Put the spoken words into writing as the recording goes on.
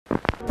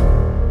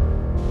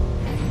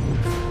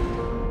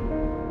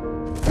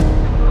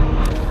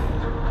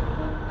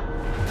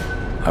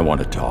I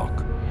want to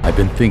talk. I've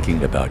been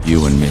thinking about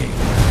you and me.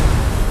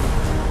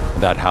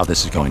 About how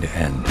this is going to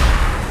end.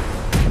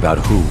 About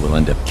who will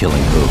end up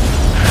killing who.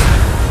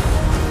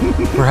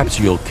 Perhaps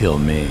you'll kill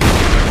me.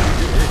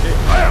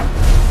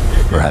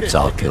 Perhaps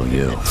I'll kill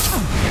you.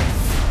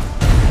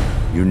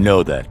 You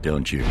know that,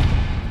 don't you?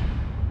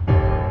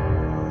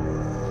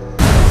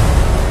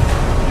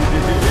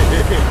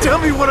 Tell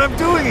me what I'm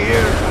doing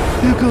here!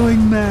 You're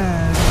going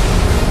mad.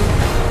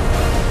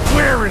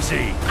 Where is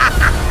he?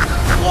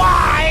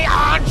 Why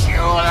aren't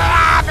you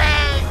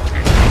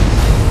laughing?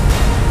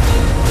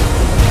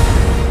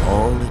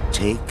 All it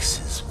takes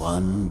is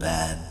one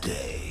bad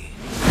day.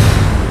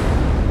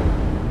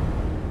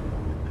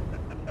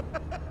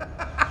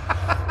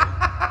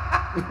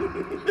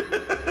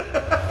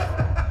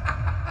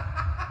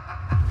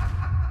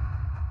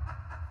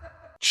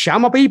 Ciao,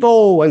 my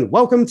people, and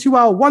welcome to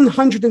our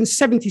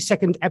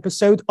 172nd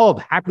episode of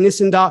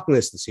Happiness and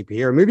Darkness, the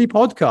superhero movie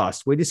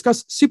podcast. We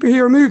discuss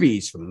superhero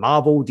movies from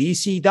Marvel,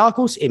 DC, Dark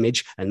Horse,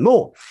 Image, and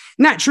more.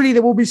 Naturally,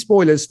 there will be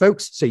spoilers,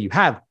 folks, so you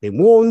have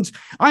been warned.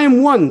 I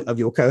am one of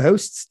your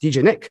co-hosts,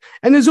 DJ Nick,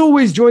 and as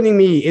always, joining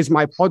me is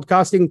my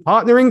podcasting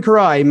partner in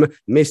crime,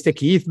 Mr.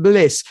 Keith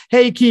Bliss.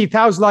 Hey, Keith,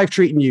 how's life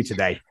treating you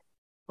today?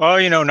 Oh,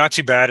 not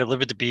too bad. I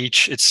live at the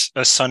beach. It's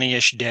a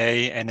sunny-ish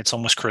day, and it's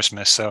almost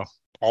Christmas, so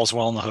all's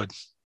well in the hood.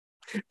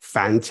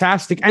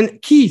 Fantastic. And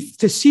Keith,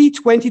 to see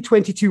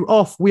 2022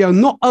 off, we are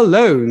not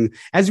alone,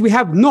 as we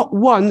have not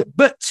one,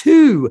 but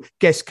two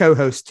guest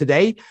co-hosts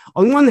today.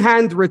 On one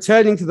hand,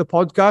 returning to the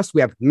podcast, we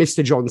have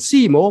Mr. John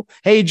Seymour.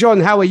 Hey, John,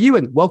 how are you?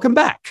 And welcome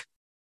back.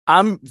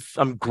 I'm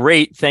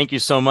great. Thank you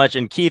so much.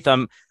 And Keith,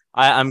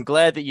 I'm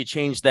glad that you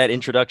changed that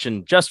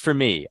introduction just for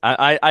me.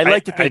 I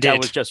like to think that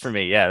was just for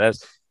me. Yeah,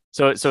 that's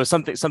so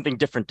something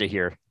different to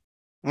hear.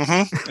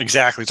 Mm-hmm.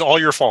 Exactly. It's all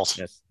your fault.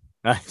 Yes.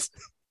 Nice.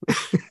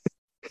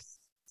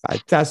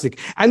 Fantastic.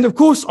 And of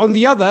course, on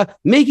the other,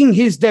 making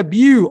his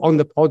debut on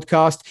the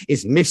podcast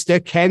is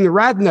Mr. Ken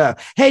Radner.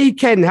 Hey,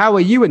 Ken, how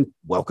are you? And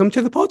welcome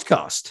to the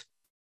podcast.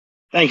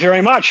 Thank you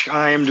very much.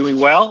 I am doing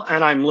well,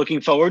 and I'm looking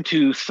forward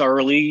to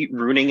thoroughly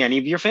ruining any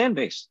of your fan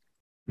base.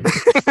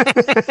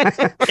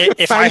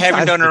 If I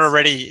haven't done it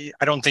already,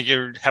 I don't think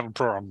you have a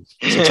problem. So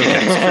it's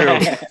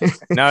okay. It's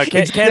true. No,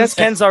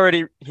 Ken's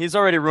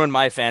already ruined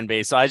my fan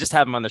base, so I just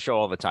have him on the show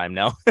all the time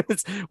now.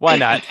 Why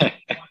not?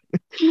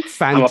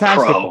 Fantastic. I'm a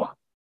pro.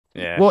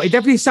 Yeah. Well, it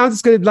definitely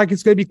sounds like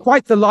it's going to be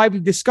quite the lively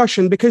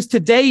discussion, because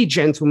today,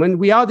 gentlemen,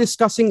 we are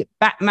discussing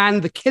Batman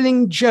the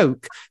Killing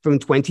Joke from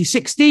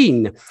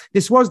 2016.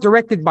 This was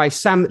directed by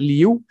Sam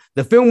Liu.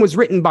 The film was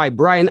written by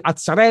Brian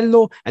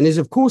Azzarello and is,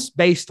 of course,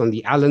 based on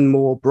the Alan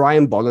Moore,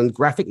 Brian Bolland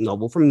graphic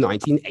novel from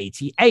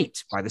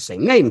 1988 by the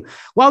same name,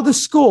 while the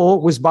score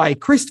was by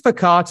Christopher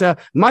Carter,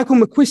 Michael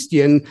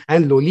McQuistion,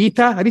 and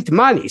Lolita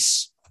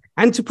Ritmanis.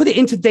 And to put it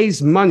in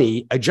today's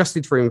money,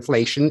 adjusted for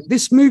inflation,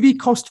 this movie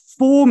cost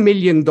 $4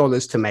 million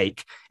to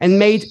make and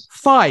made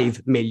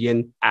 $5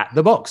 million at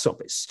the box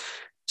office.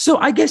 So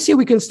I guess here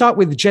we can start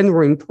with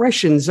general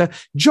impressions.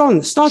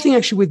 John, starting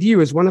actually with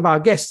you as one of our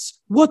guests,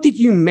 what did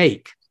you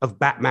make of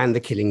Batman the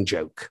Killing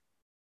Joke?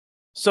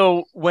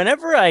 So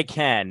whenever I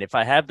can, if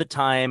I have the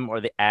time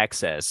or the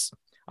access,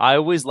 I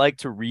always like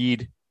to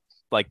read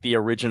like the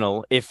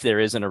original, if there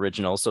is an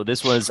original. So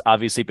this was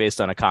obviously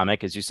based on a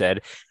comic, as you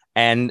said.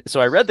 And so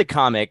I read the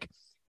comic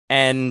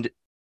and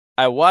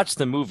I watched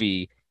the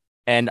movie,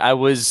 and I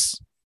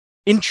was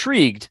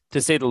intrigued,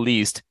 to say the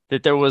least,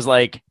 that there was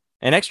like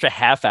an extra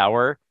half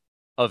hour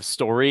of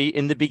story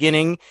in the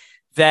beginning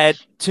that,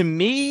 to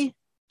me,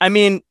 I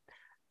mean,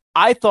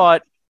 I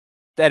thought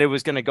that it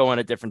was going to go in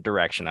a different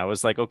direction. I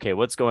was like, okay,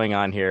 what's going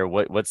on here?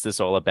 What's this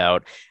all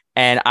about?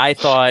 And I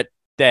thought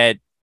that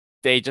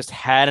they just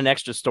had an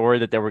extra story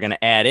that they were going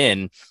to add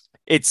in.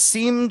 It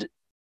seemed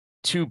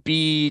to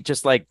be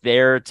just like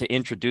there to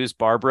introduce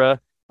Barbara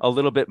a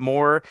little bit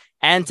more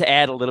and to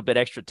add a little bit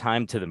extra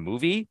time to the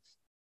movie.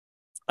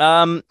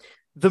 The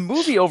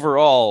movie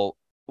overall,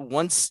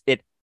 once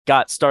it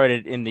got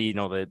started in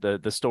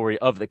the story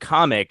of the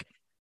comic,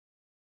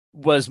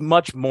 was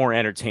much more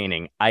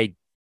entertaining. I,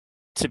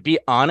 to be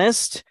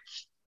honest,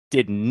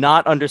 did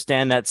not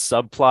understand that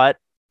subplot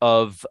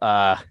of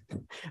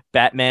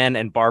Batman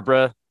and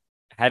Barbara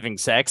having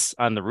sex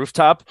on the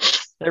rooftop.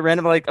 They're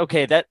randomly like,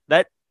 okay, that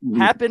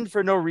happened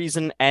for no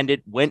reason and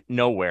it went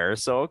nowhere.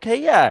 So,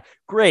 okay, yeah,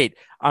 great.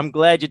 I'm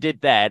glad you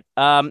did that.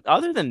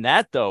 Other than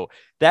that, though,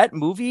 that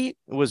movie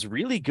was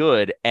really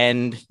good.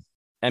 And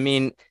I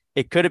mean,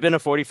 it could have been a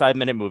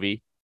 45-minute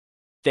movie.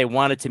 They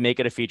wanted to make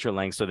it a feature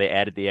length, so they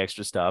added the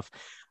extra stuff.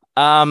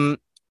 The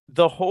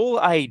whole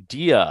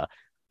idea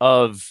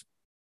of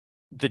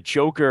the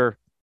Joker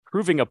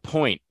proving a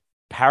point,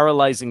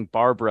 paralyzing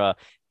Barbara,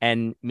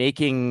 and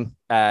making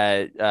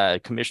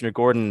Commissioner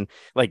Gordon,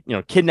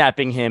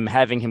 kidnapping him,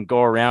 having him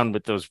go around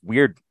with those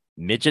weird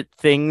midget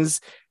things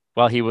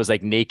while he was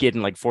like naked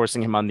and like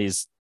forcing him on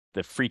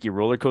the freaky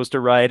roller coaster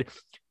ride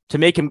to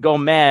make him go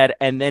mad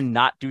and then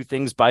not do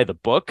things by the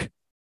book.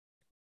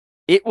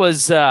 It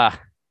was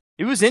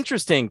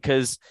interesting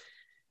because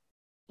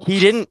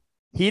he didn't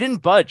he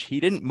didn't budge. He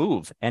didn't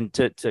move. And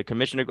to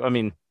Commissioner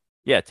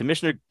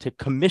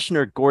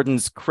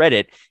Gordon's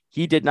credit,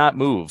 he did not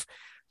move.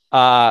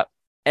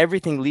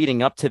 Everything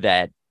leading up to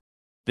that,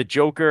 the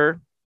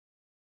Joker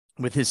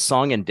with his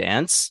song and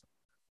dance,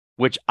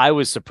 which I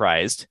was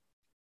surprised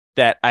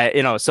that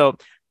so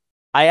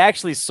I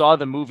actually saw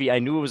the movie. I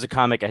knew it was a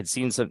comic. I had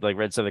seen something, like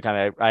read some of the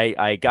comic.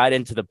 I got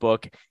into the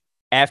book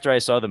after I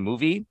saw the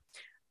movie.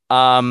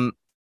 I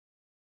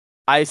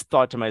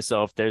thought to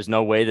myself, there's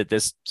no way that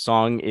this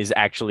song is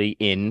actually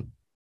in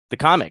the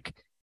comic.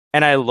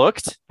 And I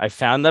looked, I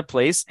found that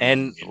place,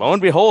 and lo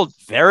and behold,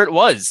 there it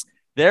was.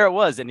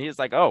 And he's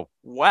like, oh,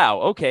 wow.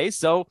 Okay.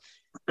 So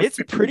it's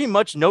pretty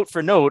much note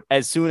for note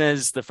as soon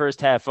as the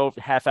first half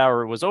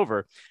hour was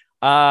over.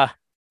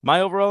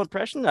 My overall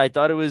impression, I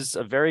thought it was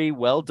a very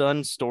well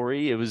done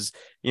story. It was,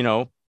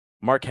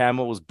 Mark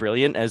Hamill was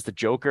brilliant as the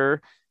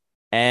Joker.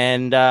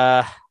 And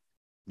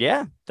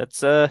yeah,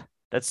 that's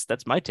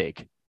my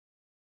take.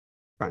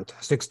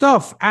 Fantastic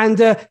stuff.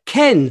 And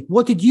Ken,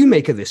 what did you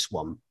make of this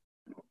one?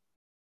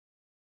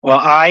 Well,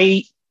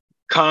 I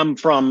come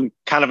from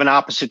kind of an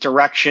opposite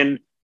direction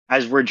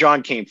as where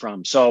John came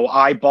from. So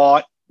I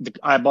bought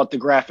the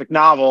graphic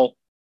novel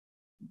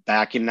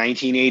back in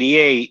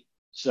 1988.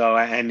 So,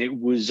 and it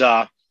was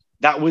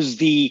that was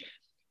the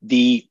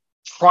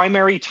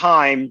primary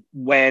time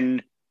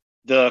when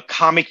the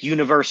comic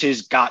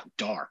universes got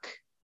dark.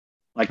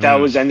 Like that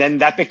was, and then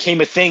that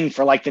became a thing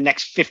for like the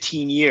next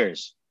 15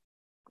 years,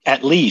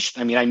 at least.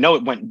 I mean, I know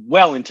it went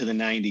well into the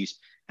 90s,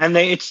 and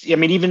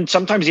even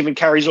sometimes even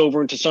carries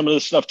over into some of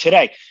the stuff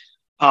today.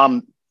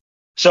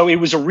 So it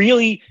was a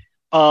really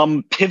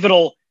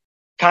pivotal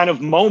kind of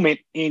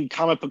moment in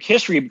comic book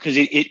history because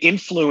it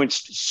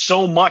influenced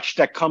so much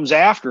that comes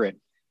after it,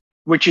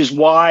 which is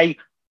why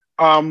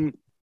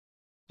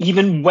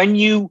even when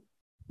you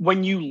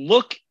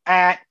look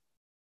at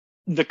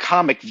the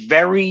comic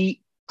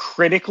very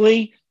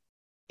critically,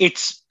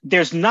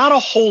 there's not a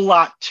whole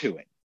lot to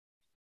it.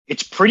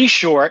 It's pretty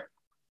short,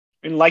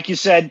 and like you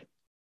said,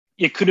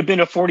 it could have been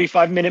a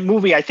 45-minute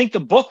movie. I think the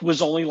book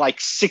was only like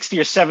 60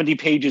 or 70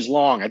 pages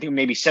long. I think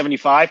maybe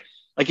 75.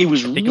 Like it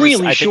was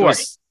really short.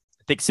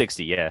 I think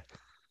 60, yeah.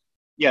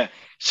 Yeah.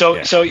 So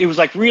it was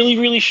like really,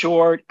 really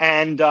short.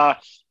 And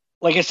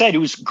like I said, it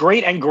was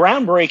great and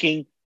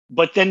groundbreaking.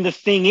 But then the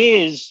thing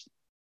is,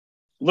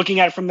 looking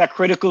at it from that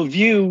critical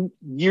view,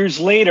 years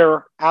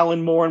later,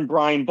 Alan Moore and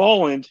Brian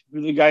Boland, who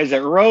are the guys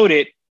that wrote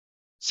it,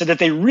 said that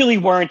they really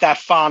weren't that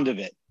fond of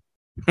it.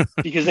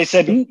 Because they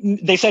said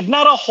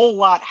not a whole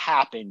lot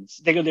happens.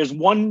 They go, there's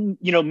one,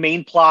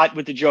 main plot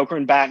with the Joker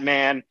and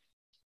Batman,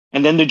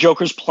 and then the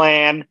Joker's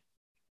plan.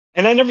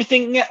 And then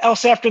everything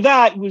else after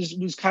that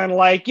was kind of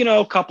like,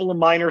 a couple of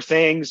minor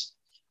things.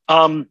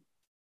 And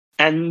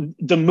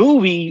the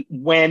movie,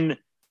 when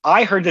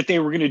I heard that they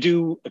were going to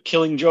do a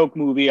Killing Joke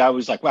movie, I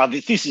was like, wow,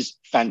 this is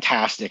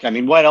fantastic. I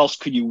mean, what else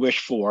could you wish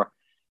for?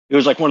 It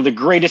was like one of the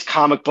greatest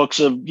comic books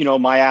of,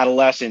 my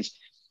adolescence.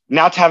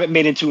 Now to have it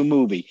made into a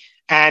movie.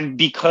 And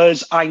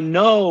because I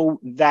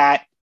know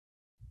that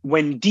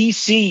when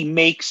DC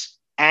makes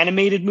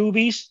animated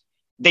movies,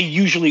 they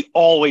usually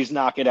always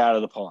knock it out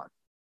of the park.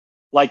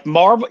 Like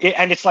Marvel,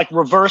 and it's like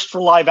reversed for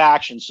live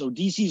action. So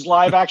DC's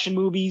live action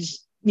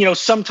movies,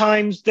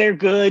 sometimes they're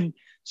good,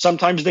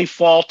 sometimes they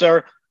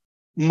falter.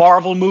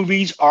 Marvel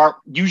movies are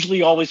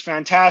usually always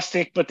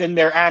fantastic, but then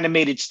their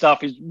animated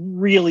stuff is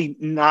really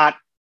not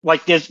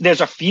like there's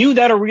a few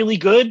that are really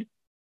good.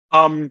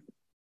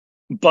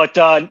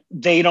 But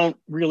they don't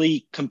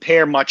really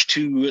compare much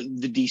to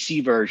the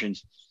DC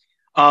versions.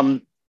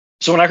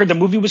 So when I heard the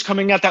movie was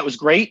coming out, that was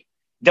great.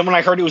 Then when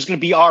I heard it was going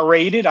to be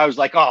R-rated, I was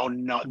like, oh,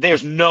 no,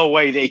 there's no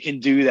way they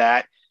can do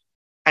that.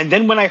 And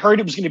then when I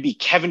heard it was going to be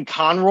Kevin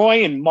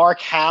Conroy and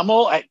Mark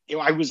Hamill,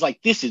 I was like,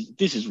 this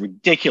is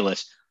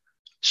ridiculous.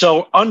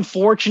 So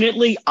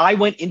unfortunately, I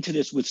went into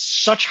this with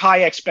such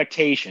high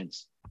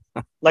expectations.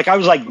 Like I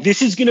was like,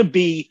 this is going to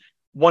be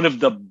one of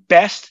the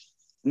best,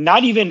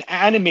 not even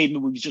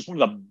animated movies, just one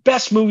of the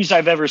best movies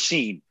I've ever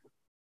seen.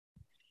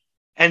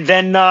 And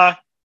then,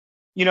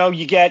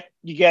 you get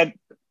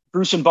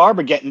Bruce and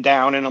Barbara getting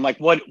down, and I'm like,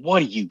 what are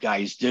you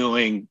guys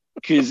doing?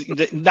 Because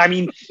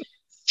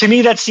to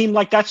me, that seemed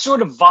like that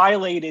sort of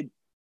violated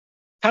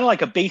kind of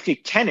like a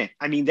basic tenet.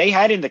 I mean, they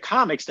had in the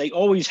comics, they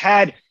always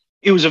had,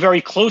 it was a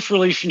very close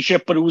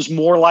relationship, but it was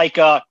more like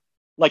a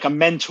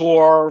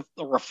mentor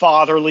or a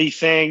fatherly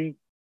thing.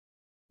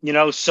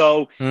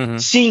 So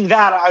seeing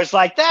that, I was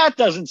like, that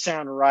doesn't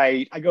sound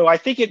right. I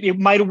think it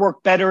might have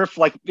worked better if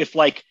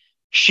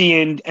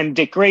she and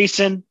Dick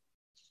Grayson,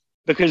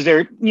 because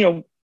they're,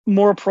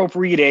 more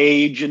appropriate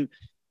age and,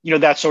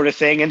 that sort of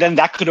thing. And then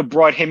that could have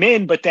brought him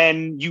in, but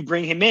then you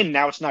bring him in,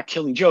 now it's not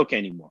Killing Joke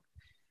anymore.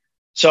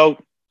 So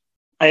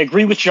I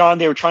agree with John.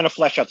 They were trying to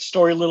flesh out the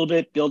story a little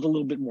bit, build a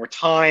little bit more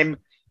time.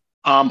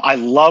 I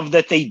love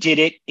that they did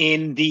it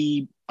in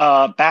the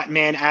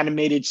Batman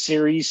animated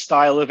series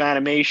style of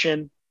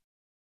animation.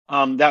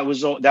 That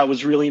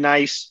was really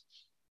nice.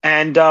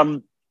 And,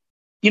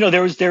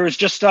 there was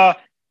just, there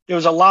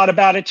was a lot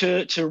about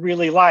it to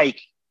really like,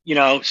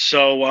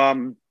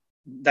 so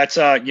that's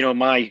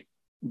my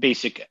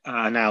basic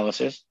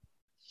analysis.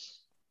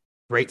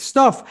 Great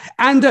stuff.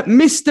 And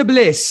Mr.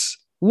 Bliss,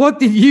 what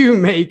did you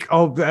make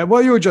of what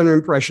are your general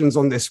impressions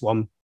on this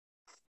one?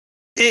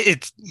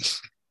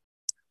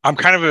 I'm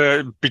kind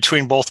of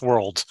between both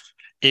worlds.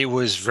 It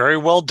was very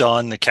well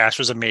done. The cast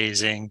was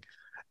amazing.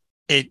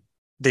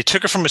 They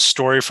took it from a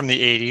story from the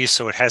 80s,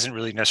 so it hasn't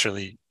really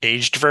necessarily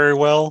aged very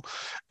well.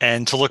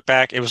 And to look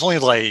back, it was only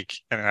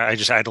and I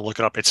had to look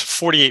it up. It's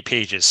 48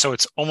 pages, so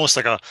it's almost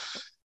like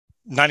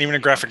not even a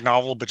graphic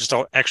novel, but just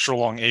an extra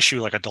long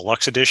issue, like a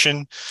deluxe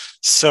edition.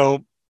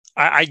 So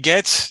I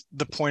get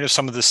the point of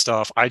some of this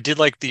stuff. I did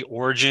like the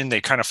origin.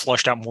 They kind of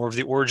flushed out more of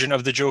the origin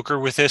of the Joker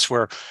with this,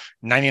 where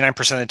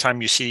 99% of the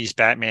time you see these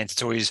Batmans,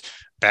 it's always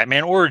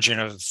Batman origin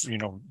of,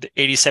 the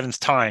 87th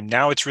time.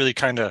 Now it's really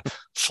kind of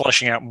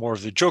flushing out more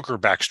of the Joker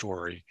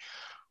backstory.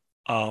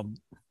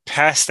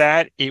 Past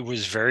that, it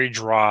was very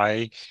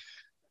dry.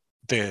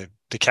 The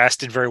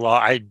cast did very well.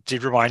 I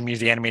did remind me of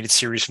the animated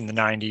series from the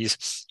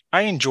 90s.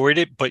 I enjoyed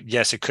it, but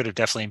yes, it could have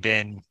definitely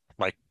been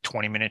like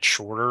 20 minutes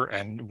shorter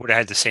and would have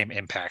had the same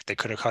impact. They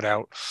could have cut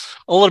out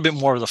a little bit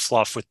more of the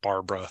fluff with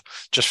Barbara,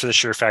 just for the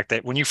sheer fact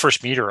that when you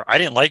first meet her, I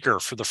didn't like her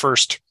for the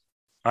first,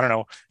 I don't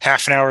know,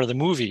 half an hour of the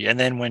movie. And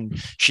then when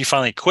she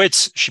finally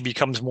quits, she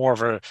becomes more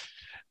of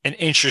an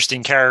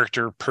interesting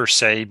character per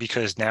se,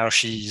 because now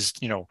she's,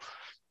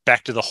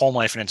 back to the home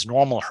life and it's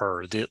normal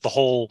her. The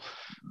whole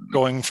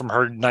going from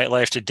her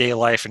nightlife to day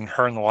life and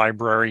her in the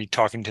library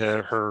talking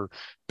to her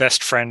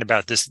best friend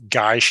about this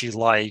guy she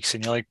likes.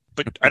 And you're like,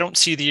 but I don't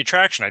see the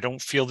attraction. I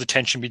don't feel the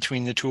tension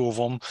between the two of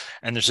them.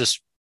 And there's this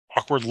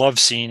awkward love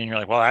scene. And you're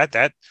like, well,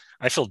 that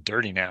I feel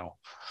dirty now.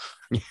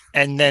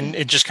 And then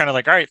it just kind of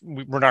like, all right,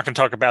 we're not going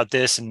to talk about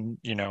this and,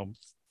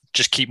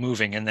 just keep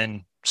moving. And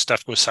then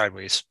stuff goes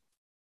sideways.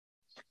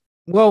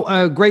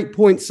 Well, great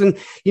points. And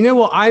you know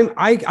what?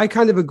 I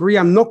kind of agree.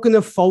 I'm not going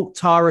to fault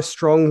Tara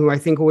Strong, who I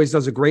think always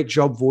does a great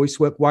job voice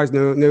work wise.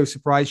 No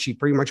surprise. She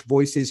pretty much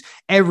voices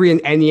every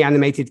and any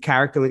animated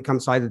character when it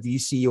comes to either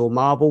DC or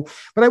Marvel.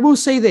 But I will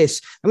say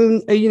this. I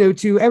mean,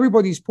 to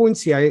everybody's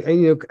points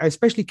here,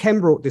 especially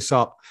Ken brought this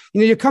up.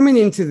 You're coming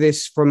into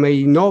this from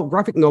a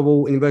graphic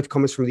novel, in inverted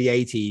commas, from the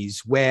 80s,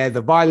 where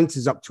the violence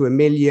is up to 1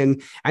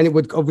 million, and it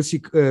would obviously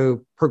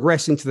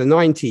progress into the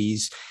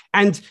 90s.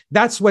 And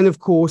that's when, of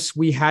course,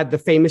 we had the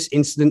famous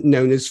incident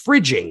known as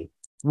fridging.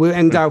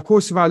 And of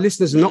course, if our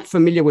listeners are not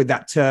familiar with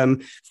that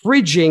term,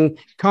 fridging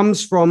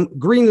comes from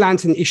Green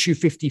Lantern issue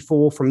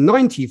 54 from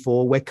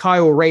 94, where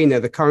Kyle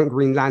Rayner, the current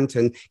Green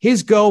Lantern,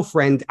 his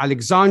girlfriend,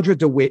 Alexandra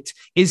DeWitt,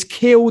 is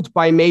killed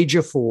by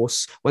Major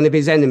Force, one of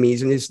his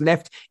enemies, and is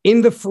left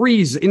in the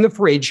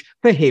fridge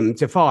for him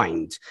to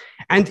find.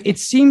 And it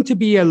seemed to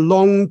be a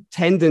long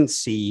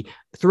tendency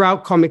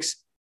throughout comics,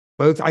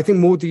 both, I think,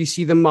 more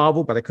DC than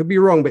Marvel, but I could be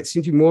wrong, but it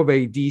seemed to be more of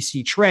a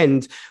DC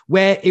trend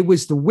where it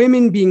was the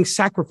women being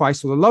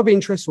sacrificed, or the love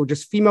interest, or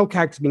just female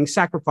characters being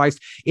sacrificed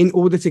in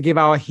order to give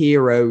our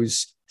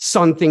heroes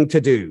something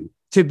to do,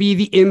 to be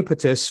the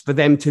impetus for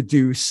them to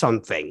do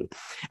something.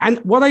 And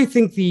what I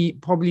think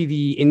probably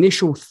the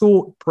initial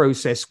thought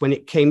process when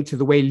it came to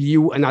the way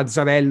Liu and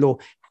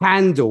Azzarello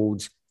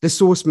handled the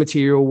source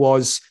material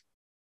was,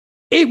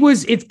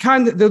 it's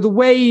kind of the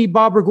way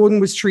Barbara Gordon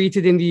was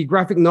treated in the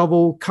graphic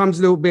novel comes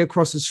a little bit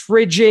across as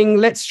fridging.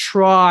 Let's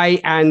try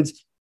and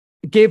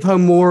give her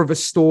more of a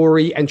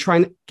story and try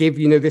and give,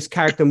 this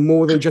character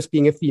more than just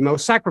being a female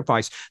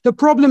sacrifice. The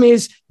problem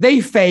is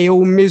they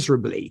fail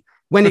miserably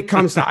when it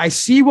comes to, I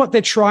see what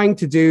they're trying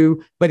to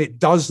do, but it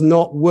does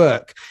not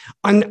work.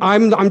 And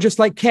I'm just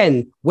like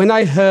Ken. When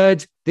I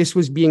heard this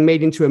was being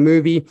made into a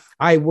movie,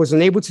 I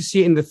wasn't able to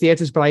see it in the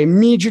theaters, but I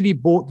immediately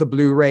bought the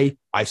Blu-ray.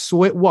 I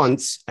saw it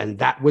once, and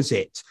that was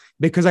it,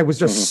 because I was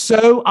just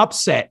so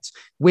upset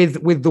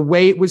with the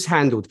way it was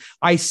handled.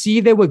 I see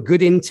there were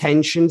good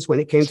intentions when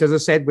it came to, as I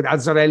said, with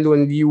Azzarello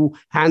and Liu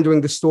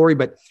handling the story,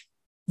 but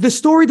the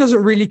story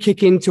doesn't really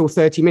kick in till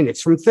 30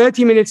 minutes. From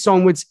 30 minutes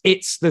onwards,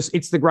 it's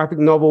the graphic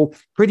novel,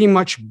 pretty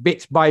much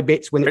bit by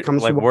bit when it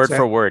comes like to word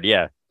for word.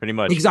 Yeah, pretty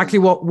much. Exactly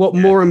what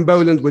Moore and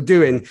Boland were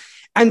doing.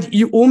 And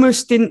you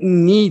almost didn't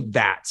need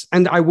that.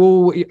 And I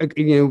will,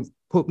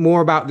 put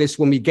more about this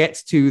when we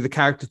get to the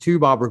character to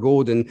Barbara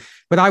Gordon.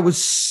 But I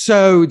was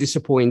so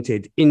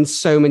disappointed in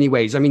so many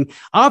ways. I mean,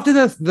 after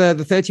the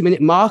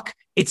 30-minute mark,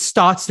 it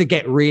starts to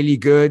get really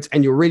good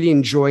and you're really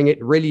enjoying it.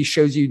 It really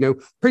shows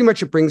pretty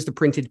much it brings the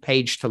printed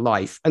page to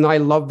life. And I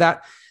love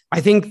that.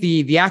 I think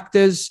the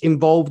actors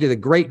involved did a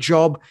great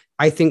job.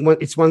 I think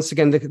it's once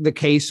again the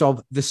case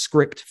of the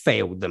script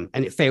failed them,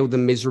 and it failed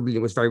them miserably.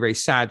 It was very, very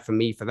sad for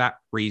me for that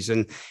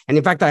reason. And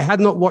in fact, I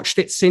had not watched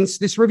it since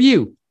this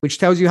review, which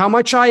tells you how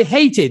much I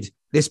hated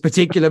this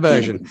particular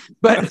version.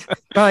 but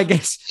I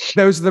guess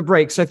those are the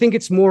breaks. I think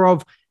it's more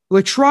of,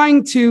 we're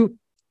trying to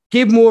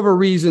give more of a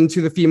reason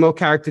to the female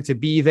character to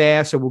be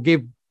there. So we'll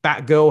give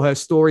Batgirl her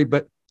story,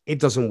 but it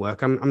doesn't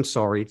work. I'm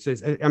sorry.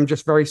 I'm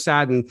just very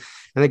sad, and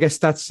I guess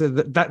that's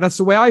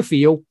the way I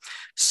feel.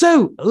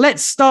 So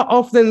let's start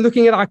off then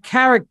looking at our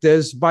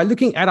characters by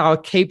looking at our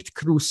caped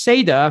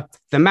crusader,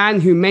 the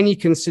man who many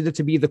consider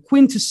to be the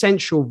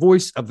quintessential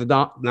voice of the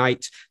Dark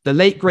Knight, the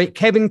late great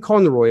Kevin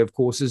Conroy, of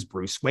course, as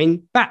Bruce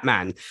Wayne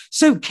Batman.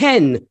 So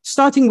Ken,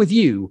 starting with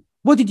you,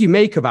 what did you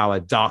make of our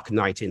Dark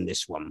Knight in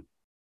this one?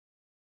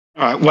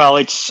 All right. Well,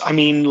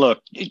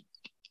 look,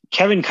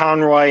 Kevin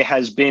Conroy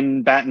has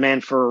been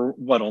Batman for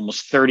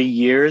almost 30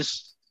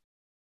 years.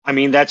 I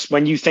mean, that's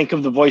when you think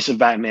of the voice of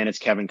Batman, it's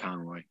Kevin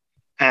Conroy.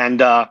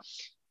 And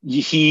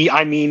he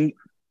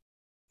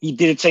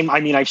did it same.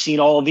 I mean, I've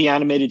seen all of the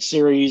animated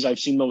series. I've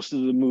seen most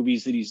of the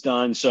movies that he's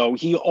done. So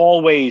he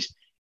always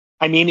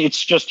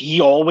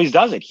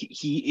does it.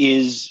 He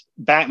is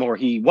Batman, or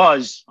he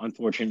was,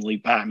 unfortunately,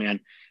 Batman.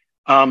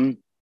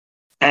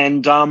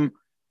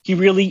 He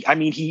really,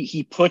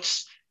 he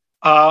puts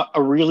a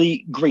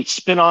really great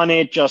spin on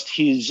it. Just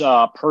his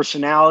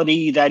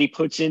personality that he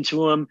puts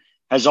into him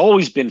has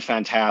always been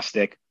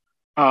fantastic.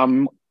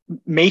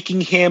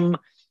 Making him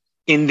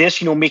in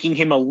this, making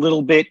him a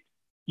little bit,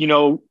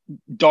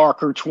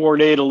 darker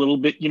toward it, a little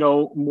bit,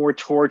 more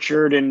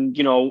tortured, and,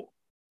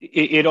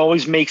 it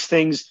always makes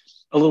things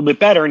a little bit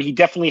better. And he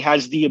definitely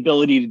has the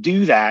ability to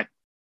do that.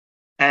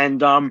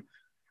 And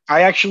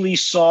I actually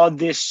saw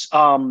this,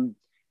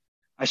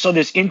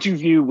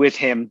 interview with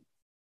him.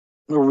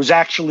 There was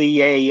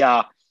actually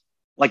a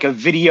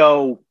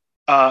video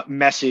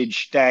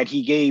message that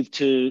he gave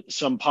to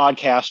some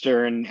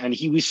podcaster, and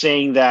he was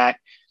saying that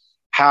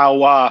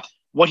how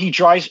what he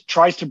tries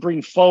to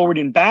bring forward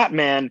in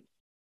Batman,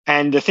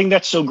 and the thing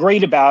that's so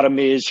great about him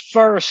is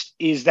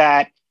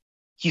that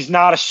he's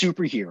not a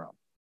superhero.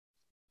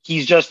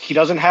 He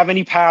doesn't have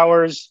any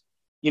powers.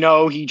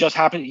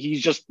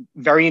 He's just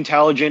very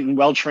intelligent and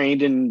well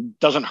trained, and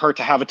doesn't hurt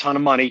to have a ton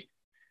of money.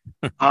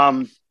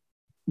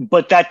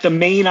 But that the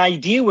main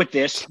idea with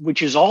this,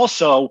 which is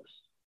also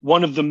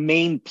one of the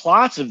main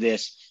plots of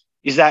this,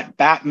 is that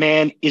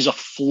Batman is a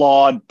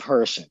flawed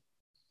person.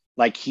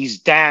 Like, he's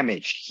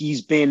damaged.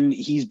 He's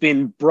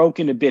been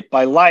broken a bit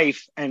by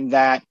life, and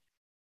that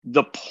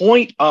the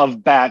point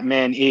of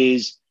Batman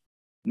is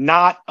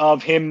not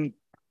of him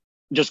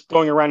just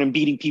going around and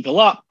beating people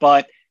up,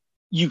 but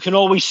you can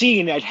always see,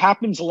 and it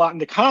happens a lot in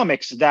the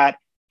comics, that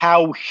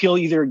how he'll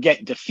either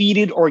get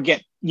defeated or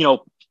get,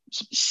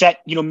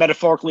 set,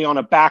 metaphorically on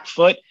a back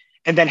foot,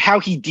 and then how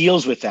he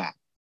deals with that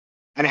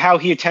and how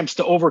he attempts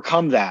to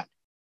overcome that.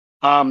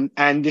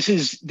 And this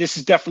is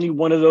definitely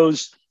one of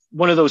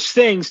those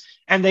things.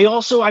 And they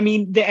also,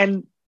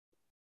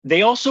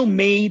 they also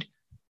made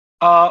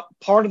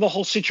part of the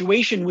whole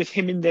situation with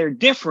him in there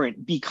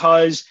different,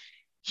 because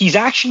he's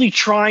actually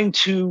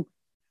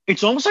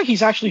it's almost like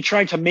he's actually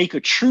trying to make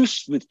a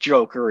truce with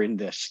Joker in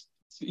this,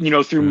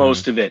 through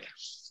most of it.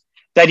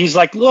 That he's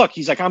like, look,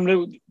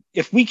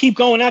 if we keep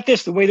going at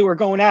this the way that we're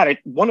going at it,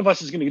 one of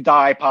us is going to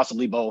die,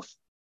 possibly both.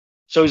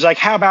 So he's like,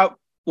 how about,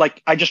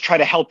 I just try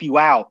to help you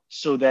out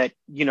so that,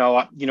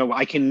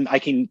 I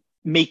can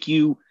make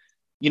you,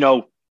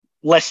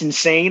 less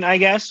insane, I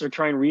guess, or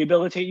try and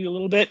rehabilitate you a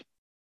little bit.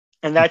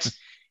 And that's,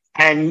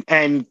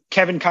 and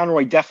Kevin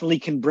Conroy definitely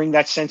can bring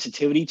that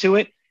sensitivity to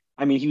it.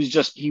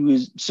 He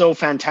was so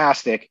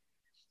fantastic.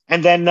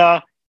 And then,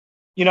 I've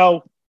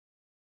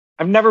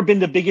never been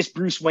the biggest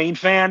Bruce Wayne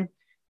fan,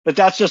 but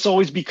that's just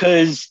always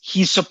because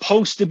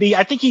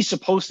I think he's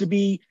supposed to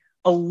be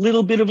a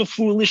little bit of a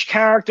foolish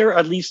character,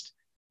 at least,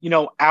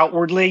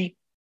 outwardly,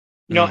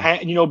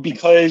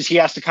 because he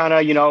has to kind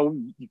of,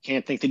 you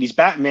can't think that he's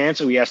Batman,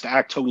 so he has to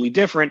act totally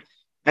different.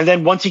 And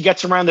then once he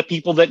gets around the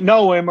people that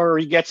know him, or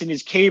he gets in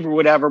his cave or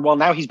whatever, well,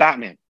 now he's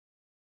Batman.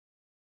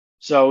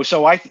 So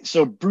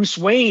Bruce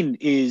Wayne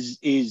is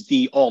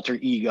the alter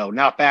ego,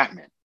 not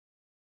Batman.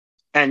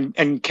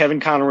 And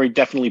Kevin Conroy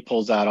definitely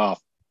pulls that off.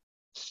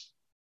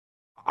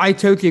 I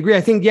totally agree.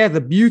 I think, the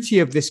beauty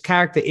of this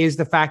character is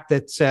the fact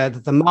that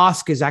the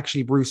mask is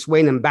actually Bruce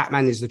Wayne and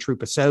Batman is the true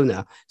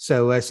persona.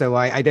 So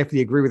I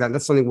definitely agree with that.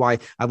 That's something why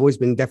I've always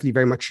been definitely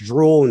very much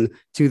drawn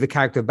to the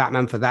character of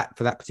Batman for that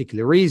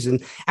particular reason.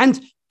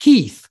 And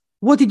Keith,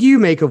 what did you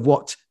make of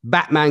what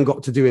Batman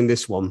got to do in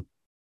this one?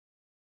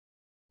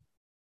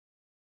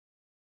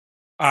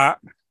 The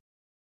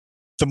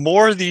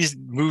more of these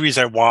movies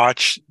I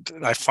watch,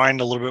 I find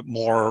a little bit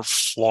more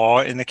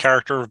flaw in the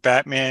character of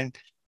Batman.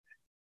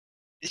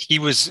 He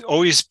was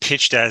always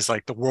pitched as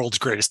like the world's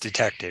greatest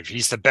detective.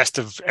 He's the best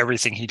of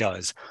everything he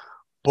does,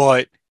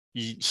 but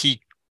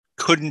he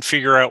couldn't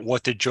figure out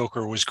what the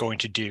Joker was going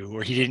to do,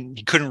 or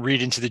he couldn't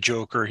read into the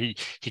Joker. He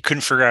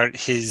couldn't figure out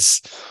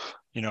his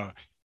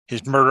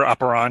murder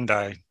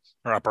operandi,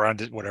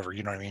 whatever,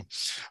 you know what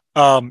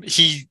I mean?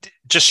 He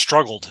just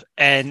struggled,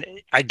 and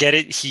I get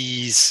it.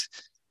 He's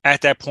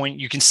at that point,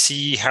 you can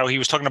see how he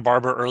was talking to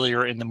Barbara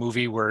earlier in the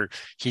movie where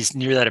he's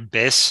near that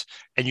abyss,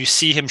 and you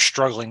see him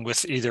struggling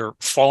with either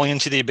falling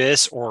into the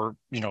abyss or,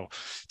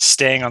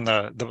 staying on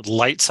the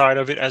light side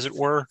of it, as it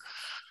were.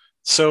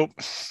 So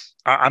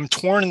I'm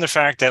torn in the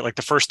fact that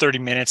the first 30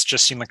 minutes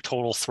just seemed like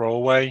total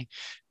throwaway.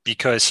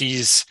 because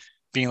he's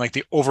being like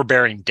the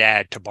overbearing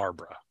dad to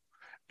Barbara,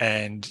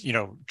 and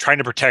trying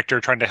to protect her,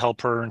 trying to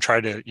help her, and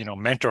try to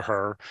mentor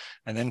her,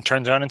 and then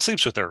turns around and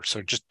sleeps with her.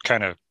 So just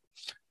kind of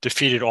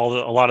defeated a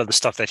lot of the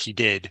stuff that he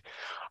did.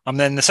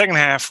 Then the second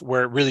half,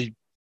 where it really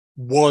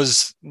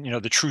was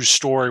the true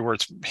story, where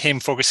it's him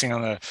focusing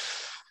on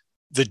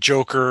the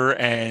Joker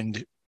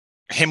and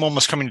him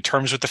almost coming to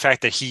terms with the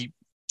fact that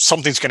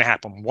something's going to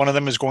happen. One of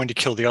them is going to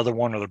kill the other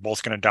one, or they're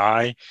both going to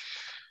die.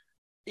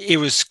 It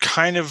was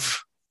kind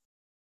of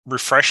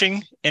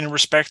refreshing in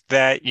respect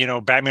that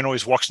Batman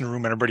always walks in the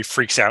room and everybody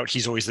freaks out.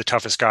 He's always the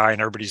toughest guy,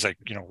 and everybody's like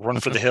run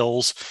for the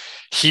hills.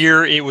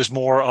 Here it was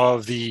more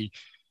of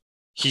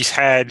he's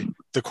had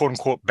the quote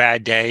unquote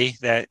bad day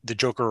that the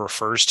Joker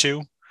refers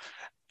to,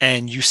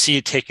 and you see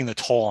it taking the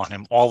toll on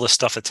him, all the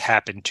stuff that's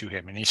happened to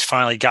him, and he's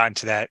finally gotten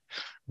to that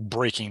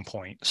breaking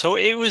point. So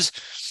it was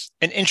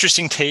an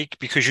interesting take,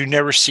 because you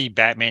never see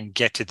Batman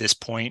get to this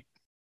point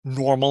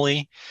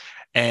normally.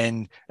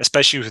 And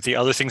especially with the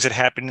other things that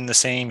happened in the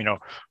same,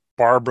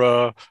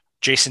 Barbara,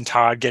 Jason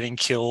Todd getting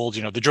killed,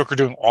 the Joker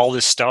doing all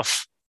this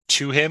stuff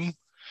to him.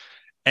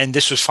 And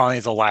this was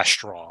finally the last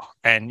straw.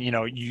 And,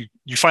 you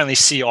finally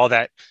see all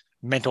that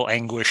mental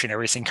anguish and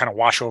everything kind of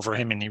wash over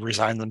him. And he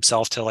resigned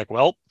himself to like,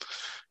 well,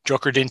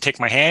 Joker didn't take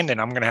my hand, and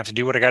I'm going to have to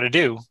do what I got to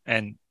do.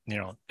 And,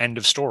 end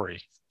of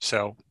story.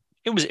 So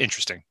it was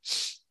interesting.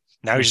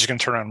 Now he's just going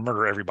to turn around and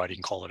murder everybody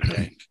and call it a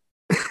day.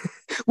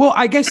 Well,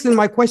 I guess then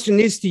my question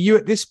is to you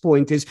at this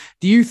point is,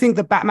 do you think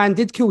that Batman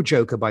did kill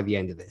Joker by the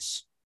end of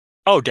this?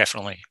 Oh,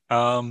 definitely.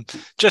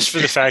 Just for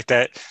the fact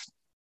that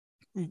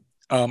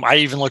I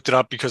even looked it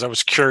up because I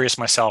was curious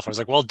myself. I was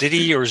like, well, did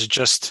he, or is it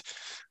just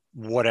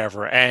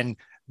whatever? And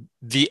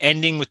the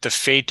ending with the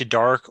fade to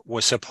dark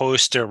was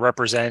supposed to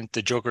represent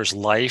the Joker's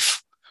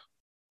life,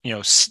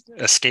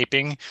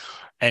 escaping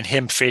and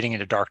him fading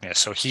into darkness.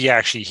 So he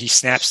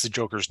snaps the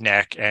Joker's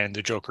neck, and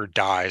the Joker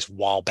dies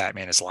while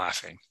Batman is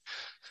laughing.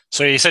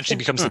 So he essentially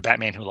becomes the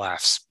Batman who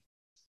laughs.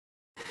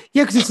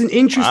 Yeah, because it's an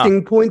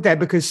interesting point there,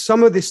 because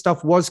some of this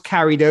stuff was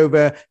carried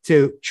over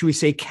to, should we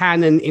say,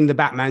 canon in the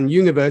Batman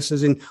universe,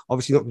 as in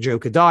obviously not the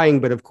Joker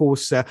dying, but of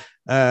course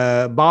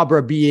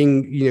Barbara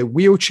being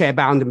wheelchair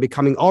bound and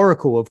becoming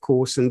Oracle, of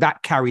course, and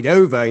that carried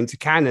over into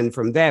canon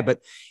from there.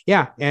 But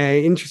yeah,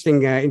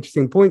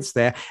 interesting points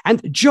there.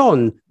 And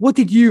John, what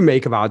did you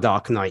make of our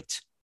Dark Knight?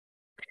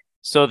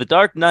 So the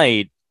Dark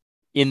Knight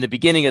in the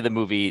beginning of the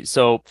movie,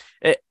 so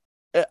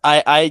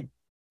I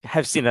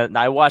have seen it.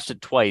 I watched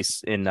it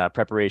twice in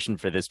preparation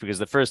for this, because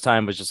the first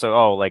time was just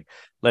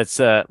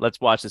let's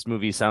watch this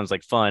movie. Sounds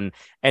like fun.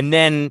 And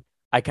then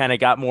I kind of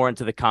got more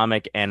into the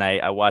comic, and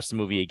I watched the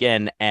movie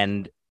again.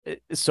 And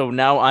so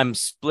now I'm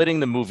splitting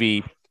the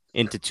movie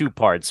into two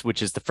parts,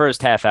 which is the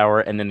first half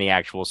hour and then the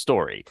actual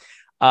story.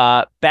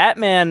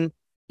 Batman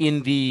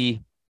in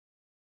the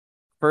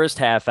first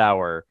half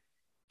hour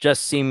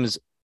just seems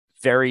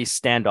very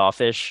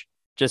standoffish,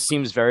 just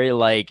seems very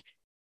like,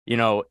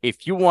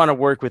 if you want to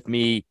work with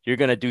me, you're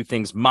going to do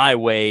things my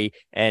way.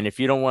 And if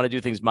you don't want to do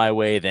things my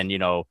way, then,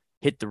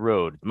 hit the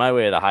road, my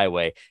way or the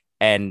highway.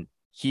 And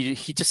he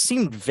just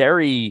seemed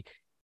very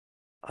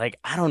like,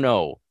 I don't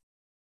know.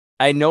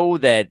 I know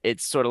that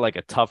it's sort of like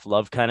a tough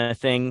love kind of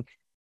thing,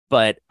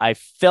 but I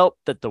felt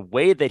that the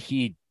way that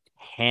he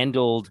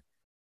handled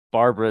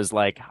Barbara's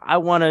like, I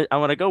want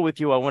to go with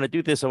you. I want to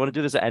do this. I want to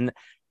do this. And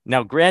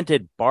now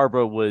granted,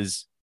 Barbara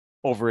was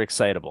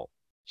overexcitable.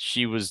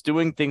 She was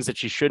doing things that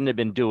she shouldn't have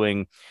been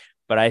doing,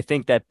 but I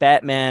think that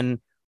Batman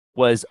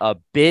was a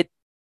bit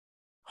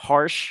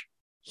harsh.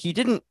 He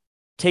didn't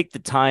take the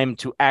time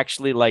to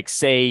actually like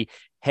say,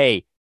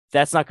 hey,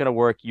 that's not going to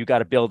work. You got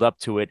to build up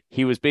to it.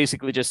 He was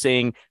basically just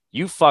saying,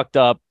 you fucked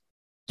up.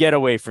 Get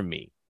away from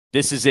me.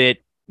 This is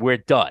it. We're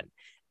done.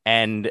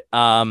 And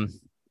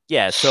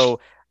so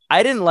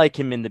I didn't like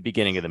him in the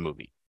beginning of the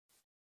movie.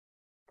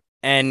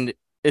 And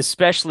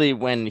especially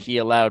when he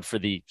allowed for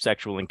the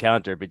sexual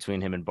encounter between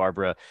him and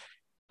Barbara.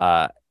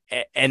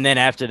 And then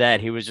after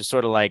that, he was just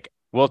sort of like,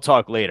 we'll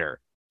talk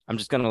later. I'm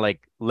just going to like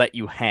let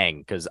you hang,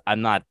 because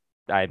I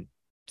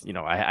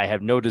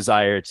have no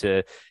desire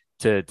to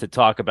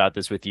talk about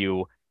this with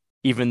you,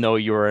 even though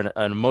you're an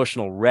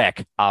emotional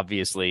wreck,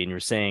 obviously. And you're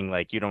saying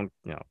like, you don't,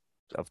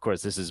 of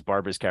course, this is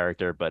Barbara's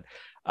character. But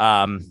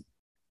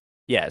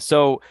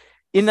so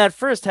in that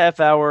first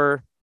half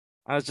hour,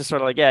 I was just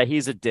sort of like, yeah,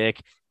 he's a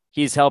dick.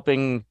 He's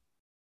helping,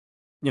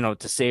 to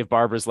save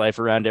Barbara's life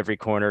around every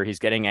corner. He's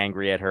getting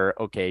angry at her.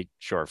 Okay,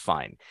 sure,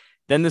 fine.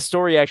 Then the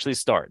story actually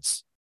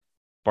starts.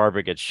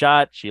 Barbara gets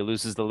shot. She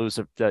loses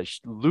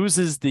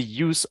the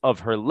use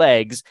of her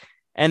legs.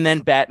 And then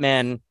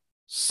Batman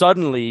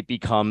suddenly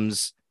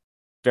becomes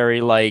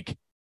very like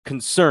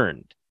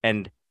concerned.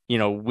 And,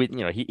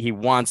 he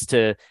wants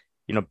to,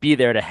 be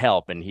there to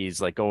help. And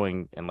he's like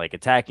going and like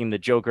attacking the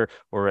Joker,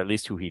 or at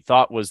least who he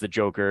thought was the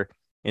Joker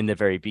in the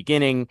very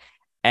beginning.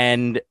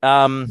 And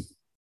I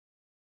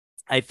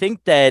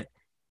think that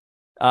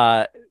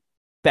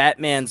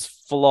Batman's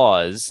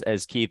flaws,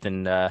 as Keith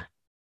and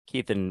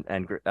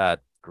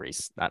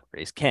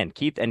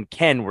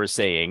Ken were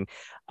saying,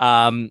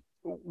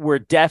 were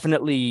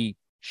definitely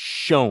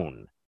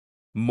shown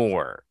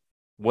more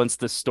once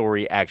the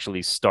story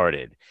actually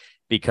started,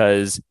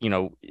 because, you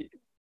know,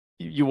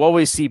 you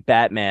always see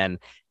Batman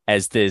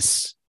as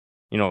this,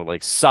 you know,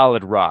 like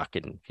solid rock,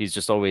 and he's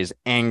just always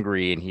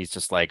angry, and he's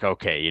just like,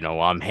 okay, you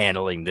know, I'm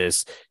handling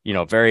this, you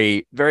know,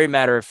 very, very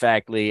matter of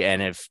factly.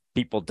 And if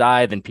people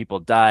die, then people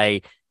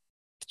die.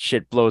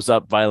 Shit blows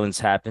up, violence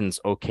happens.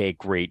 Okay,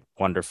 great,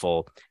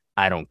 wonderful.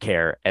 I don't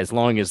care as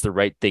long as the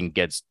right thing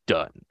gets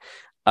done.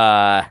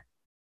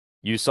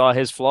 You saw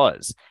his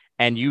flaws,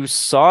 and you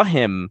saw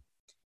him.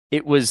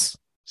 It was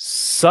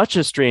such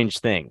a strange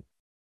thing,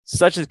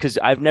 because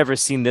I've never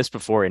seen this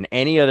before in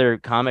any other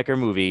comic or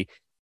movie,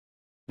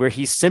 where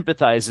he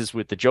sympathizes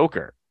with the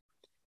Joker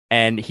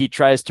and he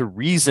tries to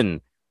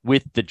reason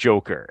with the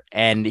Joker.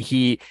 And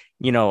he,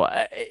 you know,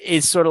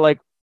 is sort of like,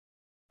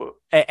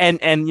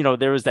 and, you know,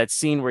 there was that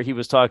scene where he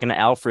was talking to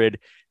Alfred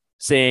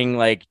saying,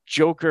 like,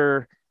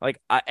 Joker,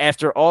 like,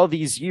 after all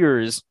these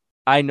years,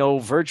 I know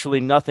virtually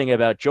nothing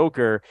about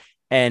Joker.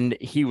 And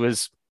he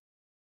was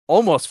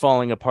almost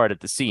falling apart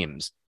at the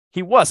seams.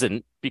 He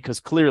wasn't, because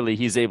clearly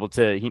he's able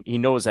to, he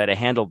knows how to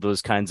handle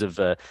those kinds of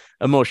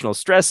emotional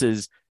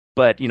stresses.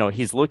 But, you know,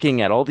 he's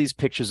looking at all these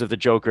pictures of the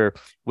Joker,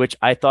 which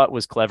I thought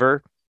was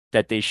clever,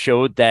 that they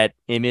showed that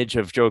image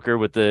of Joker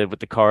with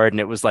the card, and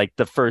it was like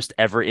the first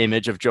ever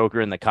image of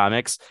Joker in the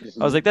comics.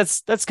 I was like,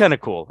 that's kind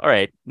of cool. All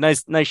right.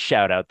 Nice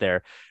shout out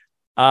there.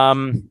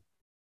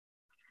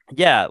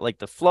 Yeah, like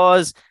the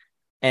flaws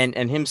and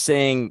him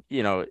saying,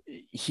 you know,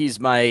 he's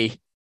my,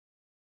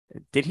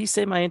 did he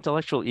say my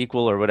intellectual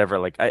equal or whatever?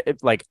 Like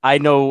I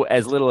know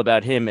as little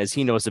about him as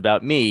he knows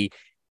about me.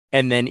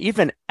 And then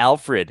even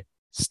Alfred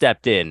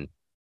stepped in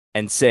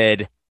and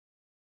said,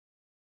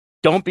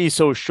 don't be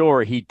so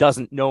sure he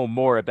doesn't know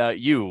more about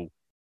you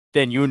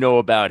than you know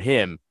about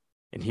him.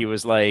 And he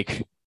was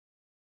like,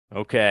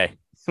 okay,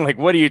 like,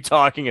 what are you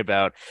talking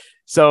about?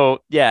 So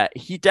yeah,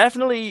 he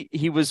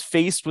was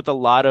faced with a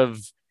lot of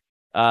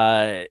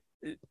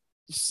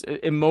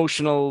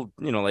emotional,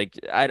 you know, like,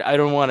 I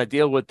don't want to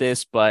deal with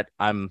this, but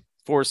I'm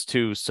forced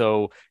to,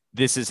 so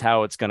this is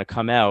how it's going to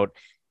come out.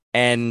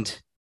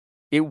 And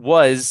it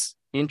was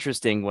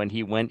interesting when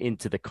he went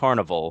into the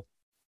carnival,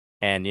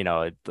 and, you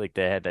know, like,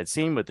 they had that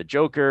scene with the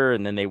Joker,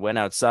 and then they went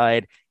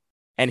outside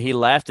and he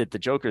laughed at the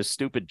Joker's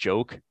stupid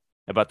joke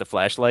about the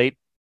flashlight.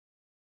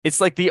 It's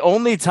like the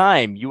only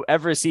time you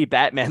ever see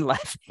Batman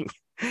laughing.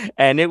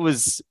 And it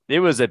was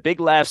a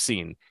big laugh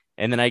scene.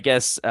 And then I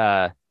guess,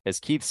 as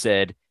Keith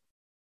said,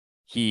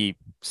 he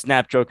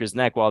snapped Joker's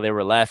neck while they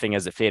were laughing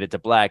as it faded to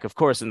black. Of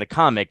course, in the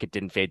comic, it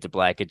didn't fade to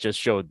black. It just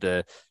showed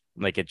the,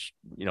 like, it,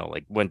 you know,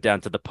 like, went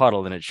down to the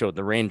puddle and it showed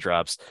the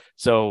raindrops.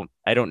 So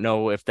I don't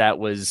know if that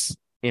was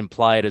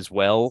implied as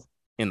well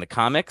in the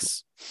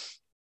comics,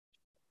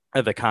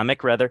 or the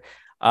comic rather.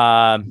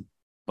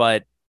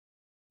 But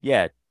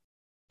yeah,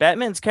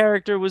 Batman's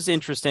character was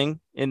interesting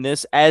in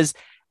this. As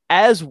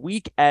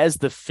weak as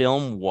the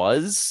film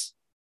was,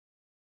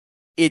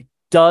 it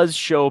does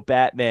show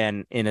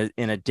Batman in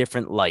a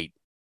different light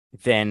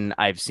than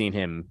I've seen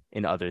him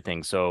in other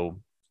things. So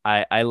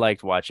I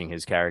liked watching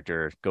his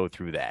character go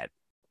through that.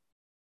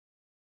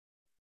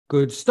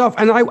 Good stuff.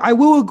 And I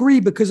will agree,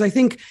 because I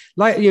think,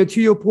 like, you know,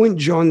 to your point,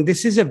 John,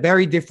 this is a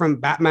very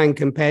different Batman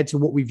compared to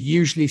what we've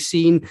usually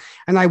seen.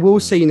 And I will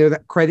say, you know,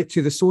 that credit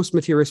to the source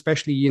material,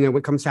 especially, you know,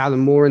 when it comes to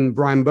Alan Moore and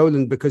Brian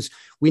Boland, because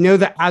we know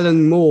that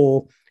Alan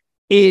Moore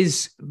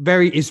is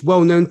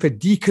well known for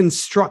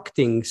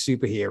deconstructing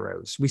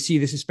superheroes. We see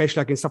this especially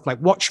like in stuff like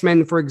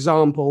Watchmen, for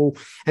example,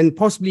 and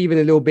possibly even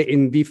a little bit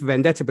in V for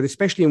Vendetta, but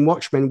especially in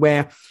Watchmen,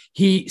 where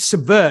he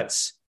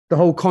subverts the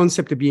whole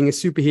concept of being a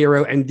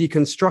superhero and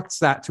deconstructs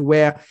that to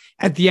where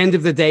at the end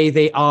of the day,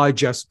 they are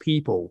just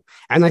people.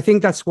 And I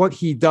think that's what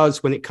he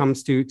does when it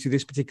comes to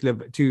this particular,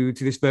 to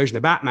this version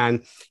of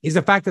Batman, is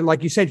the fact that,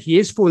 like you said, he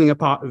is falling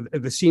apart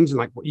of the seams. And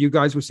like what you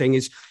guys were saying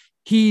is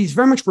he's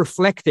very much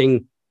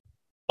reflecting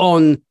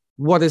on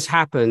what has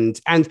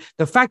happened. And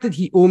the fact that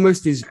he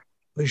almost is,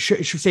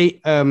 should say,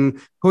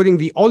 putting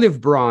the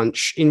olive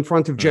branch in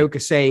front of Joker,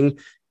 saying,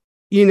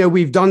 you know,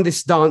 we've done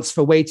this dance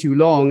for way too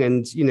long.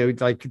 And, you know,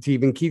 like to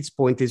even Keith's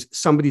point is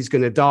somebody's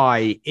going to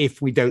die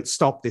if we don't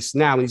stop this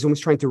now. And he's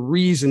almost trying to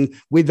reason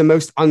with the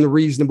most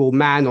unreasonable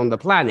man on the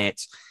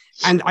planet.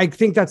 And I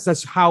think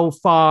that's how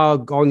far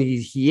gone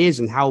he is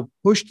and how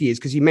pushed he is,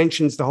 because he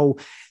mentions the whole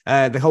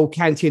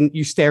Kantian,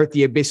 you stare at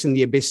the abyss and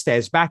the abyss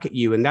stares back at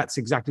you. And that's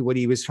exactly what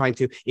he was trying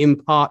to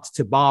impart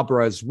to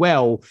Barbara as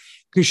well.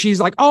 Because she's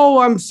like, oh,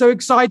 I'm so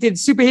excited,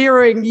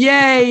 superheroing,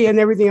 yay, and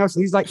everything else.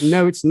 And he's like,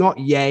 no, it's not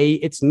yay,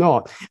 it's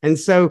not. And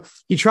so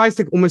he tries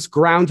to almost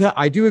ground her.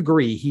 I do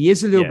agree. He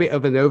is a little bit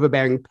of an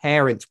overbearing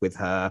parent with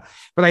her.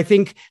 But I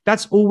think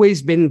that's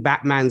always been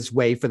Batman's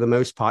way for the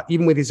most part,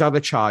 even with his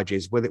other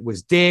charges, whether it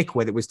was Dick,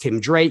 whether it was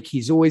Tim Drake.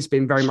 He's always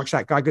been very much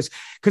that guy.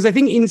 Because I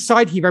think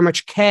inside he very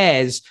much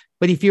cares,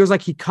 but he feels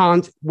like he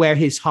can't wear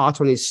his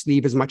heart on his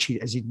sleeve as much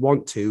as he'd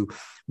want to.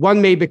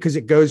 One, maybe because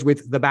it goes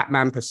with the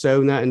Batman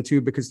persona, and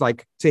two, because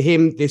like to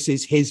him, this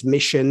is his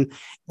mission.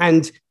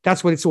 And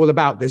that's what it's all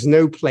about. There's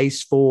no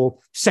place for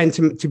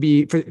sentiment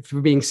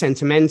for being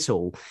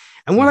sentimental.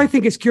 And what I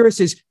think is curious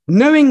is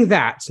knowing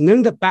that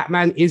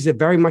Batman is a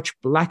very much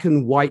black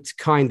and white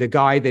kind of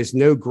guy. There's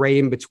no gray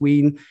in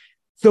between.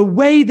 The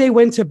way they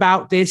went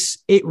about this,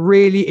 it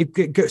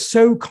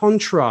so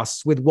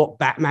contrasts with what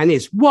Batman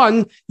is.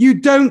 One, you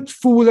don't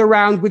fool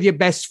around with your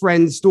best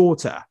friend's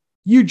daughter.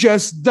 You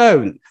just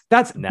don't.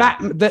 That's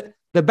the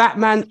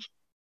Batman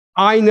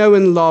I know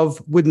and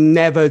love would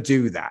never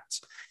do that.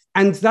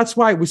 And that's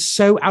why it was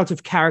so out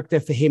of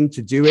character for him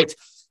to do it.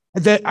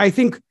 That I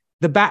think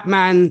the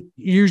Batman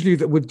usually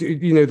that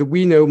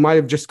we know might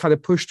have just kind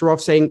of pushed her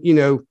off saying,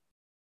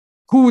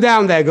 cool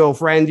down there,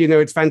 girlfriend.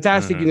 It's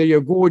fantastic.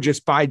 You're gorgeous,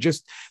 but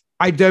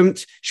I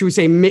don't, should we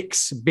say,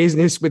 mix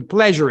business with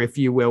pleasure, if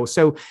you will.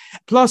 So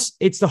plus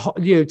it's to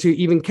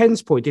even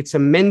Ken's point, it's a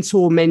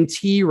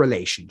mentor-mentee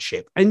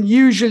relationship. And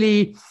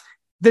usually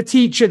the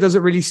teacher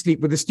doesn't really sleep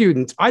with the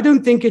student. I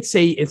don't think it's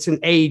an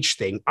age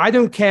thing. I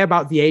don't care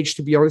about the age,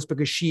 to be honest,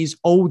 because she's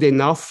old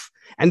enough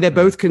and they're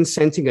both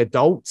consenting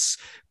adults,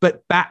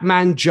 but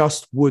Batman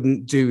just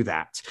wouldn't do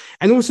that.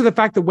 And also the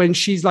fact that when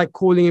she's like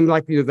calling him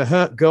like, the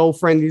hurt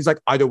girlfriend, he's like,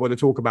 I don't want to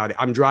talk about it.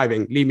 I'm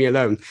driving, leave me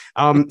alone.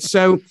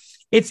 So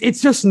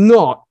it's just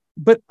not.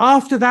 But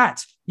after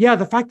that, yeah,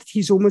 the fact that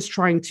he's almost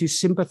trying to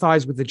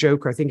sympathize with the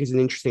Joker, I think is an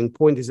interesting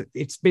point, is that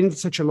it's been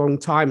such a long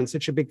time and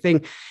such a big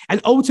thing.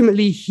 And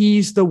ultimately,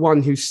 he's the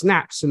one who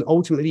snaps and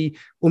ultimately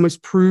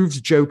almost proves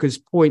Joker's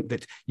point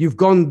that you've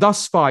gone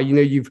thus far.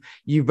 You've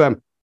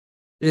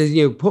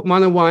put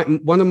one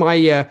of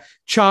my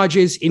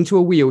charges into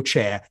a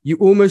wheelchair. You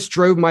almost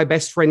drove my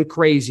best friend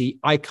crazy.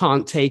 I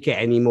can't take it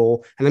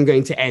anymore, and I'm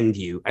going to end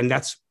you. And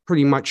that's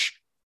pretty much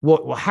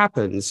what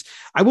happens.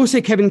 I will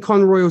say Kevin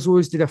Conroy has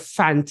always did a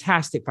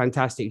fantastic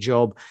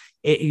job.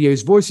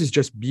 His voice is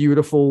just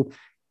beautiful.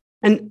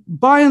 And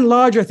by and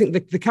large, I think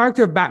the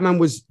character of Batman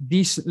was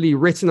decently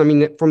written. I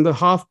mean, from the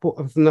half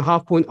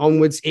point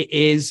onwards, it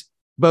is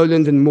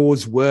Boland and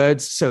Moore's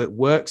words, so it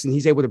works, and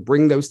he's able to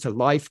bring those to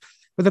life.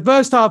 But the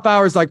first half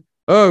hour is like,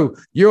 oh,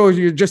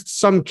 you're just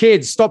some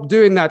kids. Stop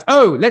doing that.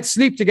 Oh, let's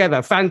sleep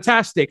together.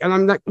 Fantastic. And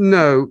I'm like,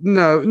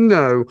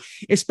 no.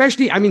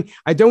 Especially, I mean,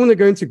 I don't want to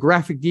go into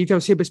graphic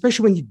details here, but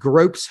especially when he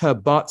gropes her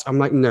butt, I'm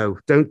like, no,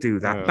 don't do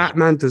that. Yeah.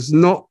 Batman does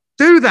not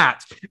do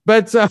that.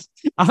 But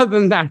other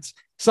than that,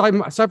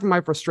 aside from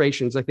my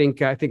frustrations, I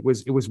think it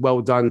was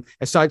well done.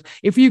 Aside,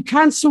 if you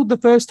cancelled the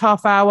first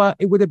half hour,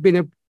 it would have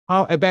been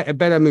a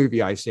better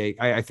movie, I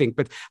think.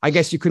 But I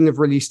guess you couldn't have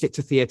released it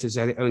to theaters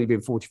and it only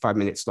been 45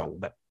 minutes long.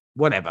 But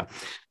whatever.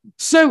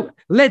 So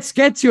let's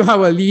get to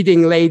our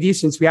leading lady,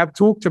 since we have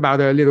talked about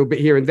her a little bit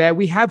here and there.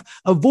 We have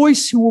a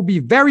voice who will be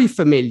very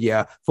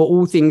familiar for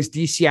all things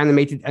DC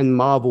animated and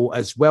Marvel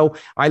as well.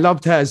 I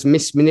loved her as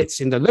Miss Minutes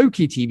in the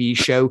Loki TV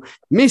show.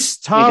 Miss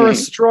Tara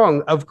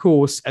Strong, of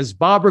course, as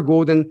Barbara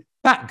Gordon,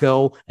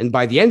 Batgirl, and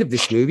by the end of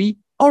this movie,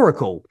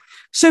 Oracle.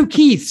 So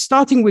Keith,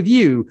 starting with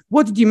you,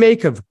 what did you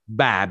make of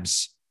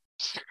Babs?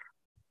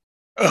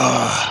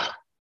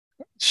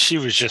 She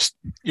was just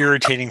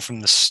irritating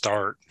from the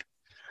start.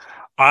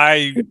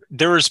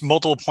 There was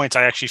multiple points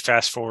I actually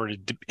fast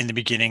forwarded in the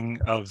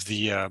beginning of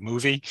the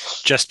movie,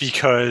 just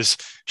because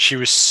she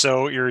was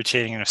so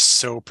irritating and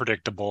so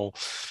predictable.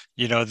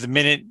 The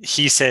minute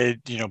he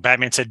said,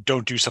 Batman said,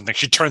 don't do something,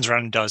 she turns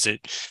around and does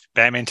it.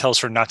 Batman tells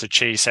her not to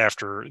chase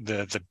after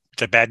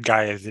the bad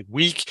guy of the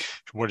week.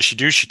 What does she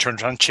do? She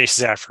turns around and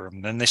chases after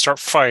him. Then they start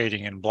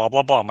fighting and blah,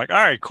 blah, blah. I'm like, all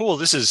right, cool.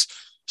 This is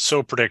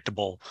so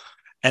predictable.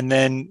 And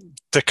then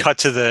to cut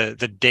to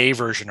the day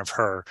version of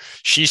her,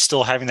 she's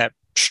still having that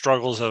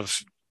struggles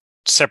of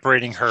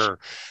separating her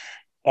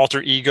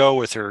alter ego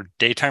with her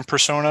daytime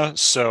persona.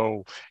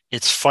 So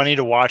it's funny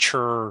to watch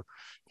her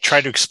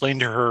try to explain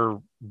to her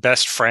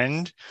best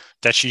friend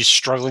that she's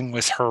struggling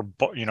with her,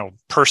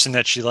 person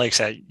that she likes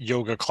at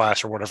yoga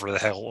class or whatever the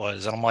hell it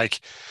was. And I'm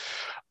like,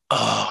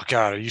 oh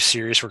God, are you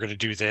serious? We're going to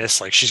do this?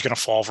 Like, she's going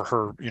to fall for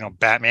her,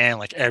 Batman,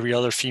 like every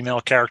other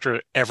female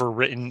character ever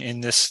written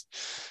in this,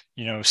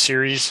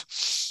 series.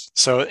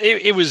 So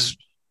it was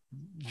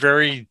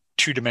very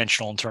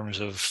two-dimensional in terms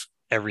of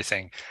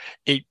everything.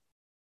 It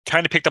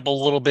kind of picked up a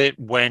little bit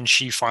when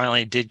she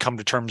finally did come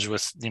to terms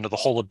with, the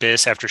whole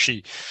Abyss after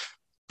she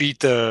beat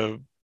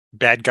the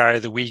bad guy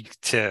of the week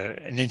to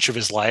an inch of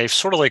his life,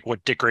 sort of like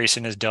what Dick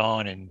Grayson has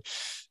done and,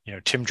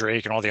 Tim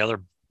Drake and all the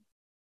other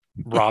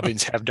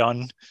Robins have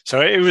done.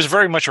 So it was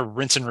very much a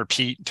rinse and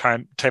repeat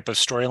type of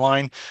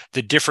storyline.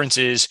 The difference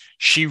is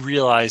she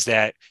realized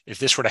that if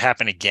this were to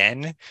happen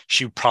again,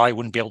 she probably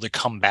wouldn't be able to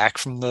come back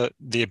from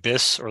the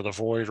abyss or the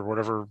void or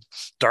whatever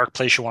dark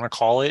place you want to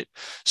call it.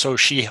 So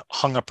she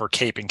hung up her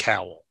cape and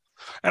cowl.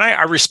 And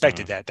I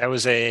respected that. That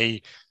was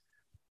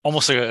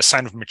almost like a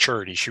sign of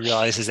maturity. She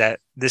realizes that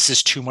this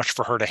is too much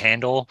for her to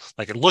handle.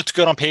 Like, it looked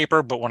good on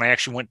paper, but when I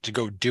actually went to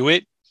go do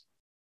it,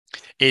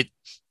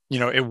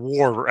 it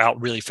wore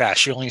out really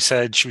fast. She only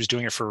said she was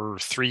doing it for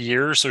 3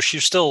 years, so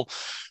she's still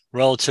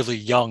relatively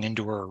young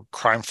into her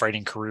crime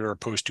fighting career,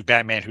 opposed to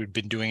Batman, who'd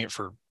been doing it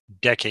for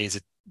decades,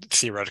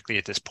 theoretically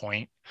at this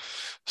point.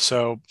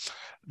 So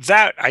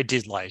that I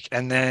did like.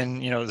 And then,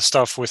 the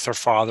stuff with her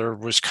father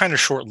was kind of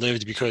short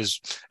lived because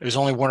it was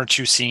only 1 or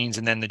 2 scenes,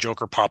 and then the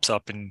Joker pops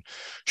up and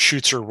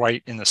shoots her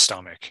right in the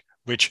stomach.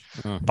 Which,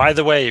 by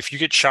the way, if you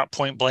get shot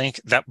point blank,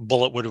 that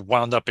bullet would have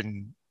wound up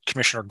in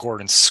Commissioner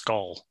Gordon's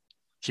skull.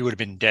 He would have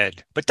been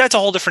dead. But that's a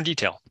whole different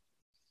detail.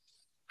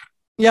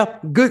 Yeah,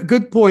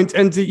 good point.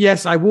 And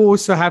yes, I will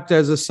also have to,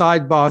 as a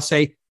sidebar,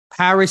 say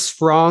Paris,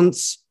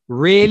 France.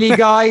 Really,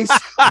 guys?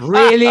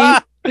 Really?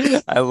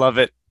 I love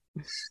it.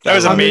 That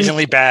was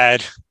amazingly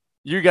bad.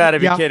 You got to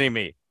be kidding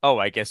me. Oh,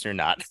 I guess you're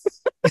not.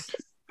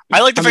 I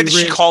like the fact that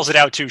she calls it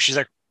out too. She's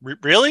like,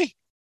 really?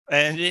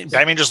 And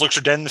Batman just looks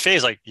her dead in the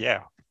face like,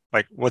 yeah.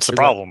 Like, what's the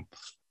problem?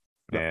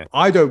 Yeah.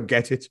 I don't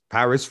get it.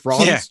 Paris,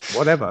 France,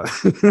 whatever.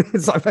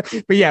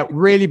 But yeah,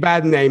 really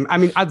bad name. I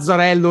mean,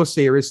 Azzarello,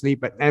 seriously,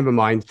 but never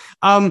mind.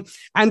 And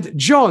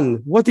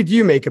John, what did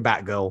you make of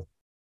Batgirl?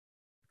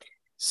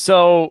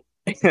 So,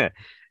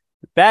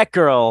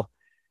 Batgirl,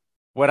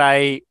 what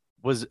I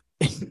was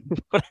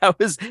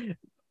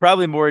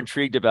probably more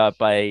intrigued about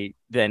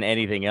than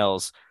anything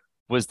else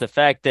was the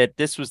fact that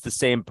this was the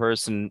same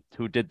person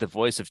who did the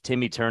voice of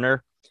Timmy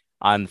Turner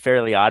on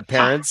Fairly Odd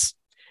Parents.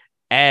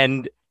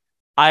 And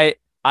I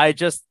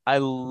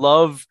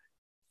love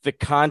the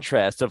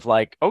contrast of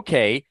like,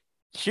 okay,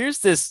 here's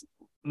this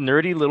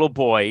nerdy little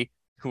boy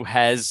who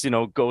has,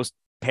 ghost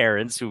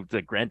parents who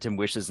grant him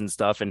wishes and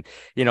stuff. And,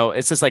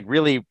 it's just like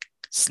really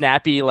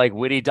snappy, like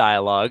witty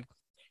dialogue.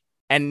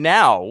 And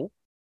now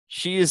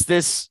she is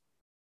this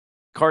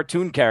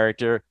cartoon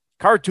character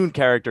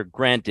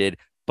granted,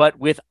 but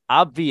with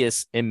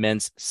obvious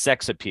immense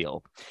sex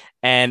appeal.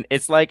 And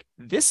it's like,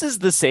 this is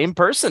the same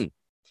person.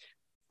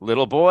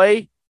 Little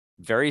boy,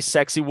 very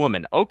sexy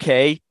woman.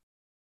 Okay.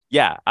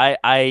 Yeah,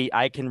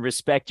 I can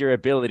respect your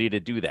ability to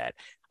do that.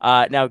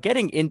 Now,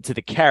 getting into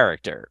the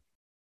character.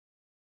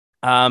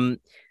 The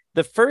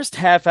first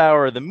half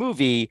hour of the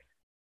movie,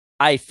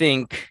 I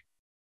think,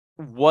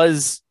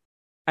 was,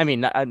 I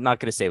mean, I'm not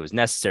going to say it was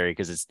necessary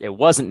because it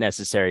wasn't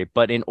necessary,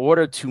 but in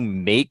order to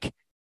make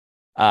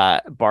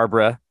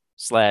Barbara /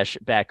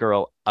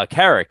 Batgirl a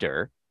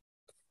character,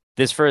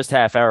 this first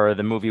half hour of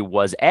the movie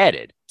was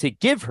added to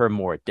give her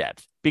more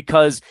depth.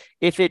 Because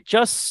if it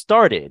just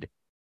started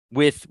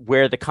with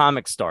where the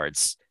comic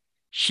starts,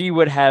 she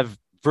would have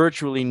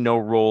virtually no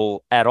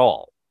role at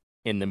all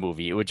in the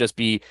movie. It would just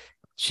be,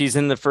 she's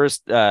in the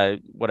first,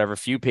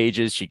 few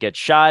pages, she gets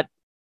shot,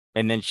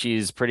 and then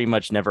she's pretty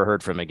much never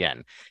heard from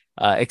again,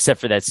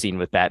 except for that scene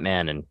with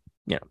Batman and,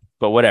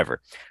 but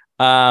whatever.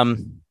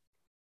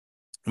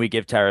 We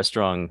give Tara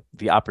Strong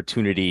the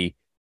opportunity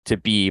to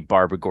be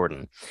Barbara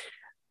Gordon.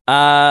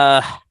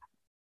 I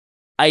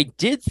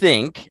did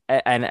think,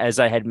 and as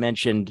I had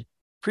mentioned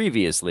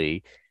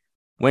previously,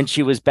 when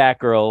she was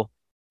Batgirl,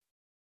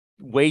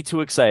 way too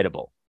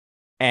excitable.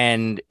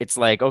 And it's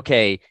like,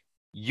 okay,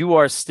 you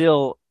are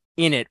still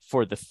in it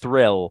for the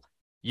thrill.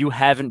 You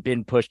haven't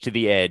been pushed to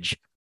the edge,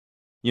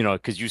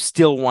 because you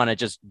still want to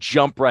just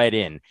jump right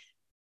in.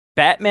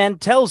 Batman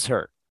tells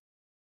her,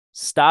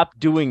 stop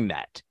doing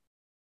that.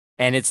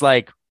 And it's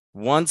like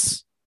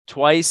once,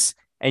 twice,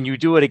 and you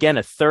do it again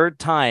a third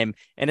time.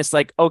 And it's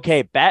like,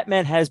 okay,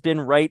 Batman has been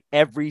right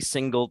every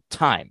single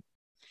time.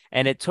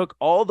 And it took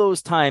all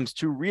those times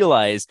to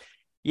realize,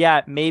 yeah,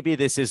 maybe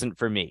this isn't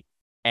for me.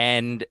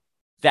 And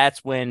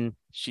that's when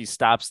she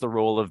stops the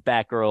role of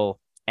Batgirl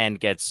and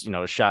gets,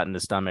 shot in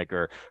the stomach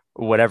or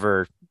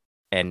whatever,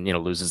 and,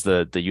 loses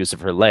the use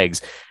of her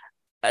legs.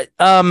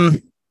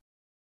 I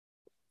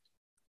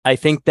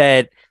think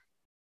that,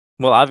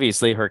 well,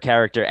 obviously her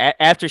character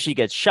after she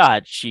gets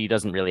shot, she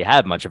doesn't really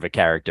have much of a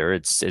character.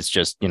 It's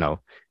just,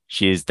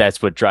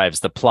 that's what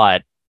drives the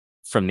plot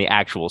from the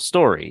actual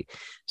story.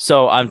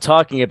 So I'm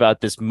talking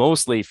about this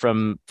mostly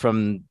from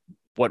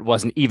what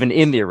wasn't even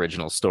in the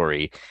original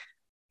story.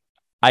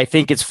 I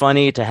think it's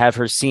funny to have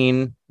her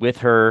scene with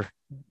her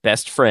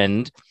best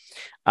friend,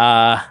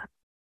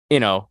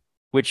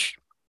 which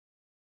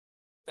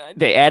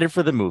they added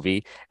for the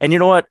movie. And you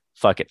know what?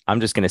 Fuck it. I'm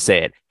just going to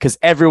say it because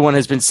everyone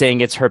has been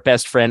saying it's her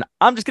best friend.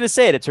 I'm just going to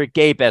say it. It's her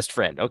gay best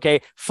friend.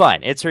 Okay,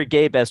 fine. It's her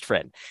gay best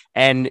friend.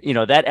 And,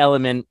 that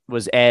element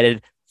was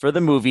added for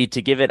the movie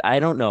to give it, I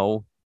don't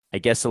know, I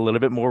guess a little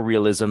bit more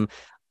realism,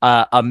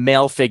 a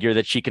male figure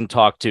that she can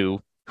talk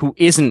to who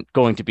isn't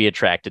going to be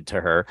attracted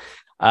to her.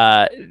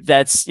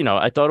 That's,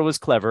 I thought it was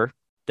clever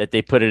that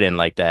they put it in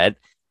like that.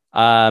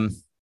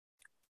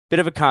 Bit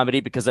of a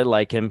comedy because I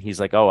like him. He's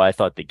like, oh, I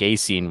thought the gay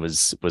scene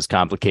was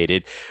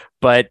complicated,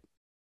 but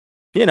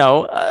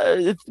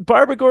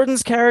Barbara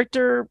Gordon's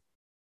character,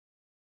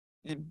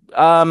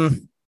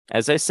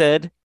 as I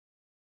said,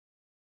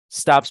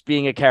 stops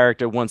being a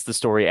character once the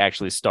story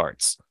actually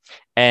starts.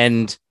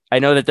 And I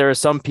know that there are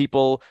some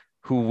people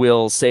who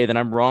will say that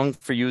I'm wrong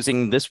for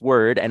using this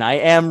word, and I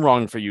am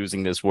wrong for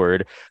using this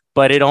word,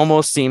 but it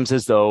almost seems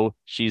as though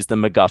she's the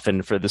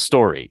MacGuffin for the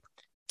story.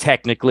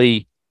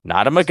 technically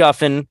not a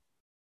MacGuffin,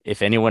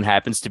 if anyone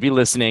happens to be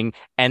listening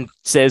and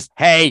says,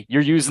 hey,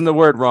 you're using the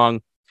word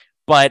wrong,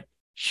 but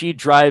she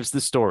drives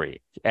the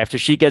story. After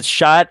she gets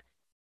shot,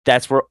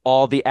 that's where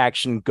all the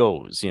action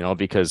goes,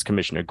 because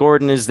Commissioner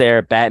Gordon is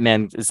there,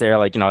 Batman is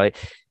there,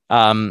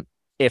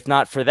 if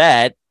not for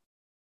that,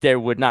 there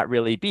would not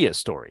really be a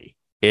story.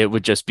 It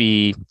would just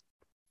be,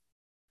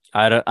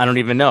 I don't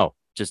even know,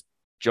 just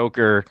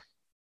Joker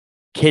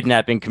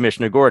kidnapping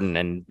Commissioner Gordon,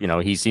 and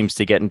he seems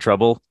to get in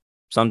trouble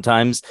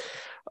sometimes.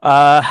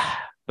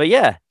 But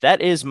yeah,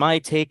 that is my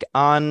take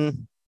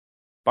on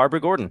Barbara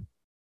Gordon.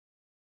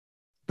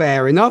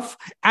 Fair enough.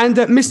 And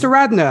Mr.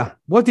 Radner,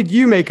 what did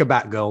you make of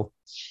Batgirl?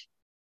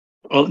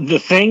 Well, the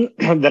thing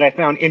that I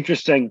found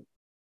interesting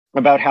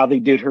about how they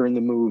did her in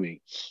the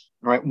movie,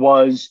 right,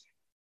 was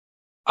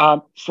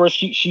first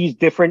she's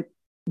different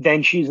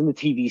than she's in the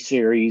TV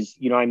series.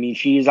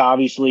 She is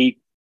obviously,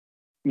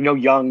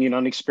 young and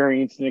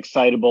unexperienced and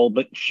excitable,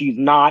 but she's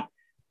not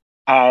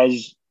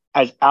as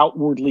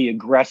outwardly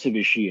aggressive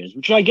as she is,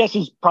 which I guess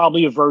is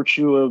probably a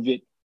virtue of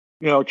it,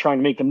 trying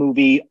to make the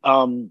movie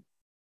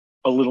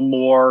a little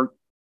more,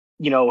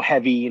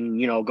 heavy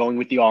and, going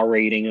with the R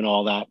rating and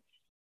all that.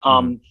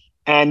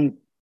 And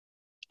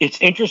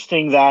it's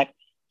interesting that,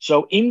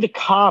 so in the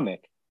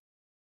comic,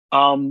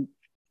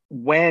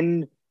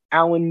 when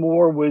Alan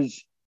Moore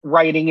was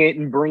writing it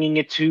and bringing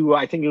it to,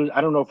 I think it was,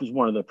 I don't know if it was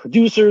one of the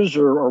producers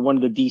or one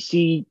of the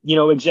DC,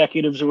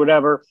 executives or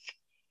whatever,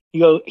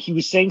 he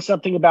was saying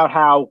something about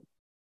how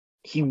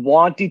he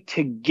wanted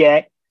to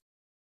get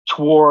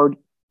toward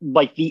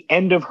like the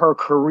end of her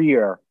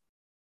career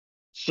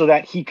so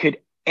that he could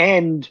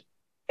end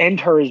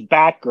her as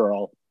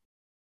Batgirl.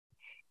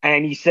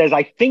 And he says,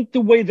 I think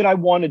the way that I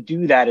want to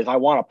do that is I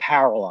want to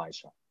paralyze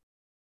her.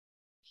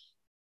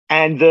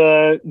 And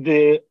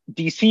the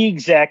DC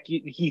exec,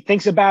 he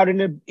thinks about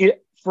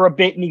it for a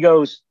bit and he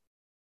goes,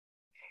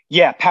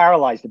 yeah,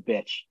 paralyze the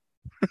bitch.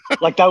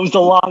 Like that was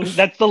the line.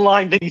 That's the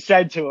line that he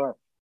said to her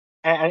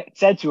and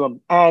said to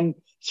him. And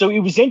so it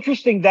was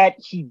interesting that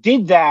he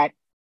did that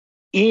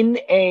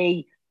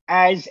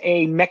as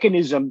a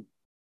mechanism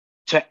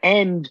to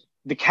end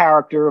the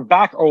character of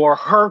or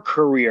her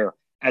career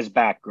as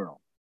Batgirl.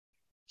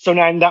 So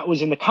now that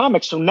was in the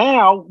comics. So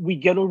now we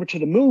get over to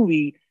the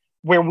movie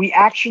where we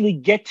actually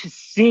get to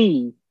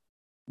see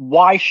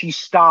why she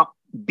stopped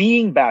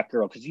being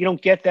Batgirl, because you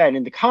don't get that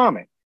in the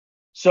comic.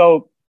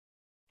 So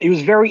it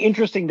was very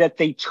interesting that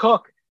they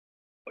took,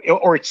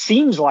 or it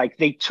seems like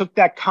they took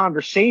that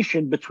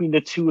conversation between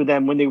the two of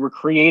them when they were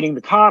creating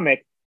the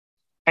comic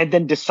and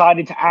then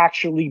decided to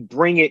actually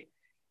bring it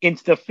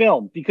into the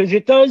film, because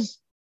it does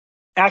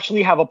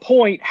actually have a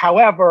point.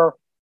 However,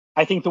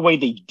 I think the way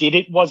they did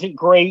it wasn't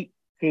great,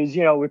 because,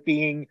 it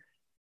being,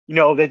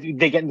 that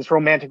they get in this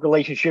romantic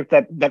relationship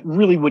that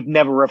really would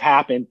never have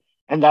happened.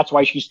 And that's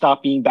why she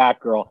stopped being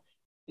Batgirl.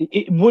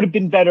 It would have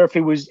been better if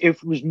it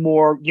was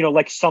more,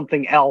 like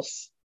something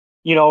else,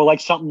 like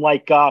something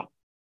like,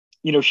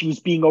 she was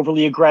being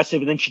overly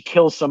aggressive and then she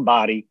kills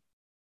somebody,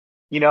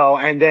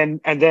 and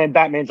then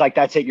Batman's like,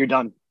 that's it, you're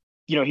done.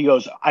 He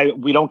goes,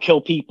 we don't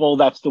kill people.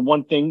 That's the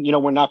one thing,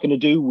 we're not going to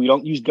do. We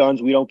don't use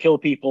guns. We don't kill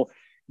people.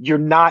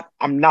 I'm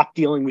not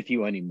dealing with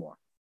you anymore.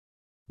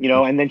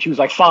 And then she was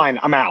like, fine,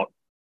 I'm out,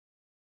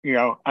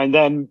 and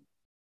then,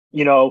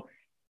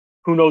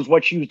 who knows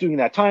what she was doing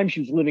that time.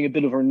 She was living a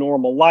bit of her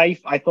normal life.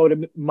 I thought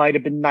it might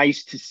have been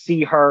nice to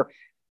see her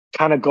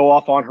kind of go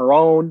off on her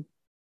own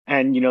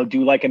and,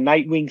 do like a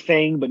Nightwing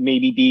thing, but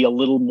maybe be a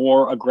little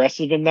more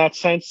aggressive in that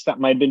sense. That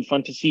might have been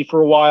fun to see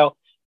for a while.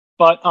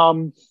 But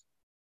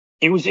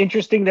it was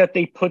interesting that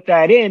they put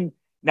that in.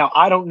 Now,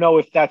 I don't know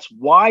if that's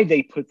why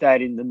they put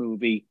that in the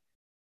movie.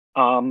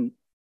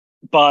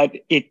 But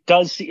it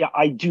does.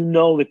 I do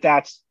know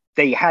that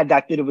they had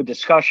that bit of a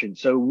discussion.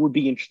 So it would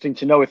be interesting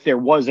to know if there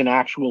was an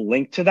actual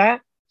link to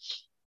that.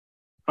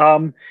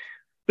 But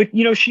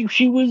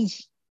she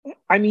was,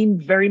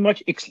 very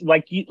much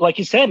like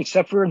you said,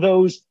 except for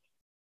those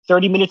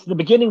 30 minutes at the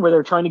beginning where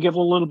they're trying to give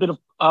a little bit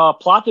of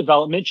plot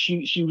development.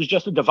 She was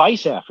just a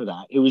device after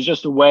that. It was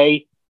just a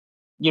way,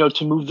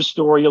 to move the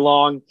story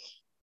along.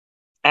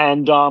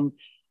 And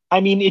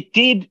it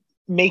did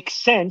make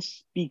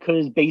sense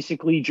because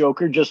basically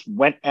Joker just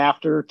went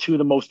after two of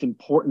the most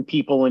important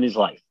people in his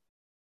life.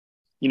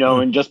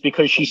 And just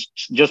because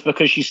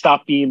she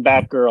stopped being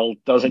Batgirl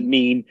doesn't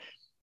mean,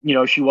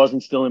 she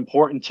wasn't still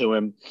important to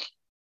him.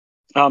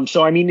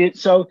 So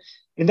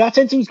in that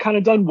sense, it was kind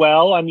of done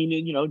well.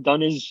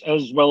 Done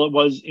as well it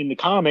was in the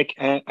comic.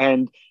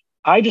 And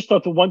I just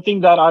thought the one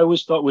thing that I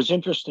always thought was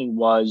interesting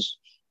was,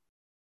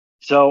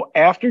 so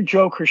after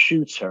Joker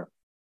shoots her,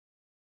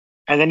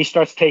 and then he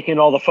starts taking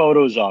all the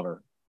photos of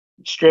her,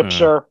 strips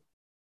her,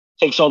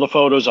 takes all the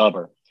photos of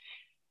her.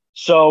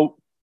 So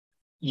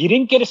you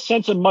didn't get a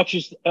sense of much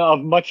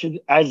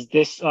as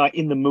this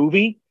in the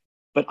movie,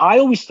 but I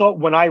always thought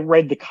when I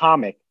read the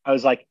comic, I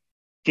was like,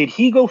 did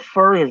he go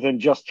further than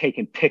just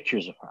taking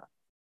pictures of her?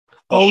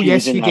 Oh,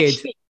 yes, he did.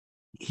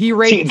 He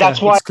raped that's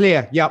her. why It's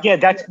clear. Yeah. Yeah,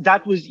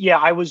 that was. Yeah,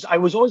 I was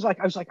always like,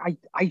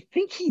 I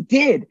think he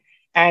did,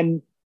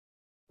 and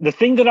the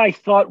thing that I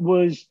thought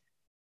was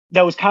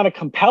kind of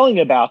compelling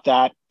about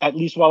that, at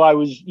least while I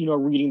was,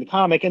 reading the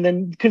comic, and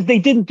then because they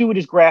didn't do it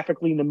as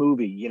graphically in the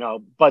movie,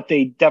 but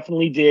they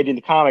definitely did in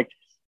the comic.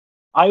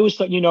 I always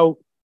thought,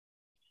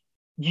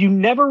 you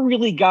never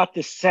really got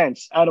the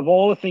sense out of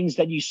all the things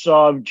that you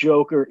saw of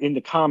Joker in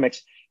the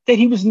comics that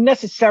he was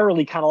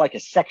necessarily kind of like a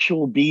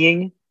sexual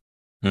being.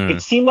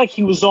 It seemed like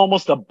he was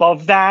almost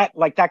above that,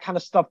 like that kind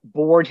of stuff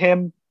bored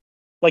him.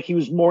 Like he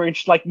was more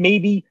interested, like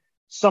maybe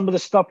some of the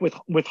stuff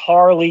with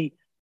Harley,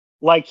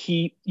 like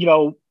he,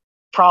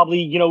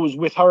 probably, was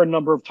with her a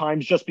number of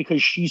times just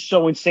because she's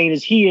so insane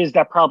as he is,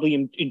 that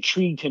probably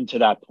intrigued him to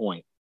that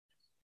point.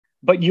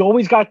 But you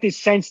always got this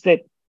sense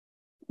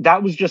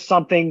that was just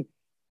something,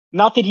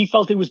 not that he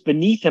felt it was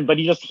beneath him, but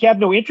he had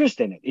no interest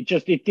in it.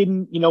 It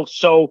didn't,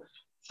 so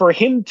for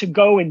him to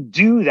go and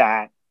do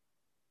that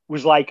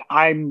was like,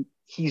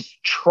 he's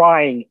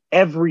trying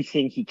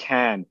everything he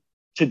can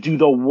to do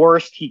the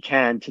worst he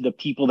can to the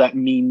people that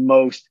mean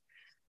most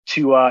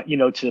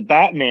to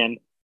Batman.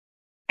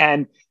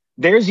 And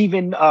there's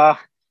even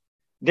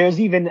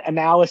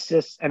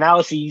analyses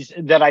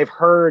that I've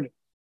heard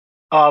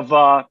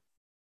of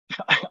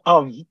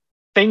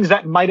things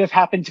that might have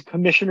happened to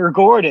Commissioner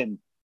Gordon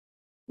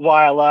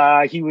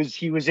while he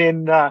was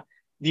in the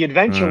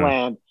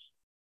Adventureland.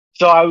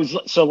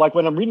 So like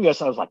when I'm reading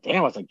this, I was like,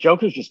 damn, it's like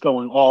Joker's just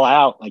going all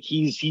out. Like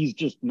he's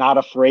just not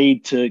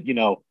afraid to,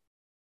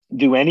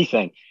 do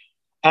anything.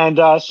 And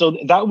so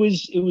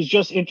it was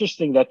just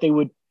interesting that they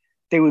would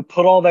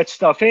put all that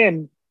stuff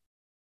in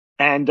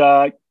and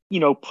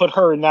put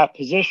her in that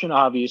position,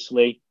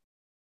 obviously.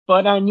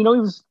 But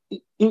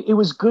it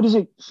was good as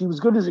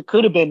it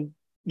could have been,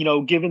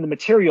 given the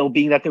material,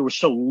 being that there was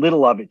so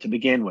little of it to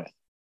begin with.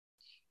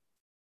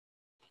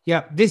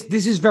 Yeah, this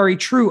is very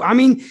true. I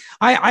mean,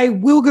 I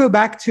will go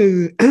back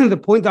to the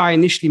point that I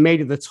initially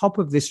made at the top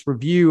of this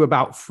review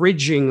about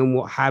fridging and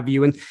what have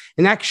you. And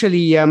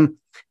actually,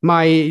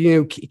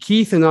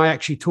 Keith and I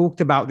actually talked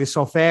about this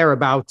off air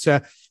about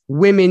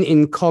women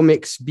in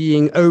comics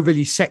being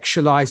overly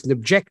sexualized and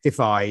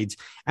objectified.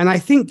 And I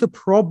think the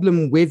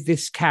problem with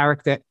this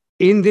character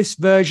in this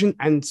version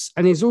and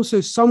is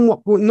also somewhat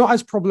not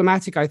as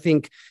problematic, I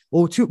think,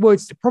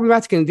 it's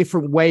problematic in a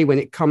different way when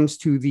it comes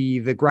to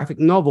the graphic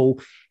novel,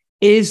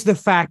 is the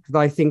fact that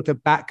I think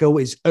that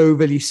Batgirl is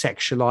overly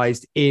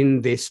sexualized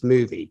in this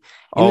movie.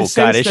 Oh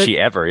God, is she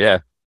ever? Yeah.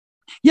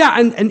 Yeah,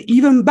 and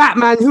even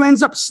Batman, who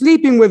ends up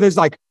sleeping with, is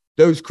like,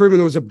 those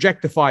criminals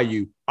objectify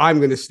you, I'm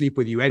going to sleep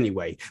with you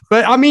anyway.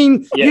 But I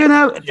mean,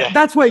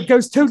 that's where it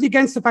goes totally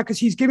against the fact, because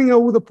he's giving her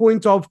all the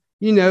point of,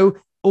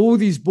 all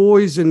these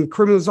boys and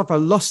criminals are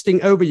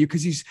lusting over you,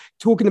 because he's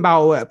talking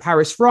about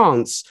Paris,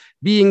 France,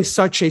 being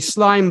such a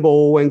slime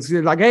ball and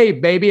like, hey,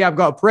 baby, I've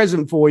got a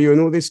present for you and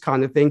all this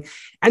kind of thing.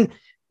 And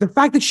the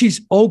fact that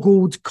she's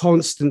ogled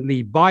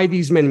constantly by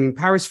these men, I mean,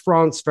 Paris,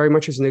 France, very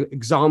much as an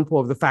example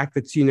of the fact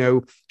that, she's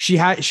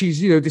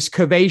this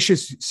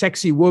curvaceous,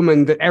 sexy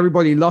woman that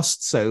everybody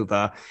lusts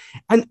over.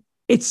 And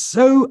it's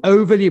so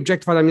overly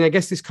objectified. I mean, I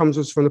guess this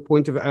comes from the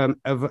point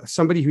of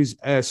somebody who's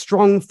a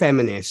strong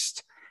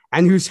feminist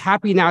and who's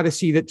happy now to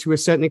see that, to a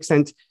certain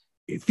extent,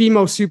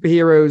 female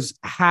superheroes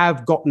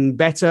have gotten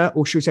better,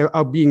 or should we say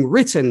are being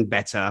written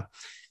better.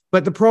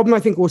 But the problem, I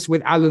think, also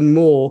with Alan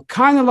Moore,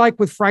 kind of like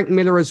with Frank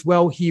Miller as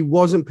well, he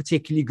wasn't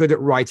particularly good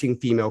at writing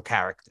female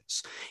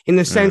characters, in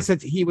the sense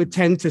that he would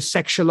tend to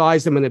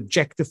sexualize them and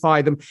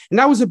objectify them. And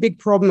that was a big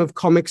problem of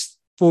comics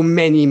for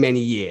many, many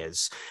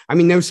years. I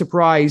mean, no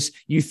surprise,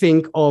 you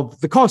think of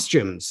the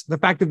costumes, the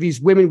fact of these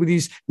women with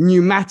these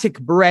pneumatic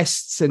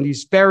breasts and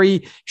these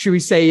very, should we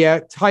say,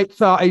 tight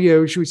thigh,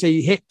 should we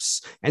say,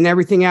 hips and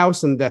everything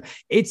else. And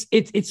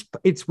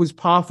it was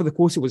par for the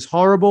course. It was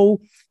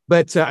horrible.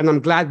 But and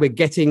I'm glad we're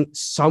getting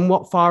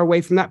somewhat far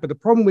away from that. But the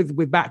problem with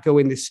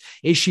Batgirl in this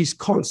is she's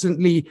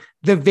constantly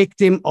the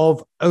victim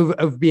of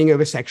being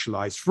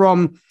over-sexualized,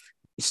 from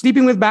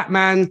sleeping with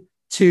Batman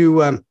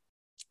to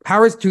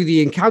Paris, to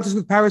the encounters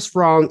with Paris,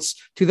 France,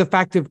 to the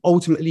fact of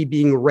ultimately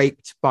being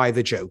raped by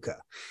the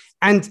Joker.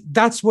 And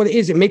that's what it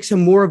is. It makes her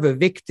more of a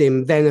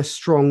victim than a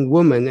strong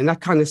woman. And that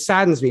kind of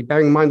saddens me,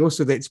 bearing in mind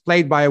also that it's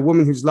played by a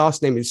woman whose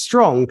last name is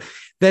Strong,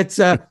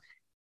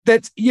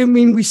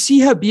 we see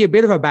her be a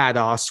bit of a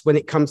badass when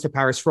it comes to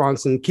Paris,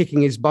 France, and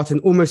kicking his butt and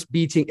almost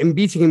beating him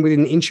within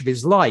an inch of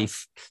his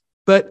life.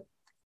 But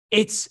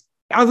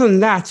other than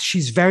that,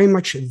 she's very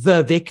much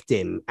the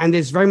victim. And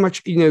there's very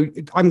much,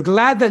 I'm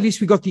glad that at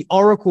least we got the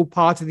Oracle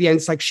part at the end.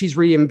 It's like she's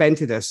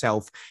reinvented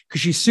herself because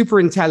she's super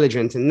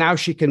intelligent and now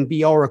she can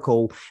be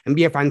Oracle and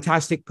be a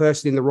fantastic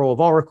person in the role of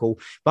Oracle.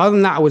 But other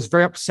than that, I was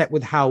very upset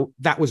with how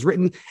that was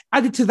written.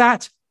 Added to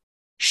that,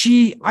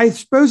 I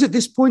suppose at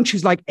this point,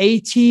 she's like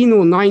 18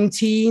 or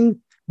 19,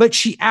 but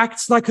she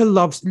acts like the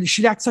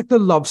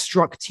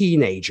love-struck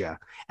teenager.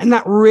 And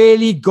that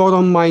really got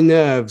on my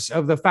nerves,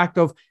 of the fact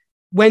of,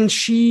 when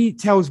she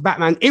tells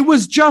Batman, it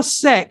was just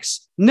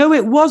sex. No,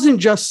 it wasn't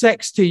just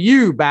sex to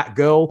you,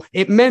 Batgirl.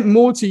 It meant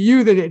more to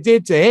you than it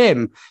did to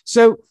him.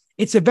 So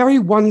it's a very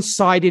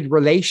one-sided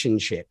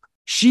relationship.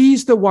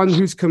 She's the one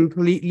who's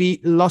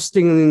completely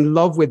lusting and in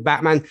love with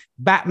Batman.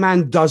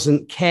 Batman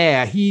doesn't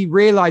care. He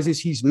realizes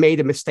he's made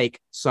a mistake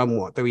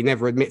somewhat, though he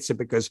never admits it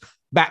because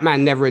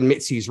Batman never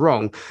admits he's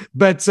wrong.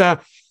 But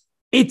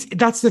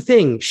that's the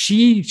thing.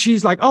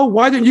 She's like, oh,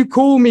 why don't you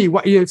call me?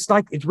 It's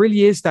like, it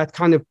really is that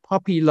kind of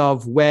puppy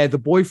love where the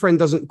boyfriend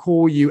doesn't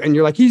call you and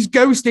you're like, he's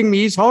ghosting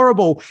me, he's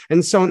horrible,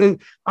 and so on.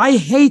 And I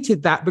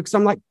hated that because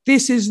I'm like,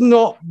 this is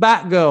not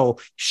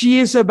Batgirl. She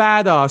is a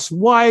badass.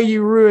 Why are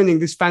you ruining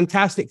this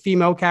fantastic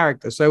female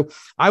character? So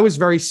I was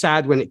very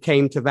sad when it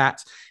came to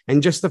that.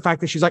 And just the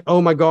fact that she's like,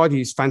 oh my God,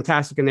 he's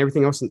fantastic and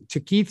everything else. And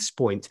to Keith's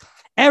point,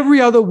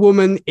 every other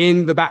woman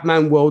in the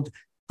Batman world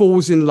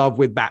falls in love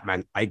with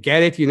Batman. I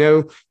get it,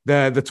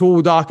 the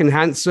tall, dark, and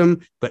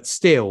handsome, but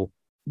still,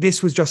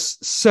 this was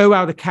just so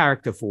out of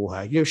character for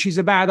her. She's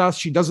a badass.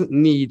 She doesn't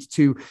need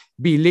to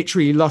be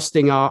literally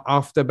lusting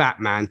after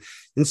Batman.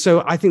 And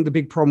so I think the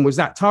big problem was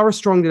that Tara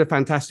Strong did a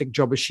fantastic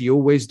job, as she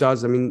always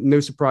does. I mean, no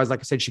surprise, like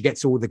I said, she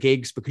gets all the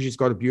gigs because she's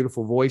got a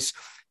beautiful voice,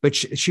 but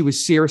she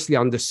was seriously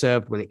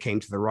underserved when it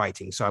came to the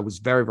writing. So I was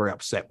very, very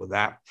upset with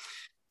that.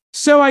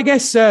 So I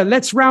guess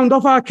let's round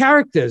off our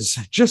characters.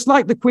 Just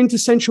like the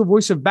quintessential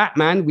voice of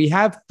Batman, we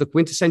have the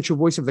quintessential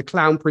voice of the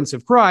Clown Prince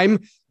of Crime,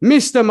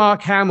 Mr.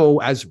 Mark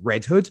Hamill as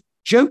Red Hood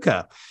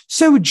Joker.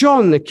 So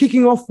John,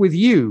 kicking off with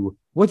you,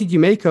 what did you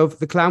make of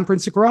the Clown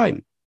Prince of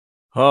Crime?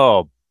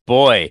 Oh,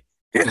 boy.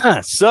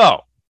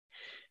 So,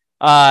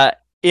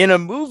 in a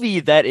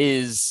movie that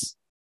is,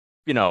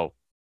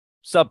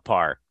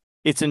 subpar,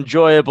 it's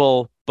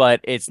enjoyable, but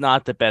it's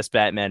not the best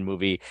Batman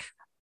movie.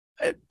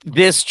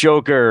 This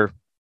Joker,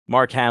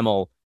 Mark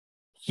Hamill,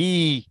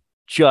 he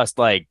just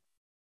I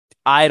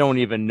don't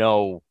even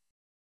know,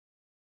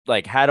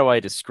 how do I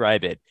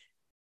describe it?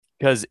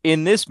 Because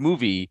in this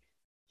movie,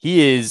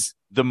 he is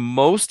the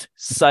most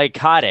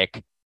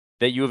psychotic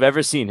that you have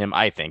ever seen him,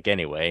 I think,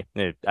 anyway.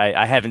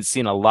 I haven't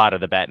seen a lot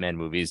of the Batman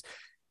movies.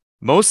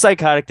 Most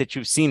psychotic that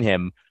you've seen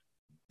him,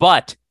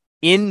 but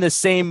in the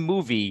same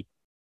movie,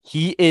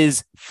 he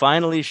is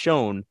finally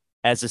shown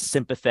as a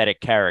sympathetic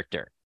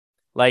character.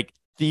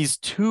 These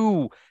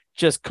two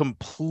just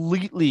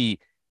completely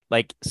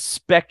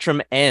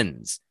spectrum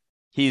ends.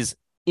 He's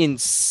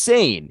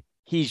insane.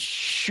 He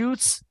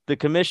shoots the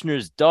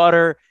commissioner's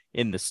daughter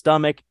in the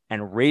stomach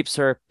and rapes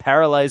her,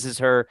 paralyzes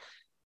her.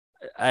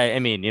 I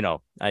mean,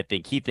 I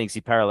think he thinks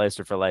he paralyzed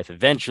her for life.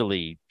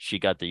 Eventually, she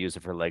got the use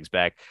of her legs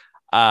back.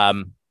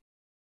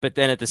 But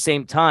then at the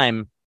same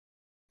time,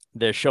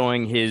 they're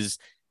showing his,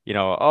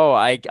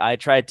 I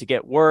tried to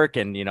get work,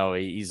 and,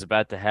 he's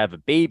about to have a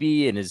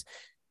baby, and he's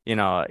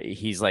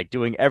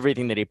doing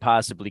everything that he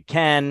possibly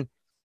can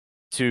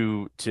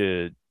to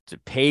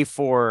pay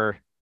for,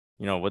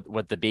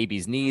 what the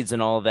baby's needs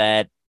and all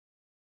that.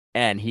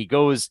 And he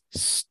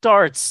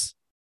starts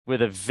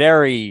with a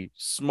very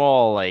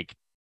small,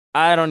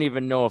 I don't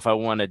even know if I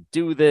want to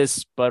do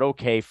this, but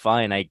okay,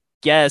 fine. I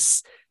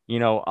guess,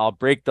 I'll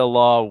break the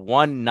law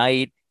one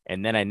night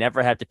and then I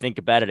never have to think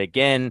about it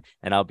again.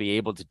 And I'll be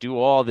able to do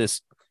all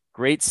this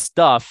great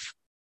stuff.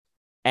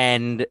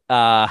 And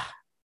then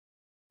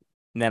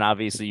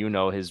obviously,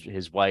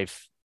 his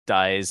wife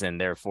dies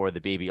and therefore the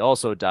baby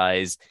also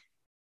dies.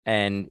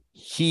 And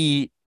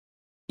he,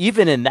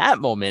 even in that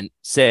moment,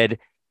 said,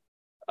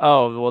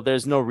 oh, well,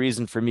 there's no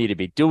reason for me to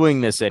be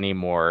doing this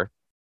anymore.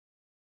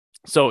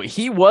 So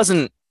he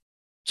wasn't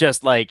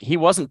just he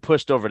wasn't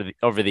pushed over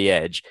the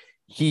edge.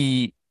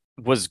 He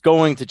was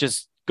going to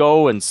just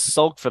go and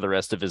sulk for the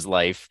rest of his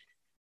life.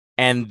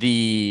 And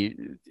the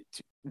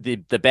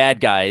bad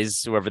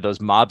guys, whoever those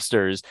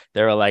mobsters,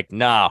 they were like,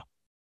 nah,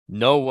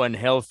 no one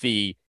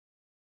healthy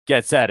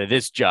gets out of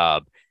this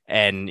job.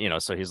 And,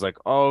 so he's like,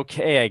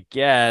 okay, I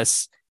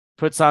guess,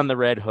 puts on the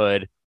Red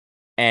Hood.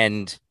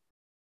 And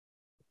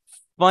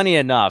funny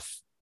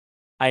enough,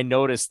 I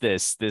noticed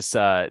this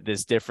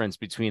difference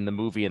between the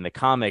movie and the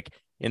comic.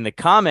 In the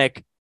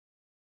comic,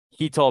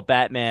 he told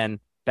Batman,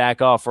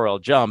 back off or I'll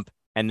jump.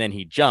 And then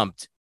he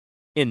jumped.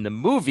 In the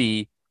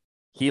movie,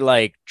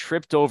 he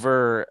tripped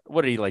over,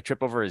 what did he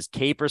trip over his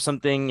cape or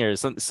something, or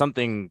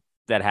something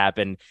that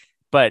happened.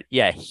 But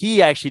yeah,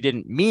 he actually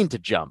didn't mean to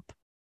jump.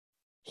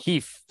 He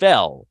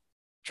fell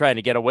trying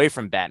to get away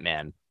from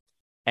Batman.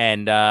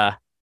 And,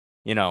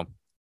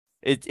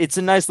 it's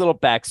a nice little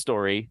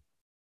backstory.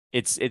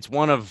 It's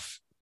one of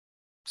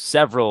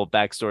several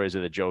backstories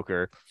of the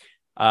Joker.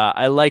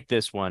 I like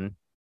this one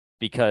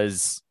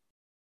because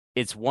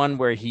it's one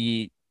where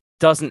he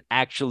doesn't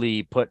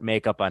actually put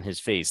makeup on his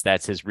face.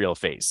 That's his real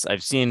face.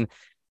 I've seen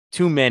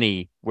too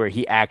many where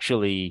he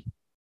actually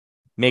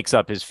makes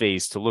up his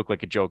face to look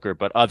like a Joker,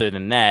 but other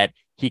than that,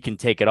 he can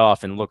take it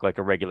off and look like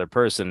a regular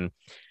person.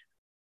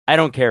 I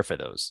don't care for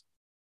those,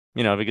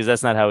 because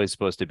that's not how he's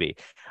supposed to be.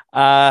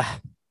 But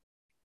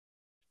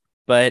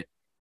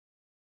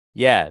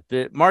yeah,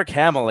 the Mark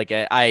Hamill,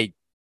 I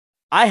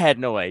had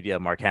no idea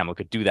Mark Hamill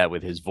could do that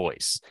with his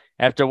voice.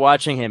 After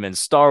watching him in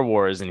Star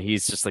Wars, and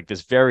he's just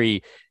this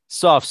very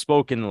soft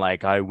spoken,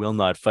 like, I will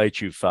not fight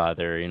you,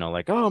 father, you know,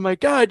 like, oh my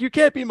God, you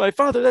can't be my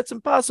father. That's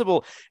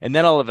impossible. And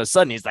then all of a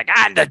sudden he's like,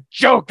 I'm the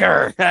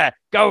Joker.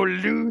 Go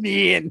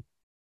loony. And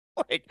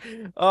like,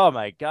 oh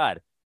my God,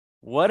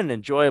 what an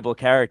enjoyable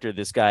character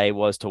this guy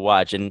was to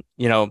watch. And,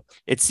 you know,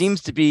 it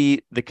seems to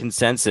be the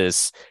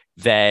consensus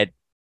that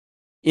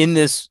in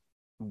this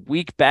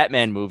weak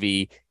Batman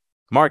movie,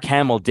 Mark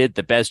Hamill did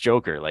the best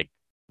Joker. Like,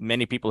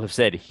 many people have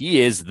said, he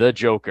is the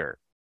Joker.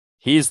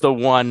 He's the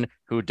one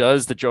who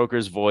does the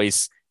Joker's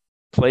voice,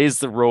 plays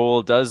the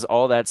role, does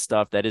all that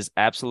stuff that is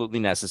absolutely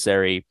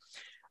necessary.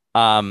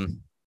 But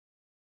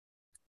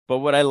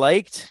what I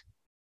liked,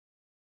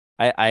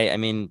 I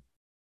mean,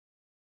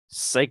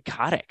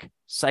 psychotic.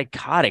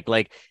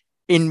 Like,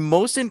 in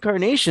most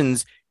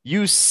incarnations,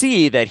 you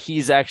see that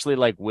he's actually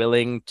like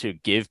willing to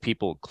give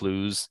people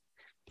clues.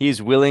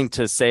 He's willing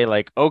to say,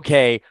 like,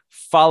 okay,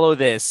 follow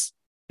this.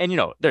 And, you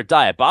know, they're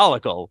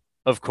diabolical,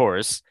 of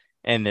course.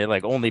 And they're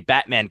like, only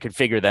Batman could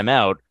figure them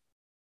out.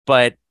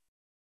 But,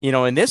 you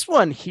know, in this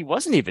one, he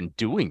wasn't even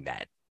doing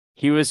that.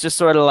 He was just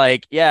sort of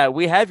like, yeah,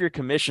 we have your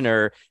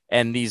commissioner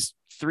and these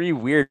 3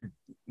 weird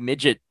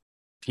midget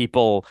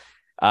people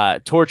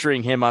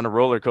torturing him on a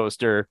roller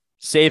coaster.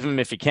 Save him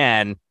if you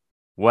can,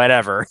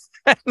 whatever.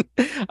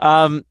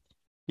 You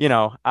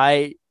know,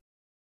 I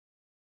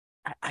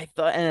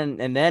thought,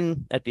 and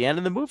then at the end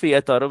of the movie, I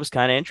thought it was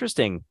kind of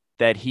interesting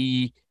that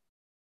he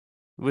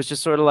was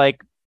just sort of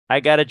like, I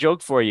got a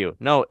joke for you.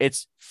 No,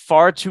 it's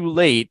far too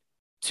late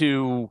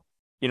to,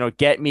 you know,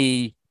 get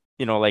me,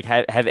 you know, like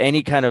have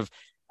any kind of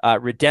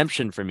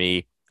redemption for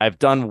me. I've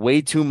done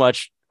way too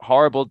much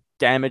horrible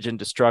damage and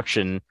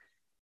destruction.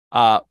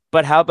 But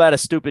how about a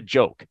stupid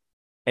joke?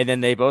 And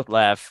then they both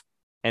laugh.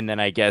 And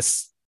then I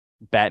guess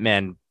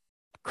Batman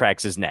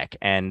cracks his neck.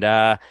 And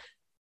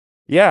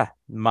yeah,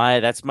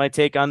 that's my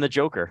take on the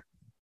Joker.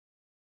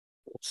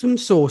 Some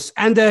source.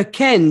 And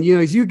Ken, you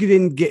know, as you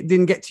didn't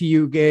get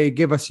to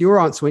give us your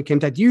answer when it came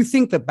to that, do you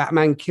think that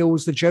Batman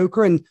kills the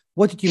Joker? And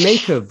what did you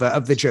make of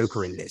the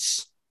Joker in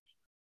this?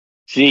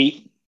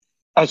 See,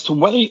 as to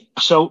whether,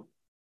 so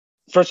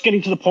first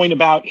getting to the point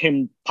about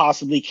him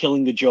possibly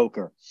killing the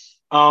Joker.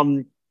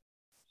 I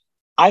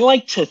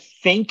like to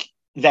think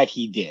that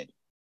he did.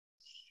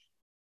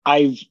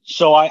 I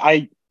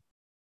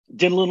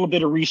did a little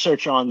bit of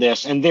research on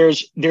this, and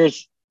there's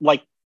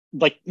like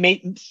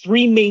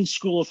 3 main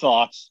school of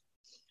thoughts.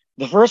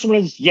 The first one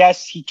is,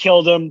 yes, he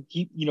killed him.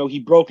 He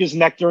broke his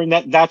neck during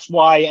that. That's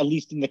why, at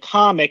least in the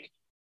comic,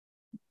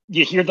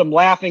 you hear them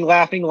laughing,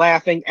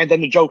 and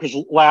then the Joker's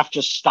laugh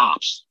just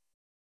stops.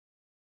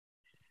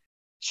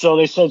 So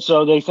they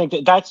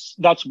think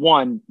that's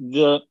one.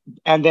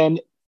 And then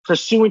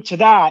pursuant to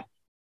that,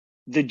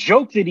 the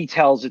joke that he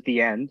tells at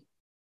the end,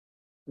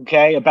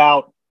 okay,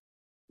 about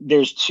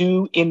there's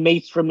 2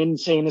 inmates from an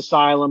insane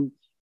asylum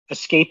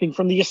escaping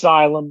from the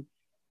asylum.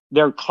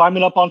 They're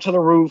climbing up onto the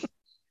roof.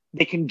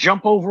 They can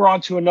jump over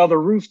onto another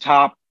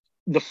rooftop.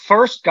 The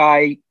first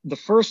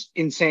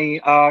insane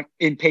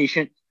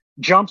inpatient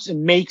jumps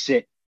and makes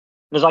it.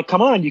 And is like,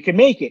 come on, you can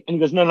make it. And he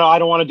goes, no, I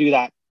don't want to do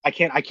that. I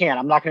can't.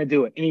 I'm not going to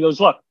do it. And he goes,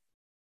 look,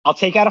 I'll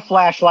take out a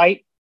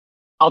flashlight.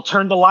 I'll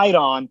turn the light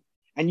on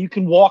and you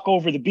can walk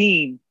over the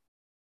beam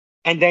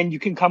and then you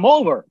can come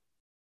over.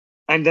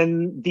 And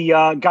then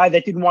the guy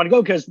that didn't want to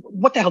go goes,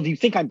 what the hell, do you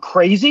think I'm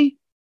crazy?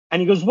 And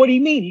he goes, what do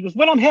you mean? He goes,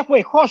 when I'm halfway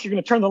across, you're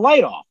going to turn the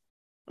light off.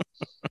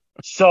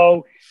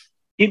 So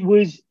it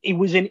was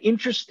an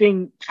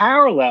interesting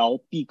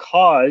parallel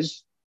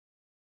because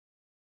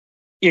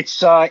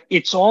it's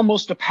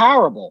almost a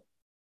parable.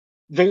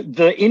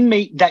 The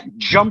inmate that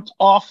jumped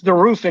off the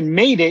roof and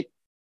made it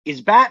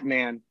is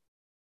Batman.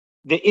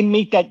 The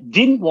inmate that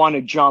didn't want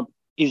to jump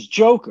is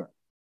Joker.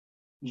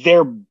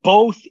 They're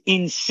both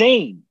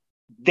insane.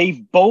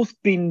 They've both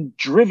been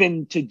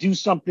driven to do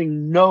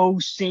something no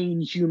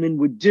sane human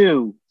would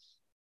do.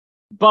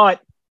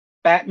 But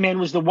Batman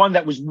was the one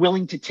that was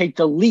willing to take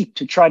the leap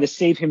to try to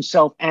save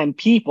himself and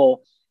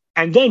people.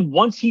 And then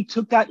once he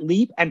took that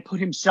leap and put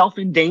himself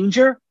in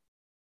danger,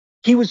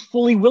 he was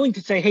fully willing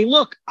to say, hey,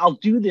 look, I'll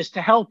do this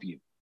to help you.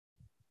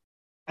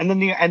 And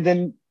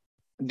then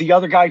the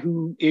other guy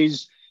who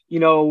is,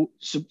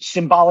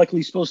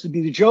 symbolically supposed to be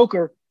the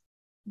Joker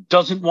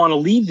doesn't want to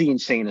leave the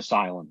insane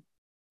asylum.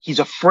 He's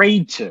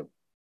afraid to.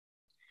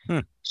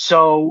 But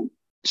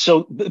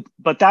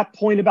that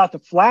point about the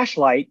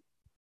flashlight,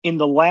 in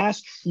the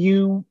last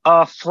few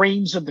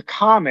frames of the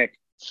comic,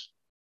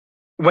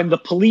 when the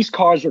police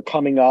cars are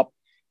coming up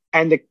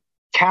and the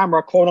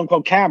camera, quote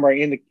unquote camera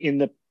in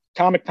the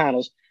comic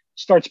panels,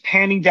 starts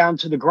panning down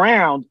to the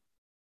ground,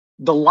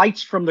 the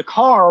lights from the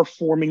car are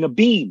forming a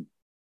beam.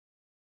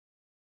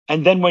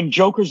 And then when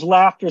Joker's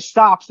laughter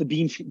stops, the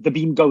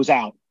beam goes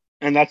out.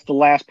 And that's the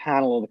last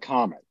panel of the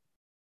comic.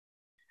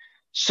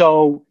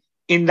 So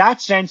in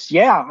that sense,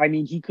 yeah, I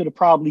mean, he could have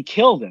probably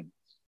killed him.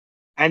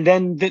 And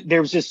then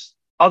there's this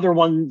other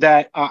one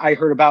that I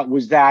heard about,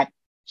 was that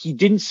he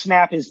didn't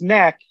snap his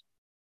neck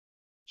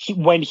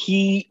when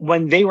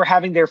they were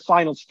having their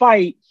final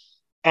fight,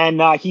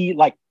 and he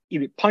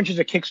either punches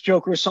or kicks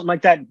Joker or something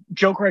like that.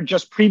 Joker had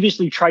just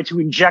previously tried to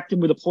inject him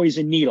with a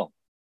poison needle.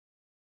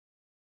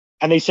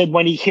 And they said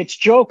when he hits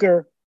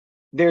Joker,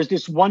 there's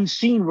this one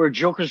scene where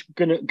Joker's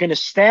gonna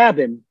stab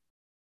him,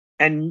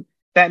 and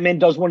Batman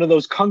does one of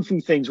those kung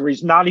fu things where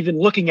he's not even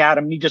looking at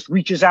him. He just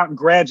reaches out and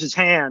grabs his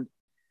hand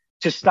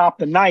to stop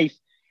the knife.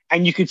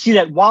 And you could see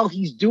that while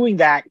he's doing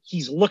that,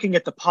 he's looking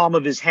at the palm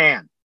of his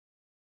hand.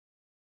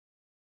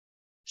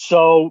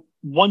 So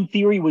one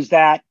theory was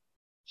that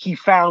he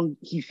found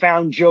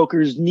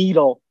Joker's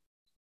needle,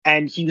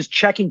 and he was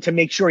checking to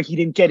make sure he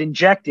didn't get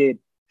injected,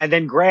 and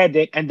then grabbed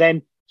it, and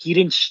then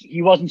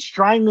he wasn't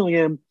strangling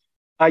him.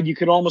 You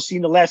could almost see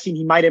in the last scene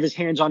he might have his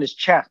hands on his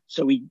chest,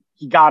 so he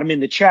got him in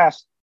the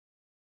chest,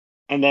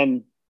 and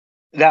then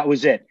that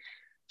was it.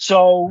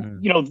 So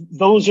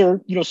those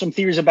are some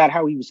theories about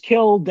how he was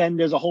killed. Then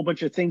there's a whole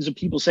bunch of things of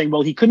people saying,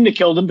 well, he couldn't have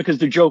killed him because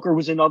the Joker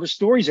was in other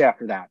stories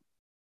after that.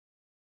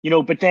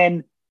 But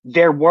then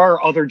there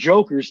were other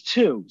Jokers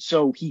too,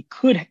 so he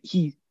could have.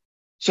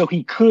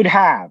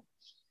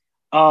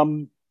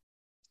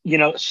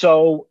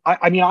 So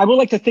I would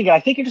like to think. I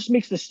think it just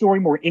makes the story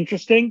more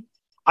interesting.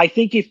 I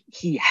think if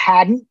he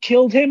hadn't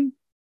killed him,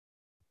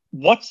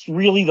 what's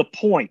really the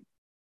point?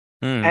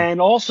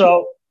 And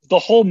also the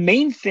whole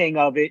main thing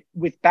of it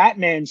with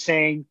Batman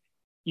saying,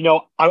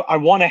 I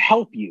want to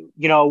help you.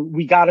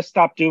 We got to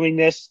stop doing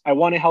this. I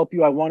want to help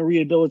you. I want to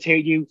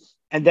rehabilitate you.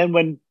 And then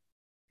when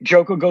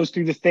Joker goes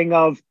through the thing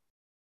of,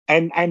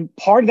 and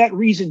part of that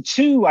reason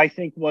too, I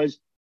think, was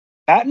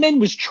Batman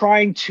was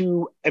trying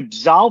to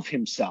absolve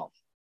himself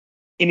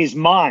in his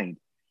mind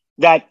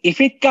that if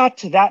it got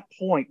to that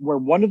point where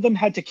one of them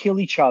had to kill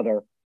each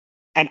other,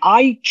 and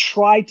I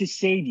tried to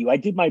save you, I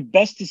did my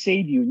best to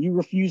save you, and you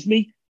refused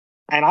me,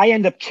 and I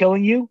end up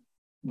killing you,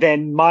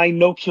 then my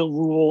no-kill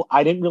rule,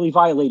 I didn't really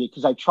violate it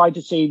because I tried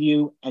to save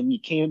you, and you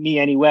came at me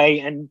anyway,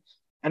 and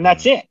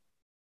that's it.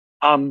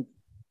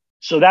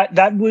 So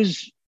that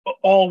was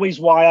always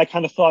why I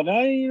kind of thought,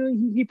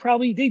 he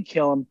probably did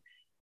kill him.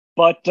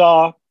 But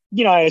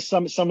as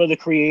some of the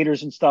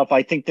creators and stuff,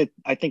 I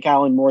think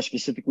Alan Moore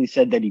specifically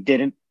said that he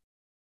didn't.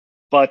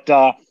 But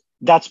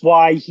that's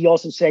why he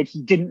also said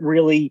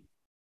he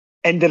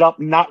ended up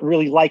not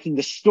really liking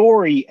the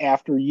story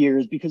after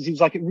years, because he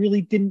was like,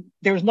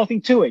 there was nothing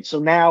to it. So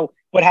now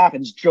what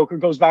happens? Joker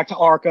goes back to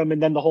Arkham,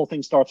 and then the whole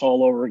thing starts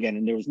all over again,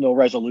 and there was no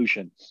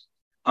resolution.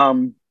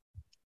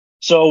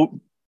 So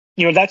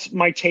that's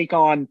my take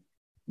on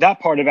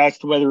that part of it, as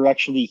to whether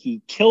actually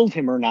he killed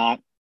him or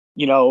not.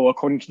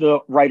 According to the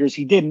writers,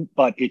 he didn't,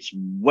 but it's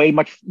way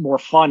much more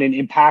fun and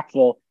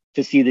impactful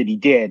to see that he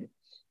did.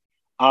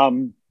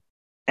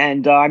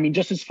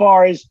 Just as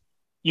far as,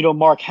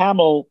 Mark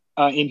Hamill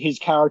in his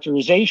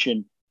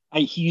characterization,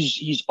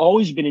 he's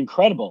always been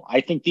incredible.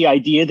 I think the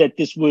idea that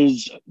this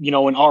was,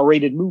 an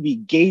R-rated movie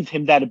gave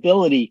him that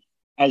ability,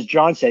 as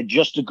John said,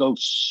 just to go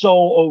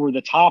so over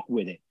the top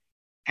with it.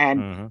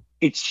 And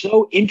it's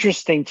so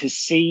interesting to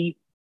see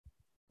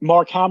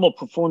Mark Hamill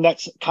perform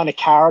that kind of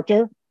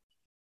character,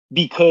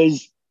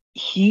 because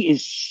he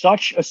is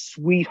such a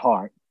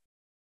sweetheart.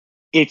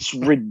 It's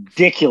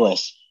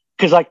ridiculous.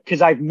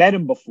 Because I've met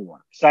him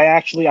before. So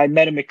I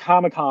met him at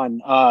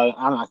Comic-Con,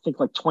 I think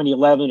like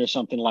 2011 or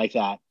something like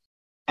that.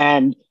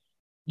 And,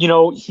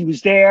 he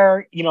was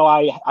there,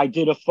 I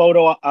did a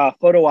photo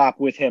op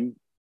with him,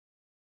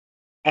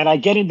 and I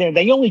get in there.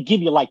 They only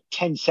give you like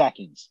 10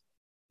 seconds.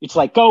 It's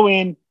like, go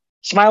in,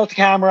 smile at the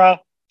camera,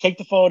 take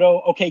the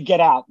photo. Okay, get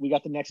out. We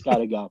got the next guy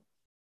to go.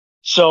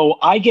 So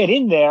I get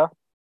in there,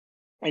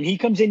 and he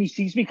comes in, he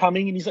sees me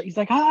coming, and he's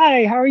like,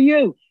 hi, how are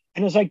you?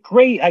 And I was like,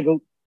 great. I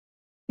go,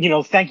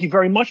 thank you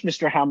very much,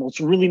 Mr. Hamill. It's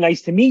really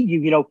nice to meet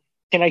you.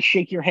 Can I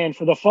shake your hand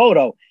for the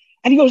photo?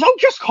 And he goes, oh,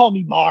 just call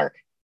me Mark.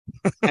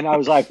 And I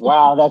was like,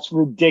 wow, that's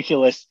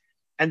ridiculous.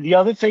 And the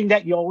other thing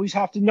that you always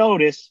have to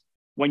notice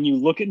when you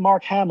look at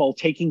Mark Hamill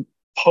taking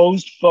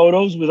posed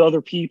photos with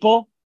other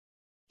people,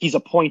 he's a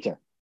pointer.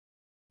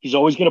 He's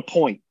always going to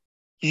point.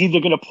 He's either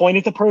going to point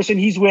at the person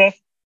he's with,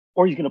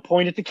 or he's going to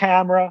point at the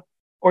camera,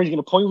 or he's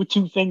going to point with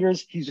two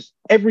fingers. He's just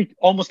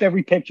almost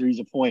every picture, he's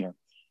a pointer.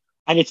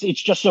 And it's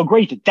just so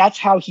great that that's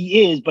how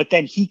he is, but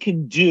then he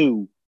can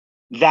do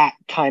that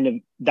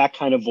kind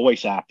of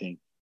voice acting.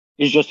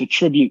 Is just a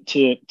tribute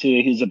to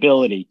his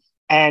ability.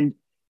 And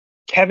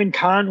Kevin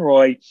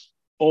Conroy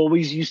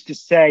always used to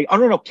say,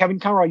 Kevin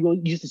Conroy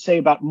used to say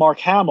about Mark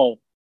Hamill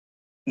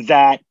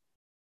that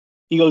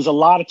he goes, a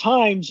lot of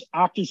times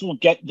actors will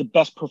get the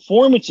best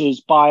performances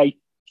by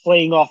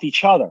playing off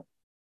each other.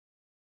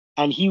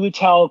 And he would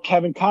tell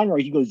Kevin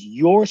Conroy, he goes,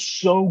 you're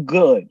so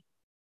good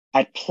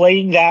at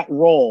playing that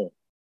role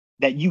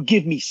that you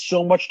give me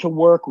so much to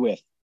work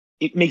with.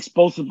 It makes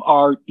both of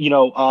our,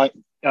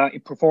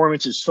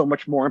 performances so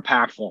much more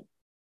impactful.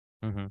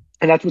 And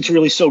that's what's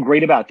really so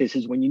great about this,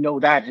 is when you know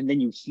that, and then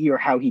you hear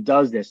how he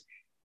does this.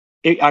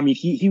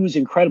 He was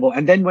incredible.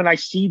 And then when I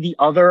see the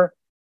other,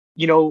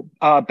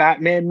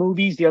 Batman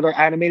movies, the other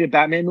animated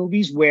Batman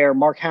movies where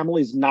Mark Hamill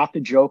is not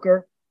the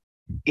Joker,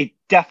 it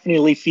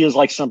definitely feels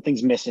like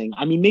something's missing.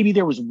 Maybe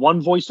there was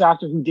one voice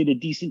actor who did a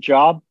decent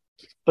job,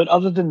 But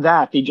other than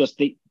that,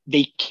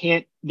 they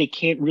can't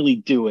really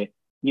do it,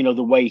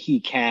 the way he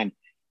can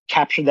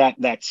capture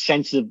that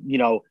sense of,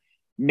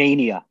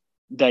 mania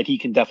that he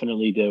can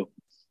definitely do.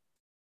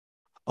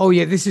 Oh,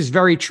 yeah, this is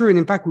very true. And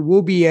in fact, we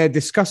will be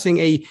discussing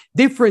a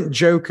different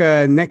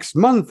Joker next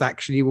month,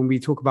 actually, when we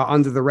talk about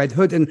Under the Red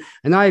Hood.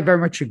 And I very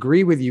much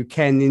agree with you,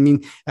 Ken. I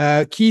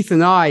mean, Keith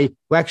and I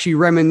were actually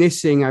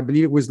reminiscing, I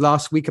believe it was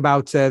last week,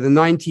 about the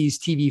 90s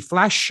TV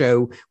Flash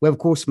show, where, of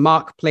course,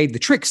 Mark played the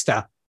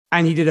trickster.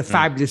 And he did a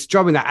fabulous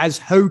job in that, as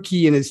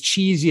hokey and as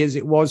cheesy as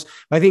it was.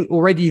 I think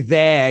already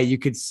there you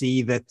could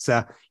see that,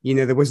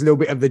 there was a little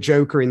bit of the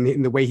Joker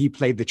in the way he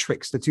played the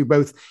trickster too,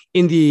 both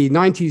in the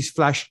 90s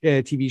Flash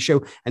TV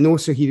show, and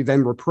also he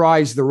then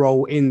reprised the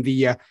role in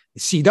the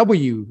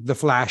CW, The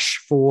Flash,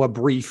 for a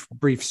brief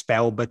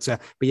spell. But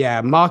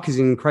yeah, Mark is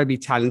an incredibly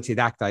talented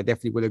actor. I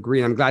definitely would agree.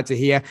 And I'm glad to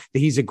hear that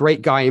he's a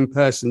great guy in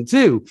person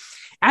too.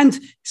 And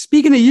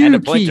speaking of you, and a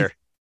pointer. Keith,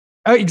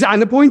 oh, exactly.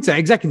 And a pointer.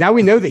 Exactly. Now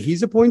we know that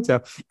he's a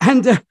pointer.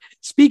 And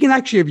speaking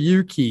actually of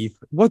you, Keith,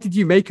 what did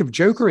you make of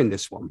Joker in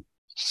this one?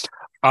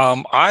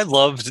 I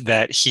loved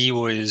that he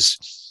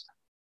was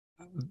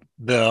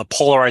the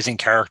polarizing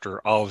character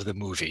of the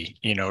movie.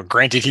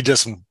 Granted, he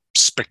does some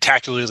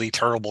spectacularly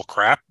terrible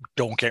crap.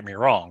 Don't get me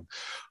wrong.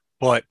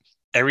 But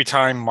every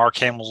time Mark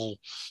Hamill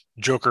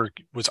Joker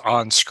was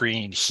on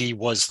screen, he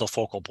was the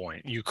focal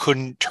point. You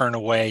couldn't turn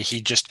away.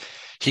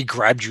 He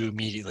grabbed you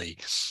immediately.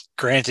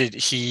 Granted,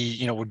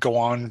 he, would go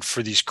on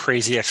for these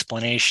crazy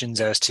explanations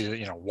as to,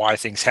 why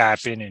things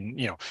happen. And,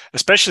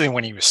 especially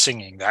when he was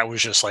singing, that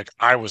was just like,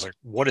 I was like,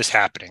 what is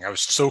happening? I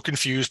was so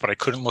confused, but I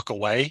couldn't look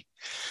away.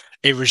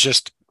 It was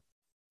just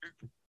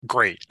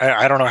great.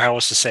 I don't know how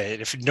else to say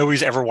it. If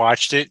nobody's ever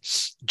watched it,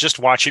 just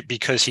watch it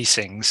because he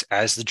sings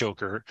as the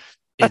Joker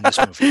in this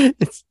movie.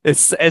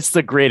 It's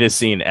the greatest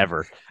scene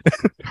ever.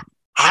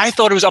 I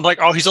thought I'm like,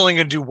 oh, he's only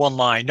going to do one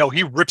line. No,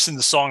 he rips in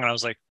the song, and I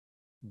was like,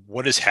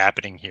 what is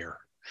happening here?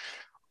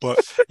 But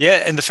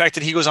yeah, and the fact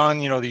that he goes on,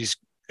 these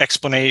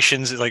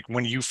explanations, like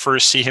when you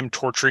first see him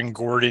torturing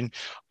Gordon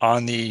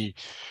on the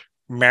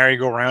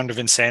merry-go-round of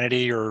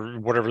insanity, or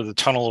whatever, the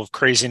tunnel of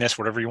craziness,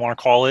 whatever you want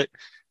to call it,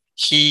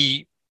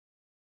 he,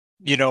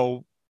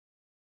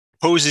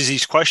 poses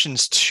these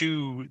questions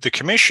to the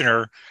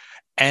commissioner.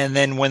 And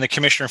then when the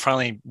commissioner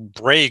finally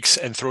breaks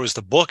and throws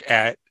the book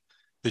at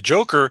the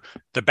Joker,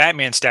 the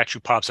Batman statue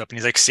pops up, and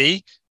he's like,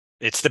 see,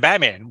 it's the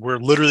Batman. We're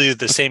literally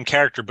the same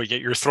character, but yet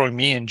you're throwing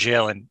me in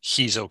jail and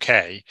he's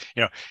okay.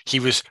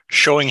 He was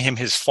showing him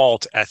his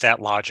fault at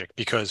that logic,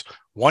 because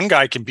one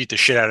guy can beat the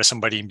shit out of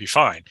somebody and be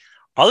fine.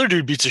 Other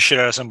dude beats the shit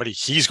out of somebody,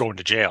 he's going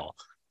to jail.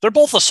 They're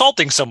both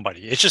assaulting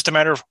somebody. It's just a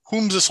matter of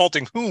whom's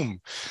assaulting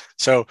whom.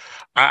 So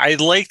I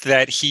liked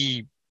that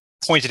he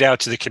pointed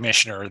out to the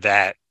commissioner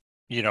that,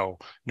 no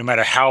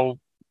matter how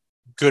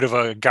good of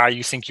a guy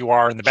you think you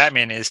are and the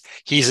Batman is,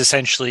 he's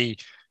essentially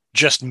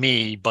just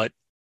me, but,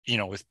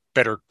 with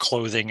better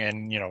clothing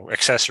and,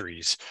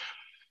 accessories.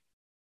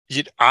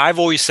 I've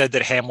always said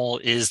that Hamill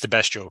is the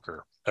best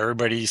Joker.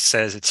 Everybody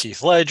says it's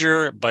Heath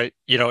Ledger, but,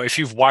 if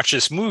you've watched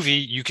this movie,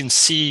 you can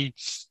see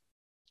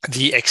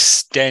the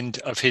extent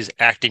of his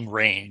acting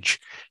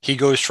range. He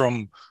goes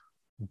from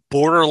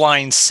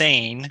borderline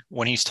sane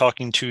when he's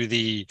talking to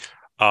the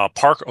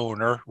park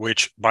owner,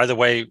 which, by the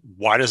way,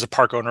 why does the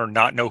park owner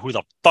not know who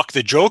the fuck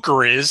the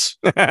Joker is?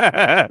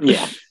 Yeah.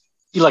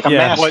 He's like a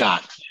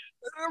mascot.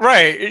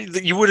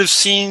 Right. You would have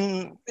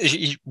seen,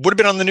 he would have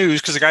been on the news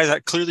because the guy's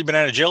clearly been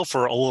out of jail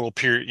for a little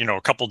period,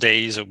 a couple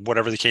days or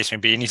whatever the case may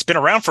be. And he's been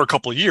around for a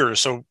couple of years.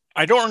 So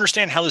I don't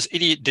understand how this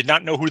idiot did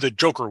not know who the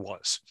Joker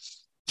was.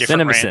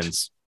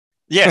 CinemaSins.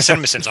 Yeah,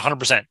 CinemaSins,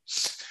 100%.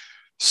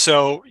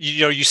 So,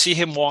 you see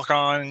him walk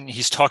on,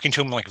 he's talking to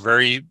him like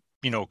very,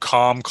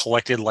 calm,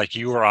 collected, like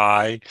you or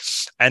I,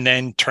 and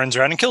then turns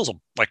around and kills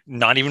him, like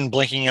not even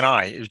blinking an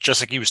eye. It was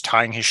just like he was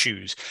tying his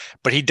shoes.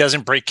 But he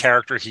doesn't break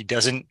character.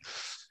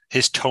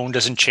 His tone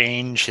doesn't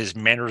change. His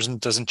mannerism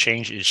doesn't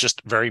change. It's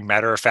just very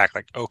matter of fact,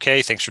 like,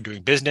 okay, thanks for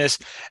doing business,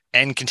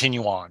 and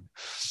continue on.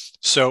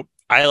 So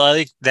I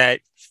like that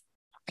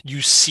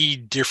you see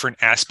different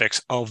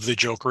aspects of the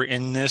Joker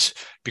in this,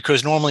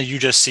 because normally you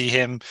just see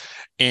him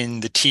in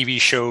the TV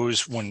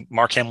shows when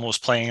Mark Hamill was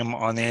playing him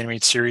on the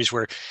animated series,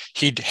 where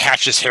he'd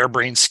hatch this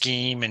harebrained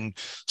scheme and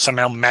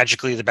somehow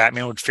magically the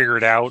Batman would figure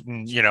it out.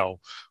 And,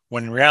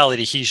 when in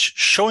reality, he's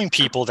showing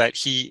people that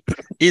he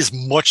is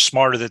much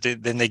smarter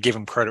than they give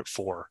him credit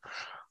for.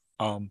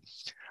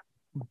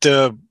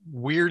 The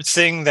weird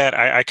thing that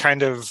I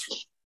kind of,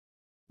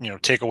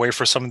 take away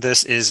for some of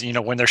this is,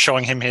 when they're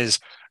showing him his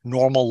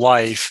normal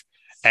life,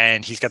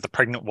 and he's got the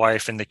pregnant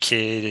wife and the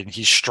kid, and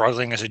he's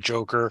struggling as a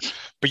Joker,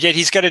 but yet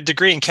he's got a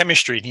degree in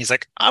chemistry, and he's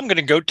like, I'm going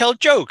to go tell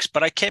jokes,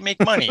 but I can't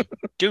make money.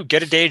 Dude,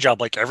 get a day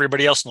job like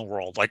everybody else in the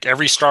world, like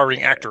every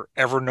starring actor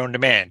ever known to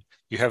man.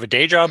 You have a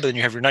day job, and then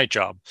you have your night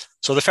job.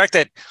 So the fact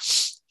that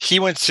he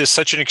went to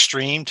such an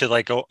extreme to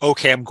like, oh,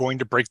 okay, I'm going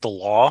to break the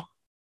law,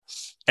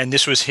 and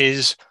this was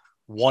his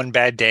one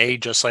bad day,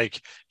 just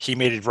like he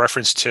made a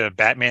reference to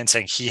Batman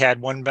saying he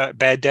had one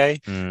bad day,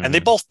 and they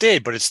both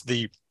did, but it's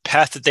the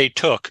path that they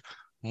took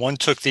One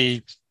took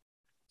the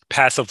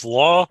path of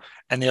law,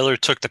 and the other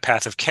took the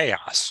path of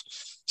chaos.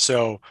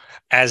 So,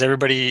 as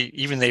everybody,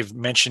 even they've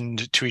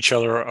mentioned to each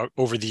other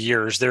over the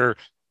years, they're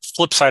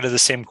flip side of the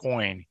same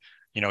coin.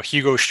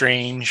 Hugo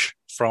Strange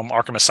from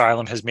Arkham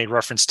Asylum has made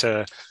reference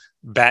to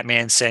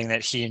Batman saying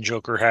that he and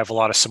Joker have a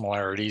lot of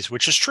similarities,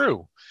 which is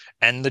true.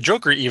 And the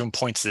Joker even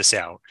points this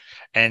out.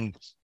 And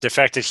the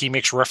fact that he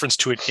makes reference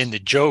to it in the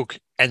joke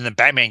and the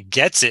Batman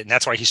gets it, and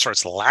that's why he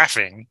starts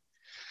laughing,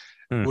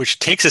 which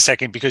takes a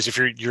second, because if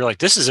you're like,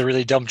 this is a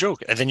really dumb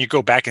joke. And then you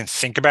go back and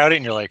think about it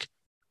and you're like,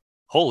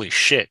 holy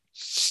shit.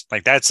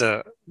 Like, that's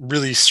a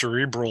really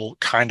cerebral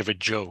kind of a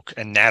joke.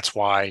 And that's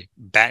why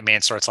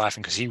Batman starts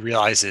laughing, because he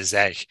realizes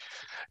that,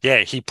 yeah,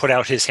 he put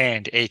out his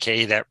hand,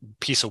 aka that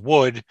piece of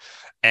wood,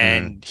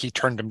 and he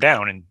turned him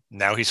down, and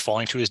now he's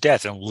falling to his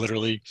death. And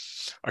literally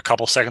a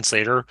couple seconds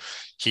later,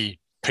 he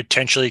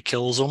potentially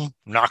kills him,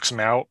 knocks him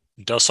out,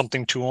 does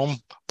something to him.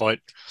 But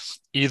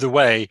either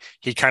way,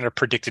 he kind of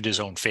predicted his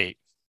own fate.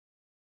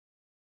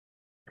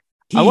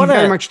 He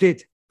very much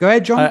did. Go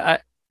ahead, John.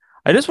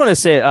 I just want to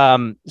say,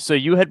 so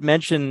you had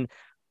mentioned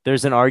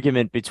there's an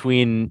argument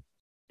between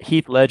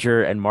Heath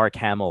Ledger and Mark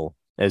Hamill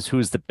as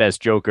who's the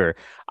best Joker.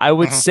 I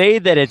would say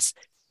that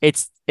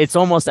it's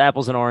almost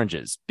apples and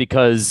oranges,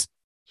 because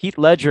Heath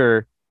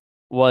Ledger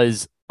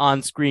was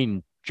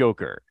on-screen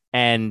Joker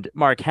and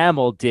Mark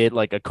Hamill did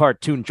like a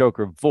cartoon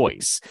Joker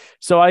voice.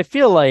 So I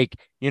feel like,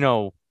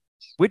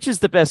 which is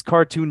the best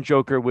cartoon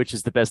Joker, which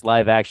is the best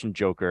live action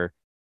Joker?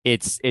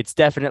 It's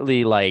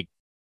definitely like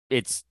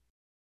it's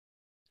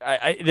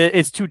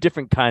two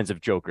different kinds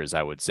of Jokers,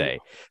 I would say.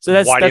 So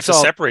that's why do you that's have to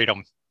all, separate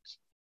them?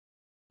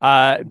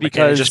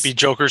 because just be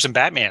Jokers and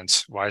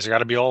Batmans. Why has it got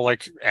to be all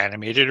like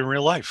animated in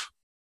real life?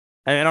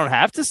 I don't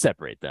have to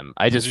separate them.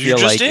 I just You feel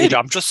just like did.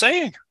 I'm just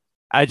saying.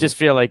 I just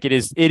feel like it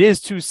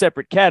is two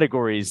separate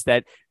categories.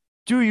 That,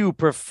 do you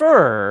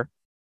prefer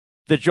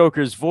the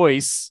Joker's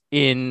voice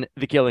in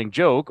The Killing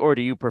Joke, or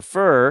do you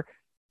prefer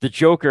the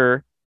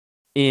Joker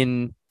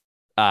in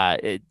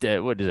what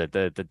is it,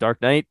 the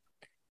Dark Knight?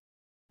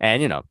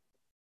 And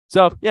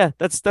so yeah,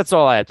 that's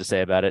all I have to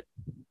say about it.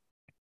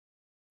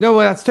 No,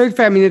 well, that's totally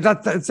fair. I mean,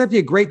 that's definitely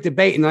a great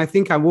debate. And I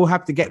think I will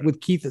have to get with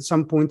Keith at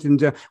some point.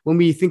 And when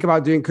we think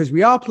about doing, because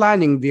we are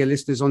planning, dear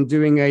listeners, on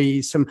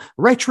doing some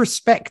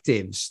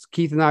retrospectives.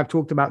 Keith and I have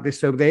talked about this.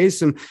 So there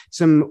is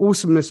some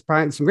awesomeness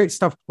planned, some great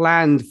stuff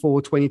planned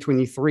for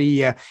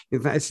 2023.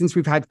 Since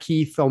we've had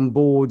Keith on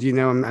board,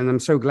 and I'm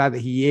so glad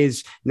that he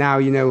is now,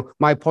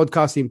 my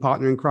podcasting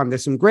partner in crime.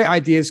 There's some great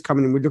ideas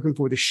coming, and we're looking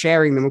forward to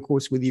sharing them, of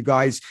course, with you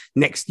guys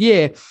next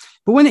year.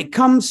 But when it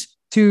comes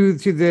to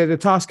the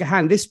task at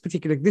hand,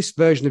 this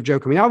version of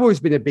Joker. I mean, I've always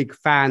been a big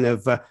fan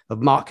of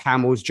Mark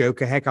Hamill's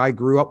Joker. Heck, I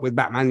grew up with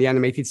Batman the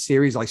Animated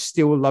Series. I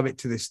still love it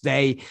to this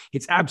day.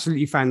 It's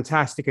absolutely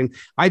fantastic, and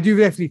I do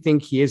definitely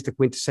think he is the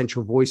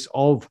quintessential voice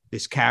of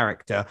this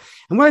character.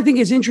 And what I think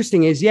is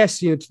interesting is, yes,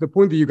 to the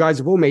point that you guys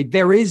have all made,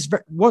 there is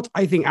what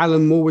I think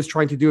Alan Moore was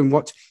trying to do, and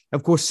what,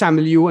 of course, Sam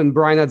Liu and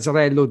Brian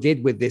Azzarello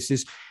did with this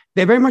is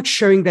they're very much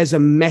showing there's a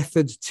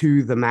method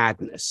to the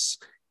madness.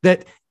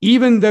 That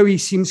even though he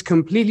seems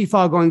completely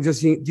far gone,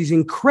 does these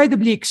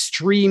incredibly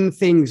extreme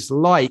things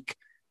like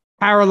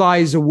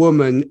paralyze a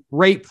woman,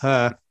 rape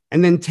her,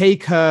 and then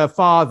take her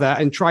father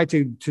and try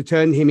to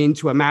turn him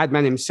into a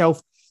madman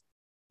himself.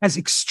 As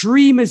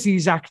extreme as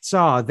these acts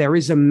are, there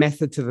is a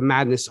method to the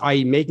madness,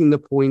 i.e. making the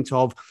point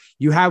of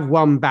you have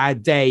one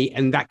bad day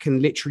and that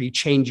can literally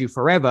change you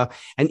forever.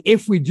 And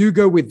if we do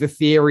go with the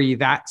theory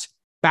that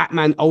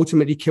Batman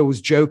ultimately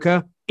kills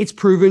Joker, it's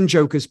proven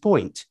Joker's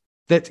point.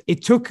 That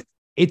it took.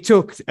 I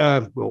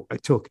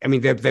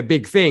mean, they're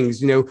big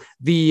things,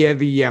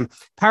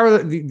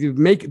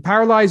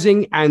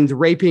 paralyzing and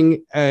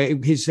raping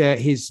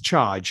his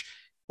charge,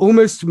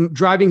 almost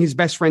driving his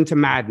best friend to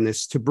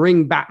madness to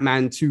bring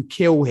Batman to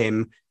kill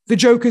him. The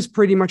Joker's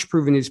pretty much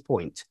proven his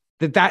point,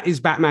 that is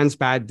Batman's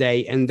bad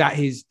day, and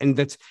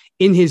that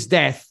in his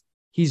death,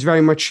 he's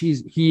very much,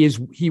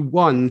 he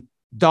won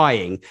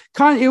dying.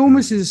 It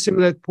almost is a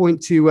similar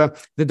point to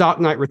The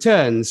Dark Knight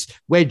Returns,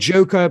 where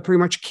Joker pretty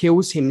much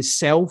kills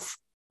himself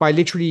by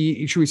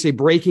literally, should we say,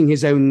 breaking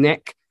his own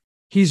neck.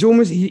 His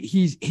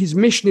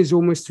mission is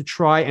almost to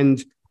try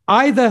and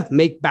either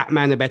make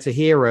Batman a better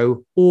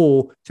hero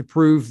or to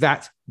prove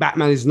that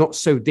Batman is not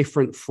so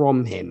different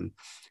from him.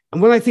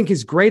 And what I think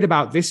is great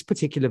about this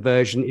particular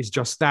version is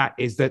just that,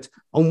 is that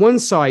on one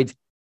side,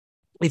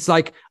 it's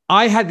like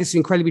I had this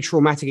incredibly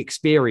traumatic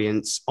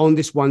experience on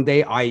this one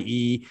day,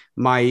 i.e.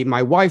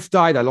 my wife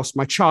died, I lost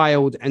my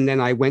child, and then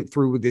I went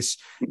through this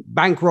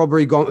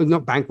robbery gone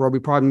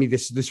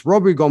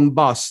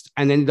bust,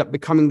 and ended up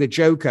becoming the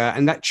Joker,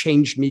 and that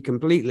changed me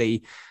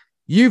completely.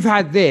 You've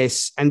had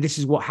this, and this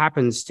is what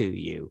happens to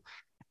you.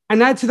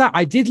 And add to that,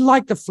 I did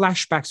like the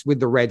flashbacks with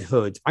the Red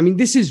Hood. I mean,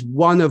 this is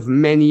one of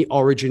many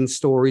origin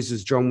stories,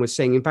 as John was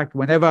saying. In fact,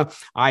 whenever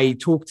I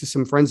talk to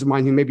some friends of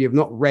mine who maybe have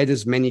not read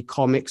as many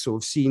comics or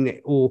have seen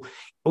it or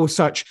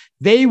such,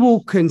 they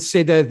will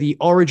consider the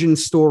origin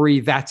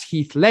story that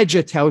Heath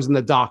Ledger tells in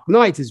The Dark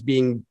Knight as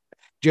being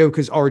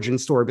Joker's origin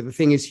story, but the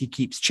thing is, he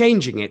keeps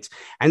changing it.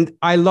 And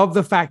I love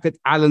the fact that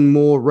Alan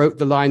Moore wrote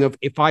the line of,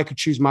 if I could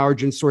choose my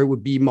origin story, it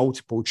would be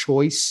multiple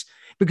choice,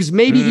 because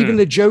maybe even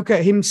the Joker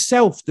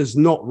himself does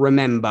not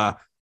remember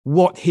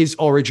what his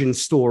origin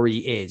story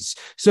is.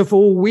 So for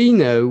all we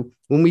know,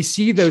 when we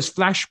see those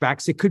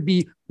flashbacks, it could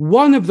be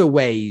one of the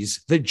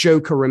ways that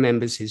Joker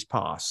remembers his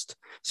past.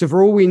 So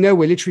for all we know,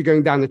 we're literally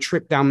going down a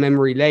trip down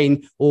memory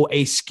lane, or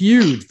a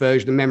skewed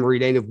version of memory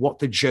lane of what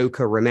the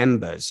Joker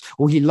remembers,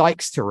 or he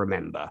likes to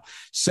remember.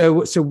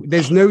 So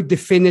there's no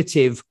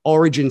definitive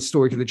origin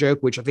story to the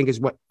Joker, which I think is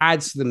what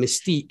adds to the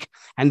mystique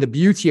and the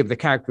beauty of the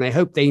character. And I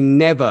hope they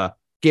never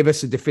give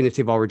us a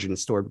definitive origin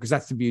story, because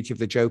that's the beauty of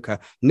the Joker.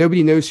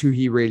 Nobody knows who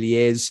he really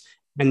is,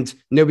 and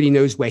nobody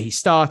knows where he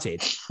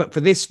started. But for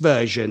this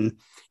version,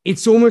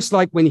 it's almost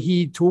like when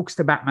he talks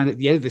to Batman at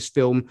the end of this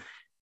film,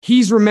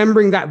 he's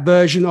remembering that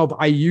version of,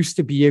 I used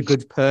to be a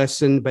good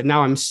person, but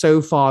now I'm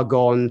so far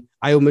gone,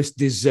 I almost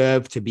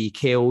deserve to be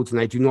killed, and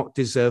I do not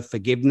deserve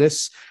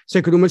forgiveness. So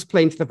it could almost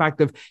play into the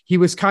fact of he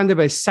was kind of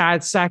a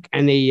sad sack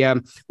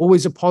and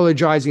always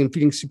apologizing and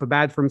feeling super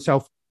bad for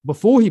himself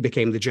before he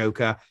became the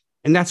Joker.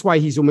 And that's why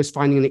he's almost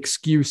finding an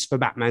excuse for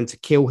Batman to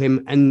kill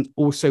him, and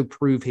also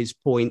prove his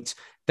point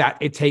that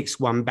it takes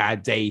one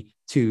bad day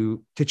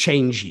to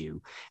change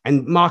you.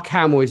 And Mark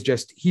Hamill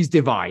is he's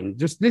divine.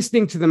 Just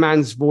listening to the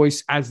man's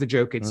voice as the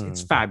Joker,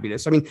 it's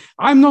fabulous. I mean,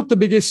 I'm not the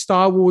biggest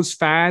Star Wars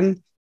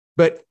fan,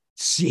 but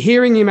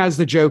hearing him as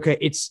the Joker,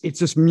 it's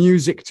just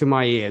music to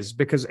my ears,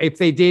 because if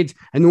they did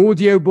an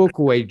audiobook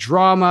or a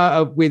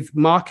drama with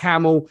Mark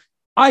Hamill,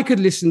 I could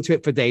listen to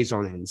it for days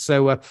on end.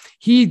 So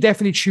he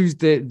definitely chose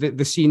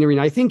the scenery.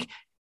 And I think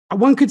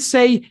one could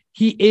say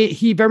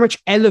he very much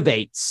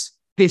elevates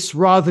this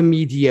rather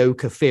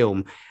mediocre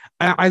film.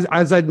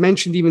 As I'd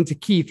mentioned even to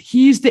Keith,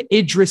 he's the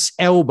Idris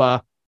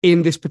Elba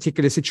in this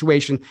particular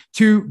situation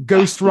to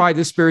Ghost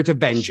Rider Spirit of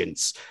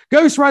Vengeance.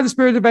 Ghost Rider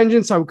Spirit of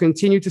Vengeance, I will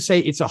continue to say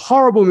it's a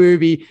horrible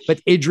movie,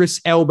 but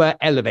Idris Elba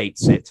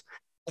elevates it.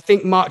 I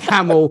think Mark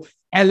Hamill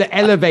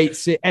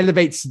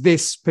elevates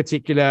this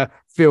particular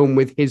film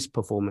with his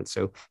performance.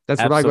 So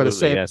that's what I got to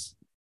say. Yes.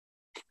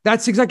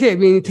 That's exactly it. I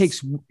mean,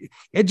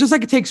 it just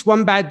like it takes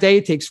one bad day,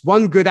 it takes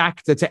one good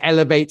actor to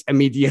elevate a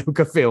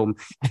mediocre film,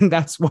 and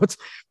that's what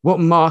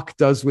Mark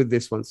does with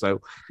this one.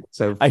 So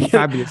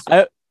fabulous.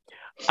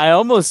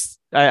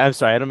 I'm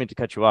sorry, I don't mean to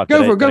cut you off.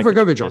 Go for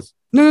it, John.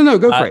 No,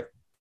 go for it.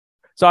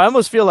 So I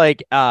almost feel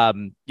like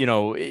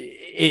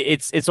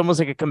it's almost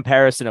like a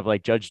comparison of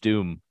like Judge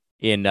Doom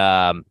in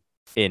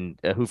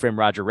Who Framed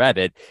Roger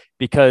Rabbit,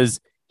 because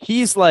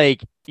he's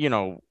like,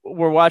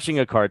 we're watching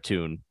a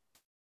cartoon,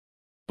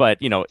 but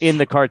in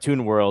the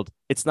cartoon world,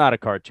 it's not a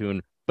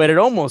cartoon, but it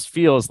almost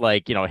feels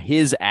like,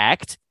 his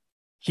act,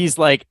 he's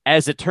like,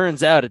 as it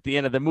turns out at the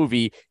end of the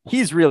movie,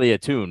 he's really a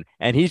toon,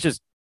 and he's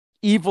just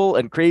evil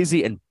and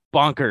crazy and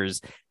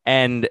bonkers.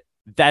 And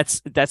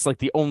that's like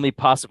the only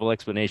possible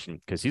explanation,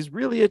 because he's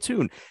really a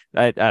toon.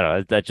 I don't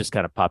know. That just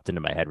kind of popped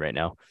into my head right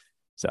now.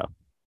 So.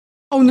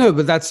 Oh no,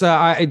 but that's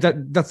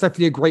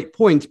definitely a great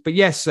point. But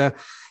yes,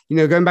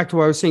 going back to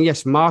what I was saying,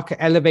 yes, Mark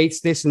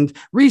elevates this. And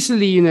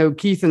recently,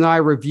 Keith and I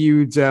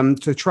reviewed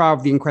The Trial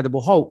of the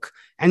Incredible Hulk,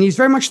 and he's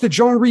very much the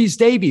John Rhys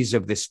Davies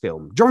of this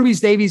film. John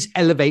Rhys Davies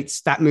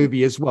elevates that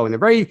movie as well in a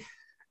very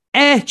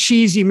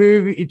cheesy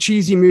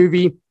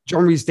movie.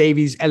 John Rhys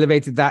Davies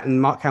elevated that,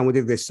 and Mark Hamill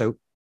did this. So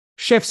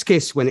chef's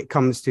kiss when it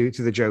comes to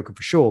the Joker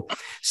for sure.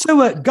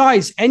 So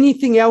guys,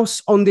 anything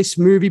else on this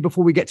movie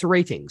before we get to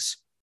ratings?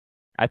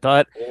 I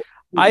thought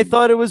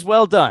it was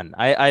well done.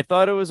 I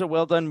thought it was a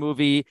well done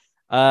movie.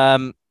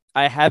 I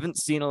haven't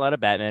seen a lot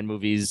of Batman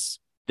movies.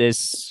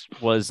 This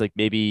was like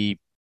maybe,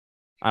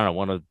 I don't know,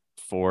 one of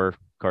 4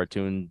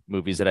 cartoon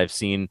movies that I've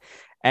seen.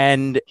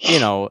 And,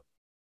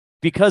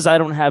 because I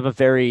don't have a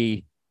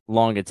very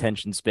long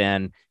attention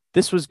span,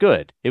 this was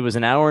good. It was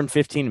an hour and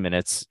 15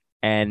 minutes.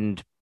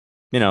 And,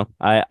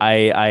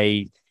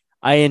 I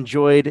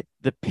enjoyed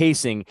the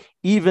pacing,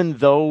 even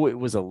though it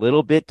was a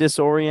little bit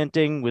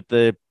disorienting with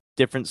the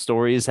different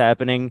stories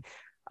happening.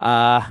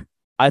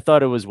 I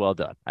thought it was well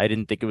done. I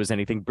didn't think it was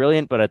anything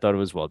brilliant, but I thought it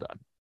was well done.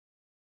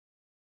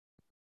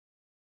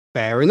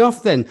 Fair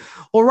enough then.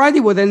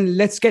 Alrighty, well then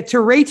let's get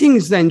to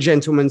ratings then,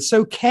 gentlemen.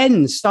 So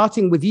Ken,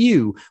 starting with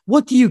you,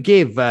 what do you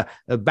give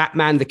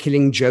Batman the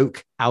Killing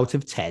Joke out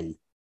of 10?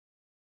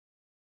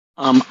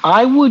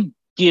 I would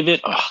give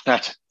it,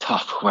 that's a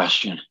tough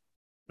question,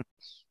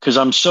 because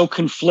I'm so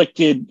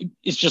conflicted.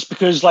 It's just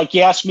because, like,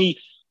 you asked me,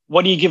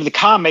 what do you give the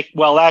comic?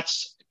 Well,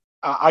 that's,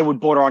 I would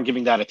border on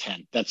giving that a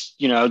 10. That's,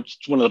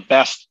 it's one of the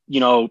best,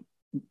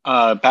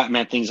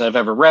 Batman things I've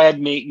ever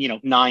read,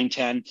 9,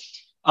 10.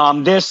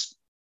 This,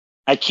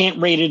 I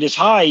can't rate it as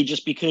high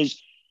just because,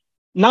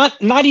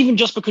 not even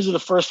just because of the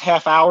first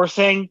half hour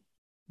thing,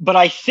 but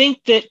I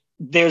think that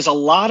there's a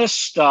lot of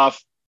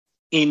stuff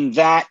in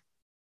that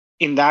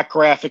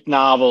graphic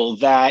novel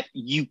that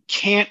you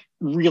can't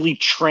really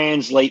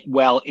translate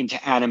well into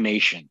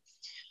animation.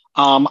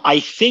 I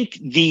think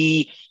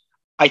the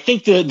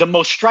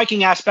most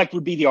striking aspect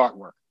would be the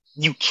artwork.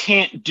 You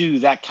can't do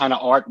that kind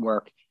of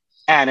artwork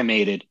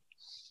animated.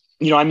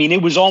 I mean,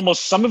 it was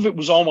almost, some of it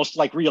was almost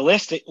like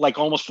realistic, like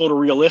almost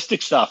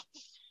photorealistic stuff.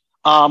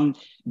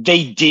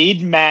 They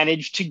did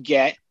manage to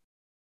get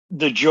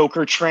the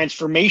Joker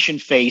transformation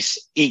face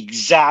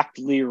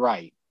exactly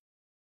right.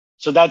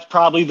 So that's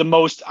probably the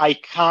most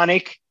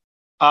iconic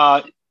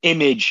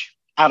image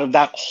out of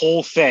that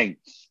whole thing,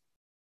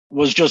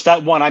 was just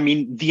that one. I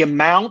mean, the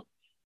amount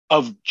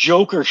of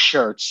Joker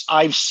shirts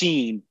I've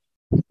seen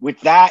with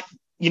that,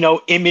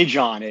 image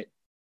on it,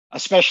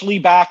 especially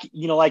back,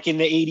 like in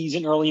the 80s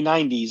and early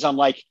 90s. I'm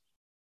like,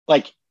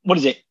 what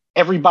is it?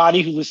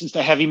 Everybody who listens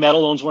to heavy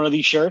metal owns one of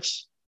these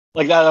shirts.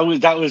 Like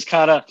that was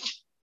kind of,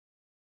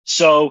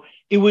 so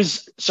it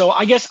was, so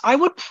I guess I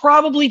would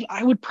probably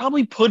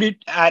put it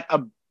at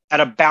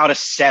about a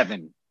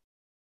 7.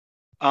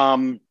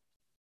 I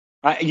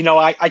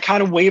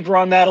kind of waver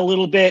on that a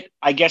little bit.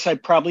 I guess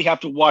I'd probably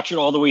have to watch it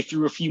all the way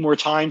through a few more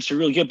times to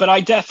really get, but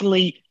I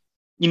definitely,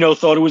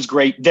 thought it was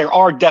great. There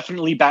are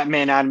definitely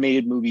Batman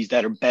animated movies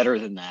that are better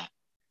than that.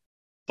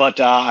 But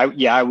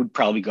I would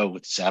probably go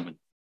with 7.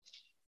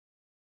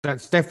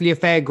 That's definitely a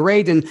fair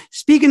grade. And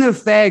speaking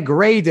of fair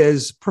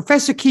graders,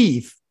 Professor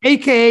Keith,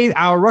 aka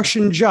our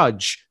Russian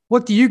judge,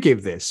 what do you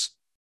give this?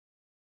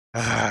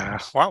 Why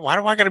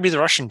do I got to be the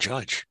Russian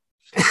judge?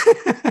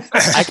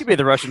 I could be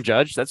the Russian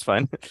judge. That's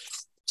fine.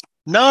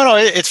 No,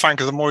 it's fine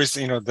because I'm always,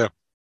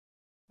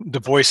 the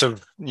voice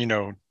of,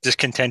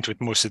 discontent with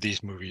most of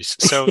these movies.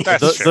 So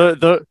that's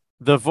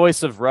the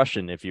voice of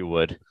Russian, if you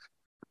would.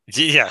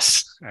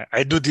 Yes,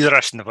 I do the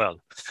Russian well.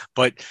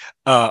 But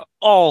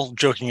all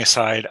joking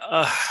aside,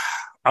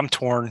 I'm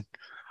torn.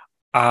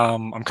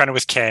 I'm kind of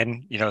with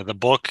Ken. The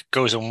book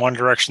goes in one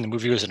direction, the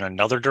movie goes in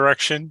another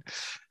direction.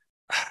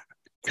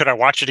 Could I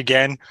watch it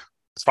again?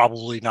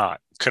 Probably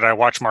not. Could I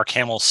watch Mark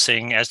Hamill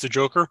sing as the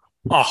Joker?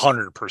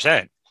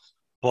 100%.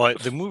 But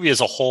the movie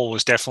as a whole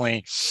was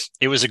definitely,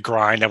 it was a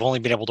grind. I've only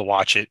been able to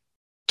watch it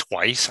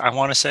twice, I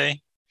want to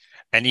say.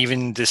 And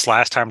even this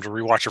last time to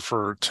rewatch it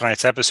for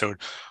tonight's episode,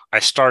 I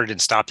started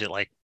and stopped it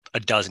like a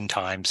dozen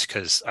times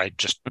because I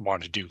just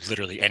wanted to do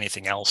literally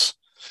anything else.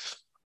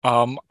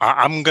 I'm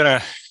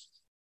gonna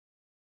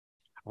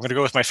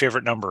go with my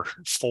favorite number,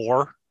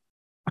 4,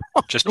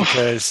 just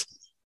because.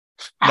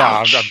 No,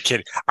 I'm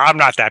kidding. I'm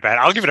not that bad.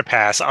 I'll give it a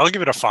pass. I'll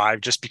give it a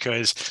 5 just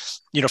because,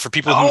 for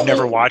people who've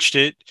never watched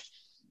it,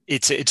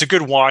 it's a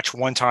good watch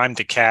one time.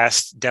 The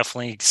cast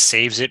definitely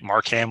saves it.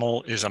 Mark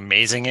Hamill is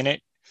amazing in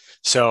it.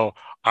 So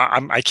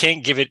I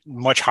can't give it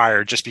much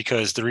higher just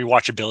because the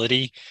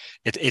rewatchability,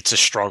 it's a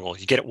struggle.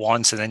 You get it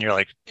once and then you're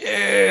like,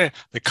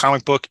 the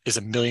comic book is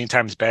a million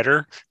times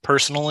better.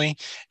 Personally,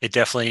 it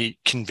definitely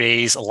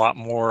conveys a lot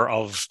more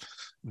of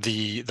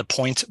the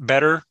point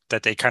better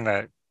that they kind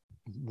of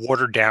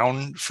watered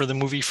down for the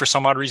movie for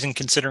some odd reason,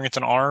 considering it's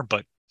an R,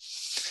 but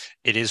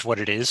it is what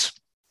it is.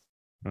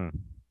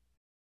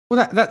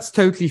 Well, that's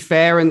totally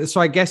fair. And so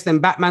I guess then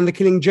Batman the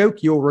Killing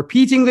Joke, you're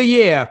repeating the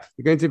year.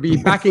 You're going to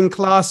be back in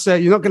class.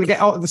 You're not going to get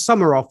out of the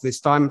summer off this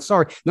time.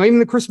 Sorry, not even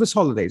the Christmas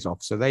holidays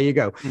off. So there you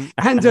go.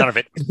 And none of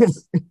it.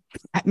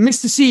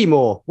 Mr.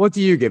 Seymour, what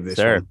do you give this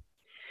one?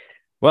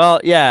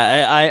 Well,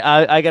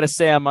 yeah, I got to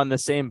say I'm on the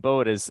same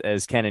boat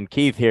as Ken and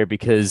Keith here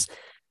because,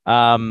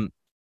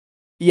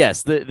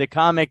 yes, the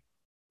comic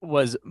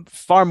was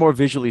far more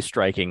visually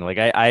striking. Like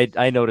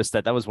I noticed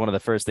that was one of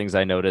the first things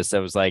I noticed. I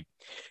was like,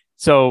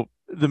 so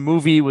the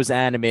movie was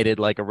animated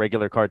like a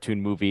regular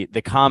cartoon movie.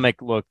 The comic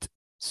looked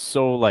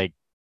so like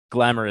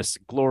glamorous,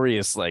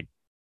 glorious, like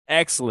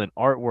excellent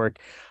artwork.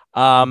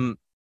 I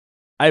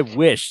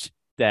wished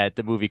that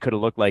the movie could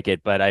have looked like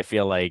it, but I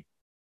feel like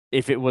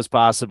if it was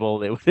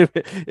possible,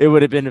 it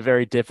would have been a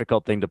very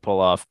difficult thing to pull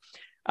off.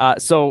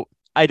 So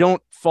I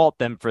don't fault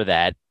them for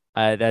that.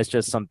 That's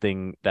just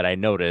something that I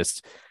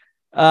noticed.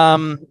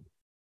 If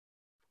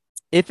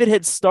it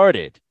had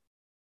started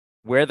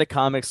where the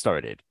comic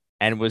started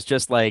and was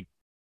just like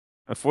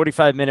a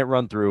 45-minute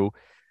run through,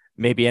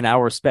 maybe an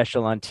hour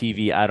special on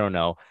TV, I don't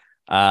know.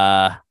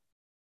 I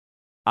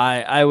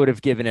would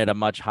have given it a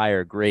much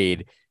higher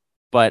grade.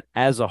 But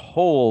as a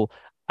whole,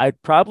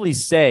 I'd probably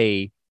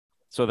say,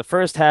 so the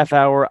first half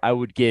hour, I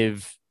would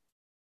give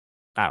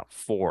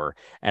 4.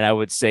 And I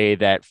would say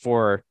that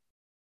for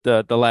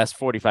the last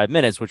 45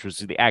 minutes, which was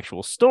the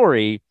actual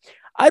story,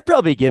 I'd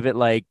probably give it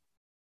like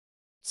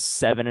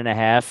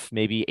 7.5,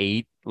 maybe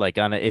 8, like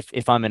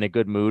if I'm in a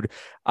good mood.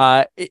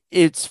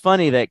 It's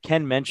funny that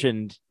Keith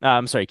mentioned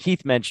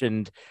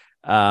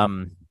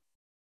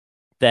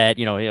that,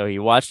 he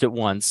watched it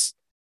once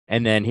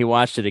and then he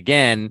watched it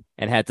again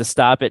and had to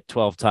stop it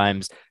 12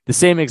 times. The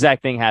same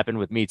exact thing happened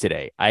with me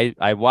today.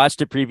 I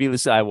watched it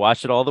previously. I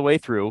watched it all the way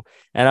through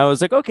and I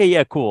was like, okay,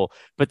 yeah, cool.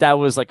 But that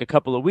was like a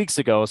couple of weeks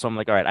ago. So I'm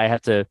like, all right, I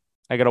got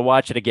to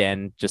watch it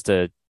again just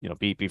to,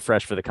 be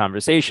fresh for the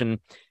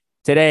conversation.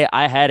 Today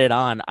I had it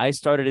on. I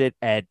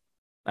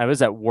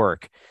was at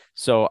work.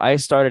 So I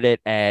started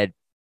it at,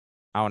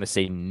 I want to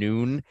say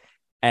noon,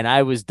 and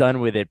I was done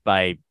with it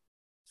by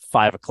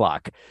 5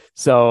 o'clock.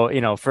 So,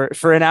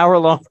 for an hour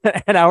long,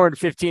 an hour and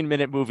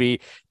 15-minute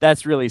movie,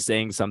 that's really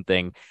saying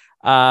something.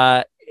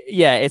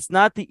 yeah, it's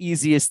not the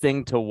easiest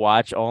thing to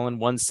watch all in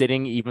one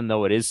sitting, even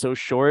though it is so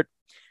short.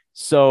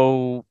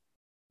 So,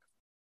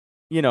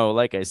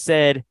 like I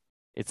said,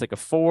 it's like a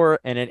 4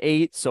 and an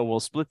 8. So we'll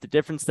split the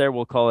difference there.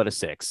 We'll call it a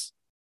 6.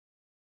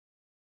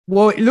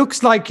 Well, it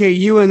looks like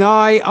you and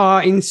I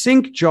are in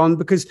sync, John,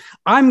 because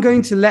I'm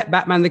going to let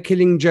Batman the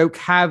Killing Joke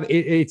have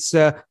its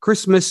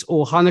Christmas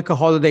or Hanukkah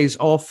holidays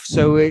off.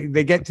 So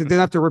they don't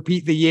have to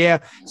repeat the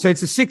year. So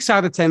it's a 6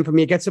 out of 10 for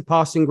me. It gets a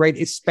passing grade,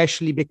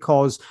 especially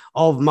because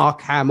of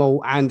Mark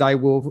Hamill. And I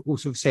will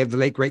also say of the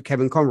late, great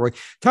Kevin Conroy.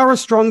 Tara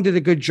Strong did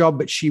a good job,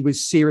 but she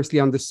was seriously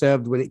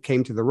underserved when it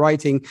came to the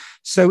writing.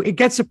 So it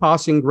gets a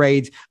passing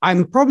grade.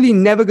 I'm probably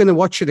never going to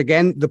watch it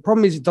again. The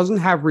problem is it doesn't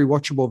have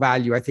rewatchable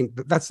value. I think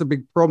that's the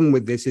big problem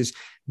with this is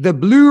the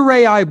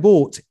Blu-ray I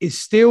bought is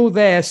still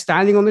there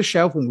standing on the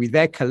shelf and we're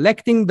there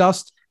collecting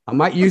dust. I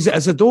might use it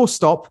as a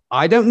doorstop.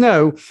 I don't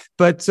know,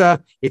 but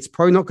it's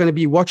probably not going to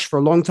be watched for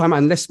a long time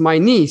unless my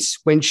niece,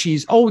 when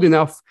she's old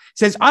enough,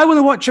 says, I want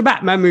to watch a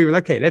Batman movie.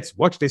 Okay, let's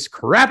watch this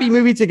crappy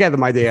movie together,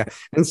 my dear.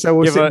 And so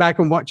we'll sit back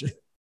and watch it.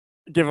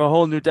 Give a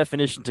whole new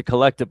definition to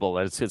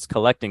collectible. It's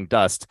collecting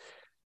dust.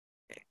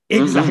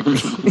 Exactly.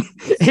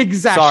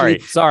 Exactly.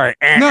 Sorry.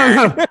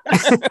 No.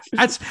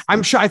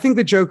 I'm sure. I think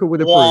the Joker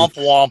would approve.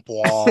 Womp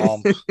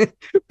womp.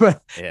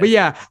 but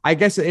yeah, I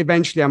guess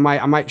eventually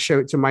I might show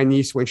it to my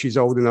niece when she's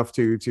old enough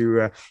to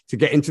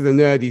get into the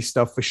nerdy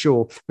stuff for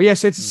sure. But yeah,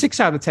 so it's a 6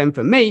 out of 10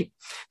 for me.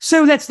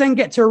 So let's then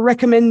get to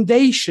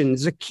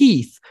recommendations.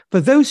 Keith, for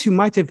those who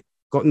might have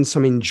gotten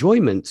some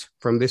enjoyment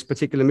from this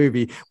particular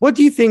movie, what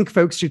do you think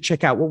folks should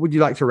check out? What would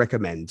you like to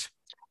recommend?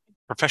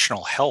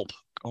 Professional help.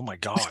 Oh my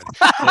God.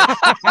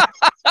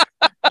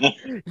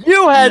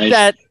 You had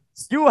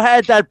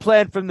that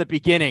plan from the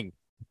beginning.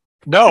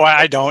 No,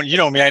 I don't. You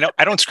know me.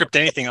 I don't script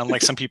anything,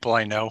 unlike some people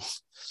I know.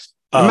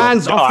 The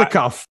man's off the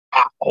cuff.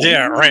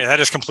 Yeah, right. That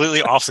is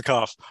completely off the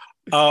cuff.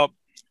 I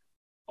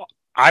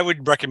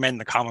would recommend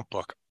the comic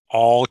book.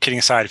 All kidding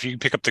aside, if you can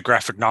pick up the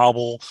graphic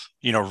novel,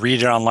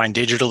 read it online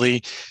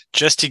digitally,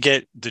 just to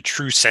get the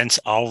true sense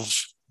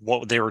of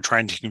what they were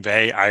trying to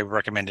convey, I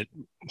recommend it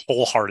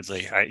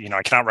wholeheartedly.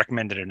 I cannot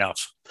recommend it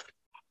enough.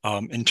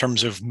 In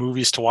terms of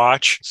movies to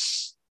watch,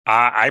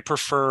 I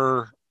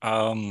prefer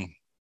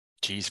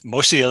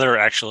most of the other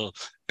actual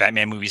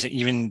Batman movies,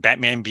 even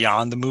Batman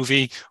Beyond the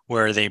movie,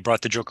 where they brought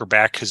the Joker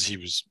back because he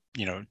was,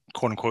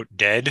 quote unquote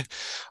dead.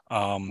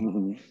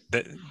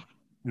 The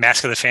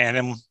Mask of the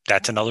Phantom,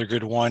 that's another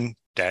good one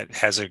that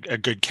has a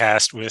good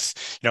cast with,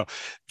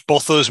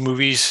 both those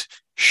movies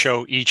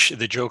show each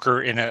the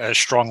Joker in a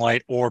strong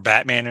light or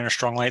Batman in a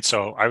strong light.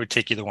 So I would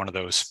take either one of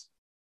those.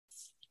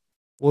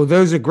 Well,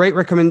 those are great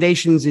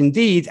recommendations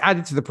indeed,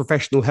 added to the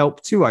professional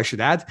help too, I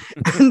should add.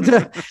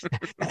 And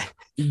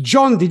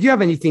John, did you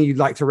have anything you'd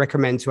like to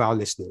recommend to our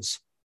listeners?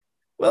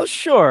 Well,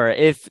 sure.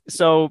 If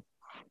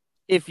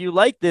you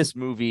like this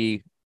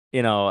movie,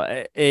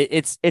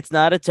 it's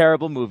not a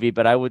terrible movie,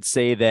 but I would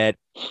say that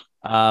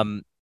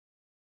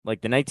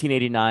like the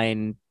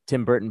 1989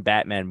 Tim Burton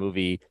Batman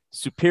movie,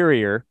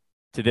 superior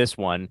to this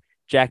one.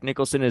 Jack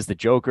Nicholson is the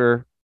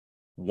Joker.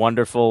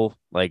 Wonderful,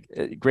 like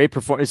great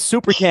performance,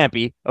 super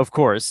campy, of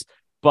course,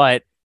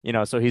 but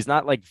so he's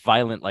not like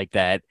violent like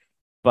that.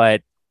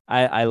 But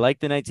I like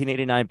the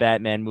 1989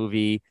 Batman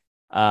movie.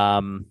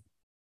 And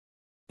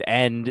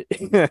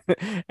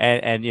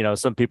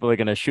some people are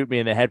gonna shoot me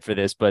in the head for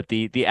this, but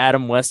the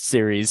Adam West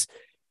series,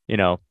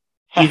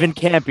 even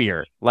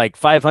campier, like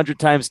 500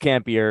 times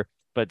campier.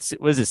 But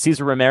was it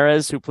Cesar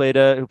Ramirez who played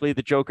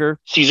the Joker?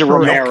 Cesar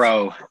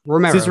Romero.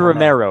 Cesar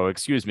Romero,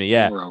 excuse me.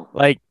 Yeah,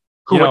 like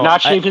who would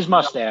not shave his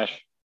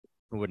mustache.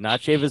 Who would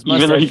not shave his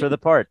mustache for the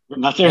part?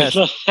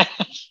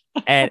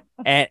 And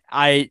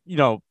I,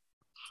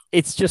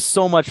 it's just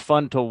so much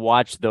fun to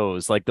watch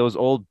those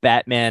old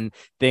Batman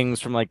things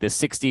from like the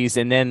 60s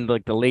and then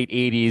like the late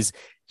 80s,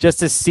 just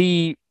to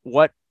see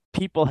what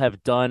people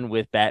have done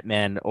with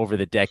Batman over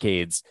the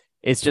decades.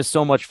 It's just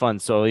so much fun.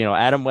 So,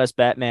 Adam West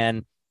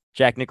Batman,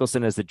 Jack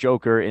Nicholson as the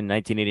Joker in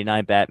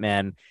 1989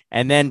 Batman,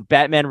 and then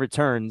Batman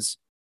Returns.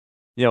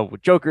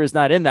 Joker is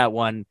not in that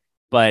one,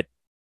 but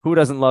who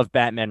doesn't love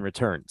Batman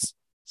Returns?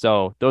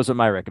 So those are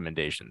my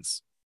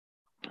recommendations.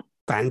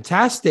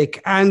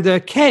 Fantastic.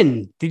 And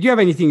Ken, did you have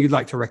anything you'd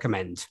like to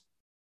recommend?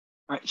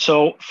 All right.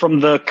 So from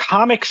the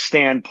comic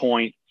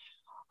standpoint,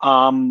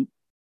 obviously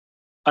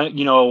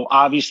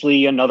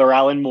another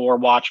Alan Moore,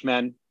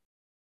 Watchmen,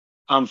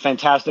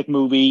 fantastic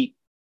movie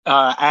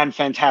and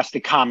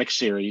fantastic comic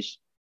series.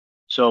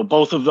 So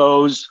both of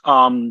those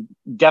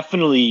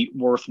definitely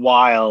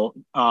worthwhile.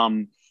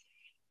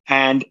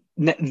 And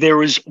there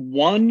was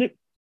one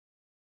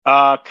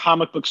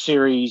comic book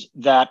series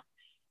that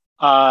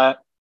I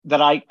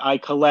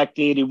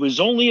collected. It was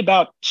only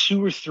about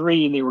 2 or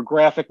 3, and they were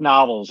graphic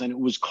novels, and it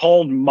was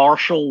called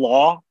Martial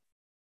Law.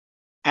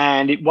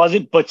 And it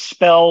wasn't, but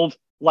spelled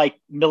like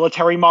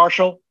military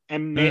martial,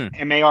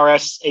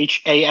 M-A-R-S-H-A-L-L,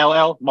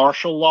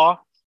 Martial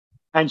Law.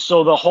 And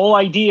so the whole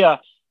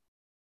idea,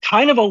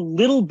 kind of a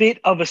little bit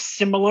of a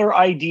similar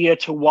idea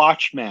to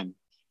Watchmen.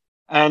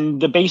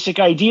 And the basic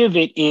idea of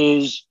it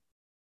is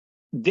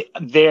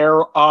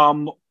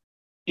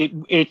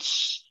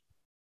it's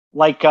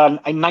like a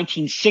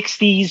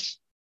 1960s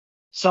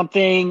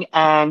something,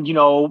 and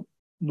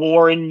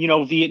war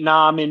in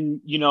Vietnam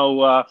and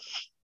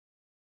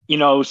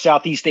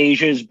Southeast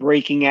Asia is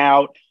breaking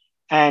out,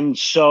 and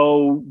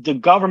so the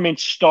government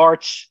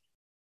starts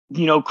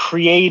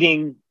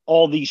creating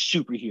all these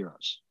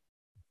superheroes,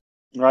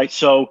 right?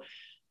 So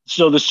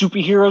the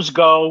superheroes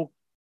go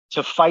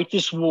to fight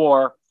this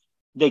war,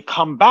 they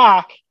come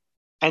back,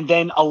 and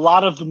then a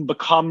lot of them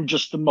become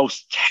just the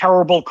most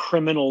terrible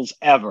criminals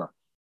ever,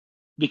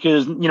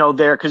 because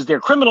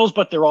they're criminals,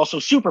 but they're also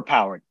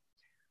superpowered.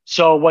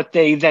 So what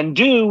they then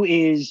do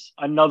is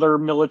another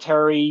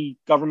military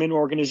government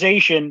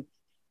organization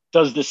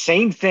does the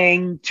same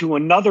thing to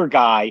another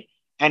guy,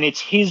 and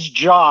it's his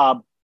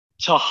job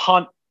to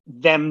hunt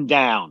them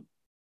down.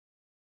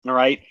 All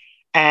right.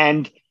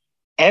 And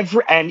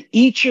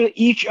each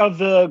of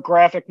the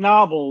graphic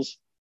novels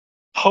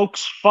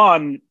pokes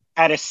fun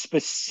at a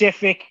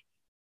specific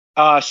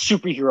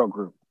superhero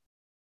group.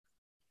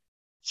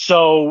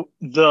 So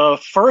the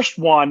first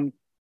one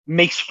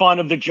makes fun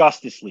of the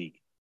Justice League.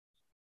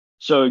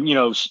 So,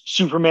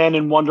 Superman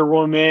and Wonder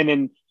Woman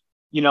and,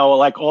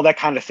 like all that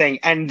kind of thing.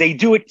 And they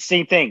do it,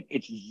 same thing.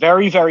 It's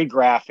very, very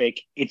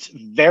graphic. It's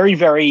very,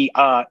 very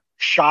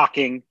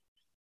shocking.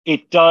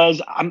 It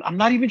does. I'm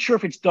not even sure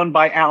if it's done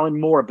by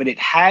Alan Moore, but it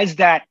has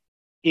that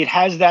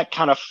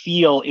kind of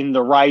feel in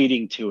the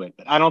writing to it.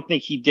 But I don't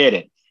think he did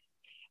it.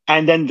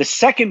 And then the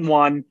second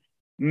one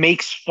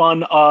makes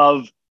fun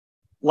of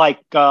like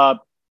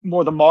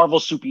more the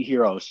Marvel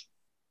superheroes,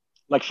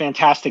 like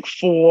Fantastic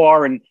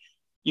Four and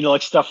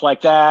like stuff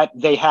like that.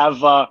 They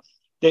have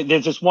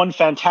there's this one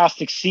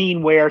fantastic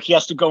scene where he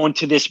has to go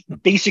into this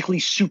basically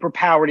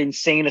superpowered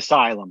insane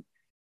asylum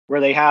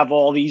where they have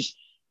all these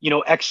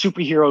ex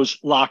superheroes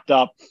locked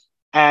up,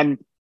 and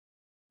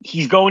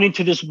he's going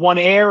into this one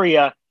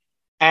area,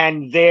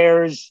 and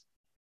there's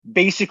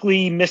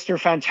basically Mr.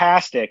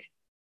 Fantastic,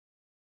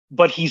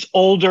 but he's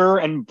older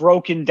and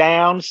broken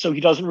down, so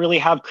he doesn't really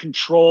have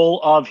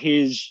control of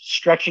his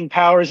stretching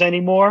powers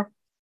anymore.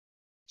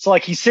 So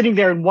like he's sitting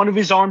there and one of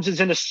his arms is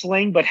in a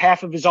sling, but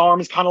half of his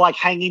arm is kind of like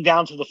hanging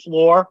down to the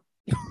floor.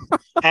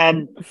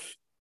 and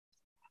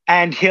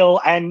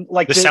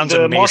like this sounds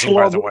amazing,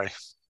 by the way.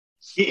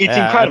 It's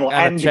incredible.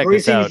 And the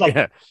great thing is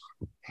like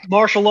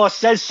martial law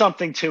says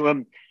something to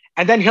him,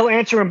 and then he'll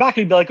answer him back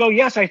and he'll be like, "Oh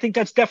yes, I think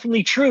that's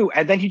definitely true."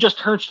 And then he just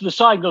turns to the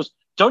side and goes,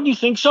 "Don't you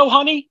think so,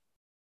 honey?"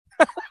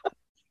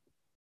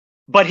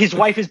 But his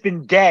wife has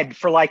been dead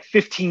for like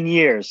 15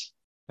 years.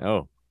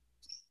 Oh.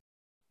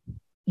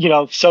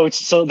 So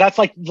that's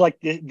like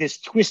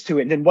this twist to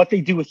it. And then what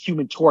they do with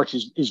Human Torch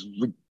is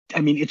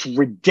it's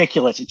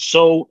ridiculous. It's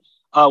so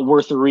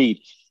worth a read.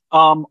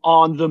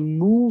 On the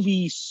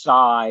movie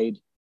side,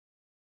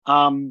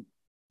 going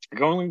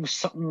with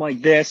something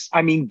like this,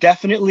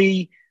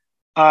 definitely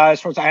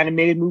as far as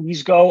animated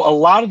movies go, a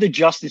lot of the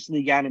Justice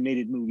League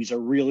animated movies are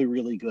really,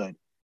 really good.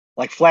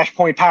 Like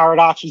Flashpoint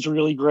Paradox is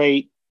really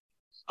great.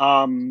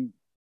 Trying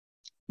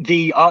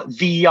to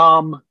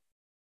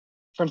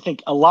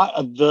think, a lot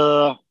of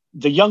the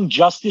Young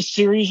Justice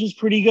series was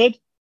pretty good.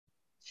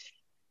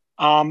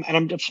 And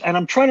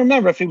I'm trying to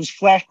remember if it was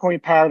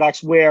Flashpoint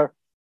Paradox where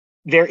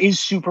there is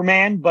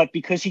Superman, but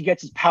because he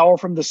gets his power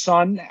from the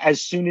sun,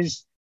 as soon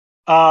as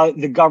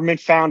the government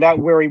found out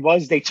where he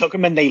was, they took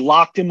him and they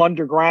locked him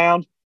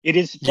underground. It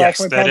is Flashpoint Yes,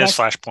 that Paradox? is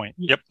Flashpoint.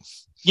 Yep.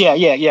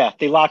 Yeah.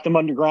 They locked him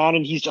underground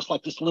and he's just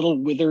like this little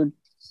withered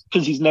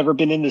because he's never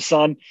been in the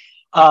sun.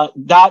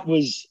 That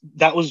was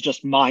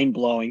just mind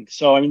blowing.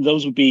 So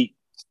those would be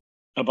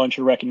a bunch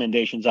of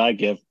recommendations I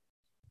give.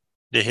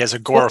 Yeah, he has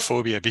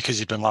agoraphobia because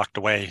he's been locked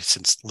away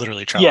since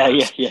literally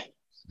childhood. Yeah.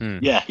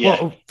 Yeah.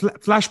 Well,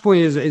 Flashpoint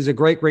is a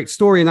great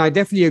story, and I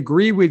definitely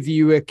agree with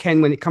you,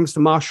 Ken. When it comes to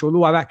martial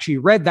law, I've actually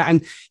read that,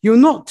 and you're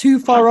not too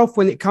far off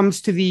when it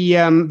comes to the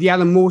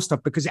Alan Moore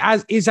stuff, because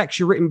it is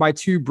actually written by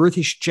two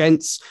British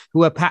gents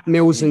who are Pat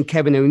Mills and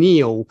Kevin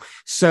O'Neill.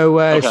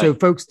 So, so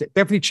folks,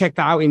 definitely check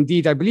that out.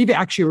 Indeed, I believe it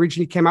actually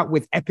originally came out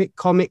with Epic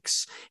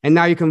Comics, and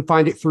now you can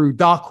find it through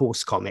Dark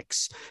Horse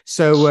Comics.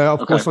 So,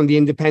 of course, on the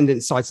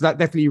independent side. So that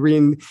definitely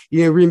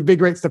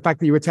reinvigorates the fact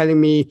that you were telling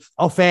me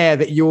off air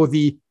that you're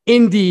the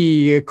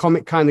indie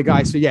comic kind of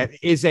guy. So yeah,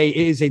 it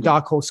is a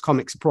Dark Horse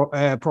Comics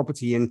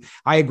property, and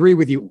I agree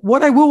with you.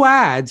 What I will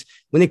add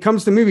when it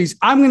comes to movies,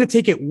 I'm going to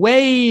take it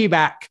way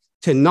back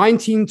to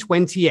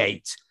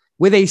 1928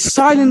 with a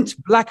silent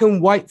black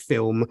and white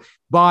film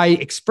by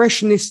German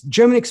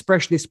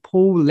expressionist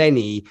Paul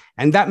Lenny,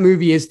 and that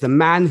movie is The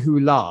Man Who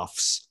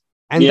Laughs.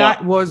 And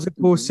that was, of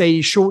course,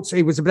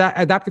 it was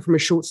adapted from a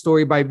short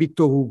story by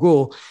Victor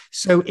Hugo.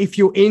 So if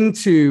you're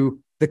into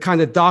the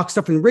kind of dark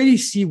stuff and really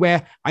see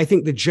where I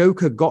think the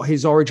Joker got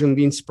his origin,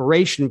 the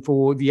inspiration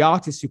for the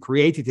artist who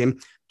created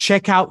him,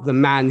 check out The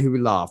Man Who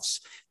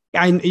Laughs.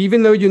 And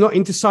even though you're not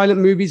into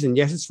silent movies, and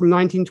yes, it's from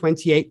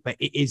 1928, but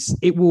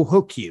it will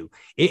hook you.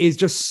 It is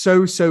just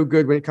so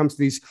good when it comes to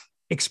these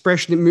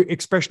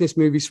expressionist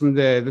movies from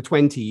the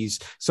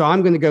 20s. So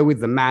I'm going to go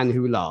with The Man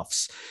Who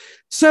Laughs.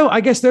 So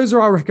I guess those are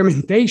our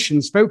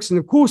recommendations, folks. And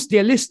of course,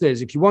 dear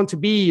listeners, if you want to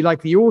be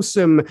like the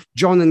awesome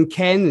John and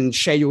Ken and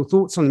share your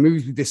thoughts on the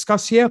movies we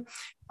discuss here,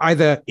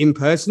 either in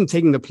person,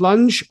 taking the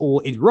plunge,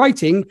 or in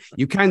writing,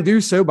 you can do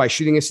so by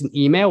shooting us an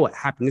email at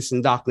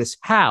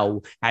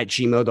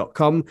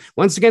happinessanddarknesshow@gmail.com.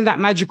 Once again, that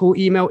magical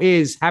email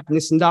is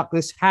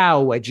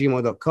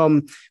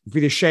happinessanddarknesshow@gmail.com. Feel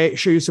free to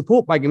show your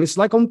support by giving us a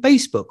like on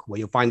Facebook, where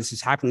you'll find us as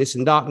Happiness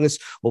and Darkness,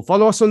 or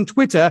follow us on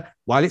Twitter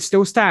while it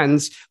still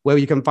stands, where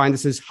you can find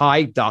us as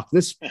High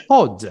Darkness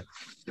Pod.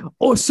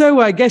 Also,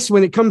 I guess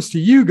when it comes to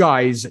you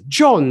guys,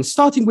 John,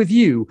 starting with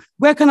you,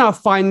 where can our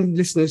fine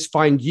listeners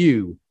find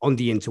you on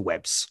the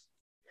interwebs?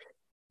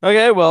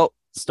 Okay, well,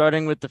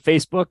 starting with the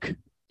Facebook,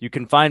 you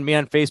can find me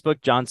on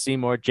Facebook, John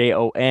Seymour,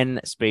 JON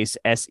space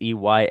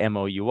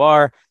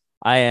SEYMOUR.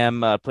 I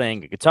am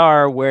playing a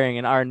guitar, wearing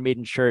an Iron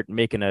Maiden shirt, and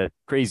making a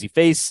crazy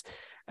face.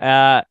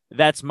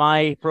 That's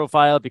my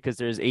profile because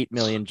there's 8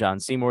 million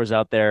John Seymours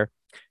out there.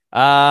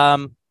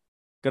 Going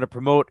to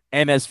promote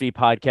MSV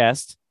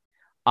Podcast.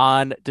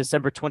 On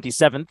December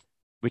 27th,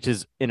 which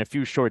is in a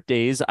few short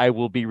days, I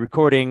will be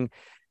recording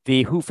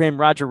the Who Framed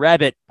Roger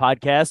Rabbit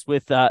podcast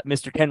with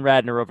Mr. Ken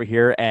Radner over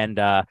here and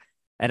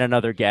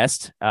another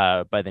guest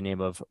by the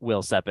name of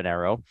Will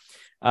Saponaro.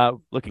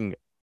 Looking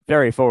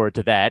very forward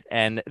to that.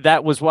 And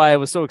that was why I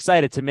was so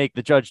excited to make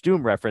the Judge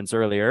Doom reference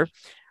earlier.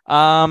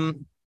 Let's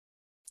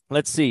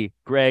see.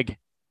 Greg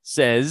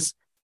says,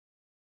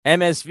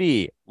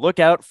 MSV, look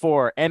out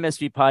for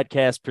MSV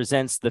Podcast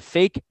presents The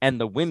Fake and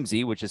the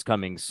Whimsy, which is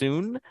coming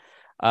soon.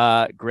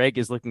 Greg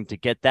is looking to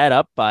get that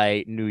up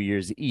by New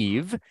Year's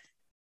Eve.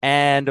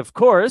 And of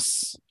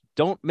course,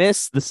 don't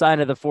miss the Sign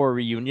of the Four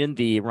reunion,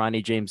 the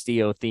Ronnie James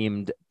Dio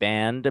themed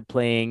band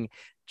playing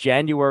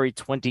January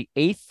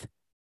 28th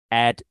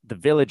at the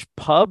Village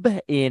Pub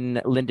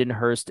in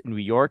Lindenhurst, New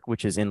York,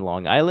 which is in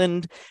Long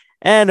Island.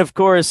 And of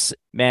course,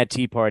 Mad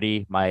Tea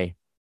Party, my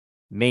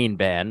main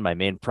band, my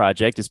main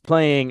project, is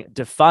playing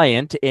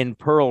Defiant in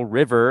Pearl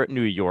River,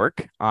 New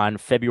York on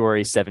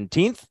February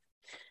 17th.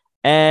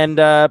 And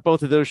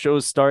both of those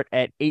shows start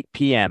at 8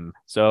 p.m.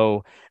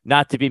 So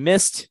not to be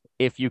missed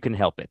if you can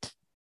help it.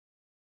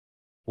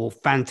 Well,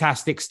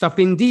 fantastic stuff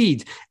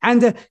indeed.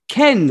 And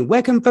Ken,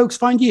 where can folks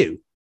find you?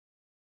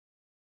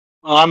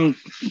 I'm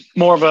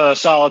more of a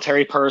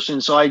solitary person,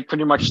 so I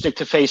pretty much stick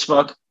to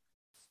Facebook.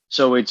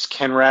 So it's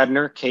Ken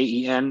Radner,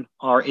 KenRadner,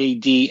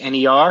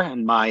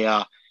 and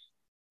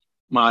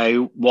my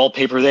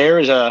wallpaper there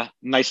is a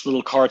nice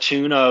little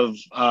cartoon of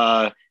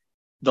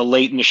the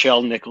late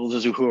Nichelle Nichols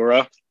as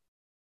Uhura.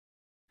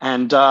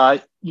 And,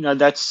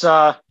 that's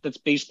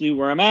basically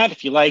where I'm at.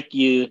 If you like,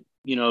 you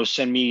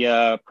send me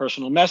a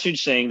personal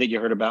message saying that you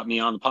heard about me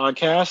on the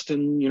podcast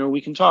and,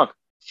 we can talk.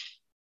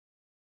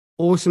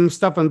 Awesome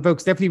stuff. And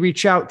folks, definitely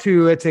reach out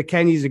to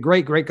Ken. He's a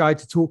great, great guy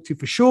to talk to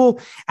for sure.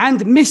 And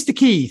Mr.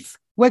 Keith,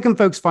 where can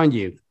folks find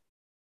you?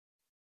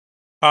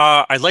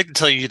 I'd like to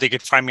tell you they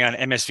could find me on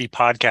MSV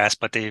Podcast,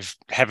 but they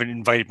haven't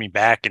invited me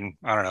back in,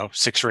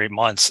 6 or 8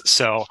 months.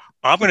 So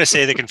I'm going to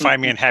say they can find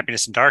me in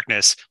Happiness and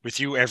Darkness with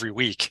you every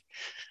week.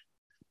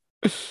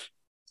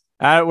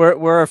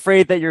 We're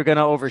afraid that you're going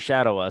to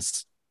overshadow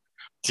us.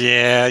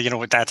 Yeah, you know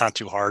what? That's not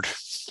too hard.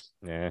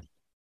 Yeah.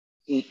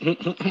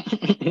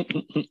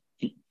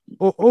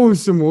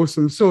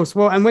 Awesome source.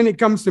 Well, and when it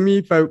comes to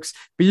me, folks,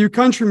 for you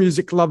country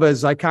music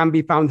lovers, I can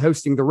be found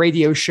hosting the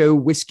radio show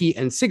Whiskey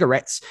and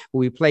Cigarettes, where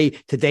we play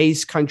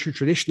today's country,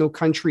 traditional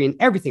country, and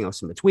everything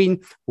else in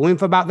between. More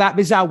info about that,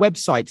 visit our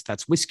website.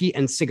 That's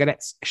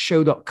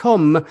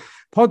whiskeyandcigarettesshow.com.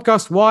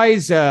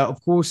 Podcast-wise,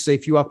 of course,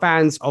 if you are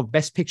fans of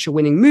Best Picture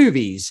winning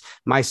movies,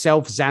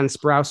 myself, Zan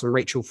Sprouse, and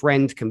Rachel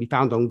Friend can be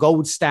found on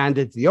Gold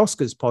Standard, the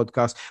Oscars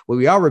podcast, where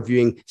we are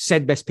reviewing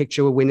said Best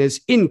Picture winners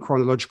in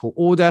chronological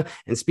order.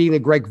 And speaking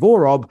of Greg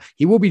Vorob,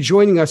 he will be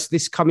joining us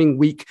this coming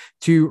week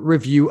to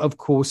review, of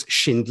course,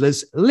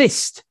 Schindler's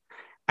List.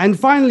 And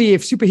finally,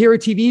 if superhero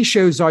TV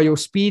shows are your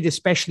speed,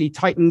 especially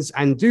Titans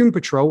and Doom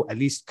Patrol, at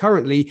least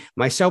currently,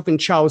 myself and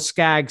Charles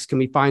Skaggs can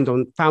be found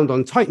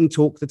on Titan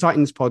Talk, the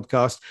Titans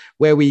podcast,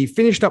 where we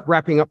finished up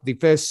wrapping up the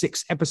first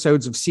 6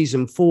 episodes of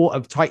season 4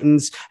 of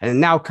Titans and are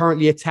now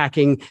currently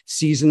attacking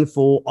season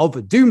 4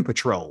 of Doom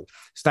Patrol.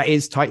 So that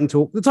is Titan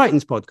Talk, the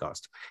Titans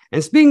podcast.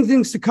 And speaking of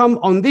things to come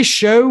on this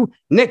show,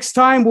 next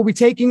time we'll be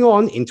taking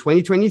on, in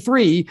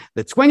 2023,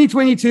 the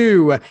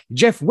 2022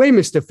 Jeff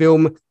Waymister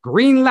film,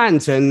 Green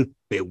Lantern,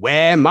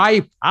 Beware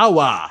My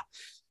Power.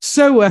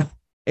 So,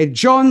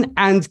 John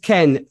and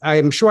Ken,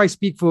 I'm sure I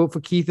speak for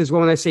Keith as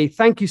well when I say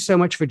thank you so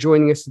much for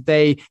joining us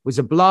today. It was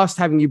a blast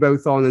having you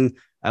both on,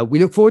 and we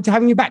look forward to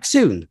having you back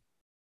soon.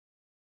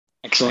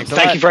 Excellent.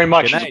 Thank you very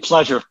much. It's a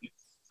pleasure.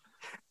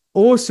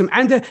 Awesome.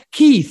 And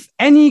Keith,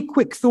 any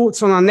quick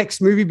thoughts on our next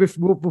movie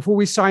before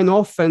we sign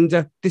off?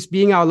 And this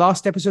being our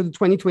last episode of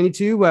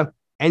 2022,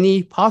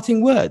 any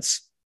parting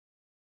words?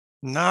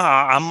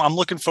 Nah, I'm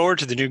looking forward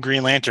to the new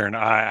Green Lantern.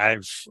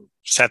 I've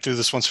sat through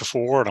this once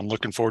before, and I'm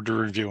looking forward to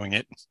reviewing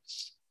it.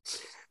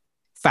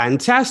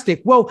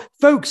 Fantastic. Well,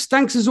 folks,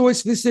 thanks as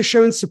always for this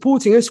show and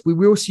supporting us. We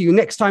will see you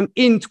next time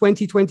in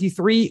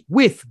 2023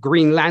 with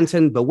Green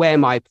Lantern, Beware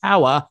My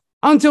Power.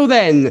 Until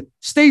then,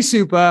 stay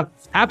super.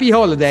 Happy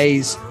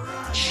holidays.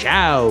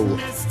 Ciao,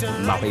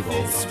 my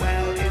people.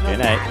 Good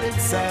night.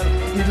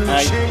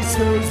 Chase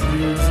those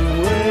blues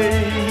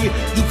away.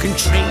 You can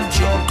trade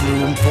your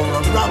groom for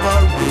a rubber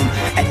room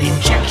and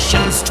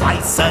injections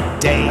twice a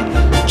day.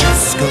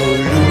 Just go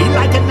loony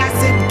like an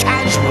acid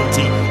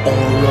casualty,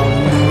 or a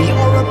movie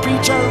or a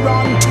preacher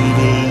on TV.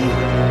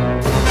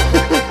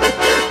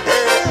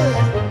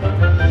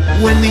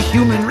 When the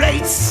human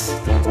race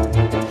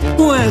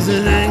wears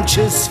an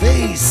anxious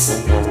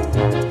face,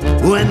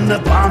 when the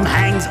bomb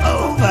hangs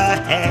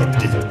overhead,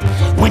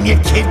 when your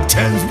kid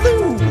turns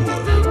blue,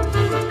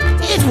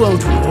 it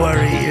won't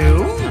worry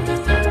you.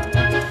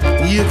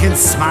 You can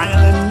smile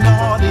and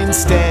nod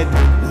instead.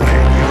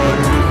 When you're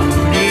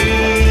loony,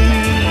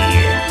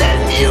 then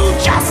you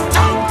just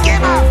don't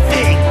give a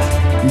fig.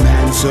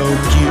 Man so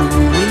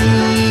puny,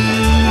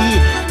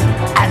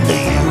 and the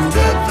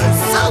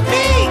universe so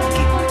big.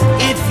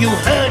 If you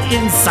hurt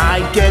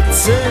inside, get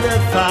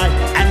certified.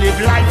 And if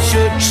life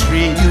should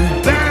treat you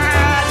bad,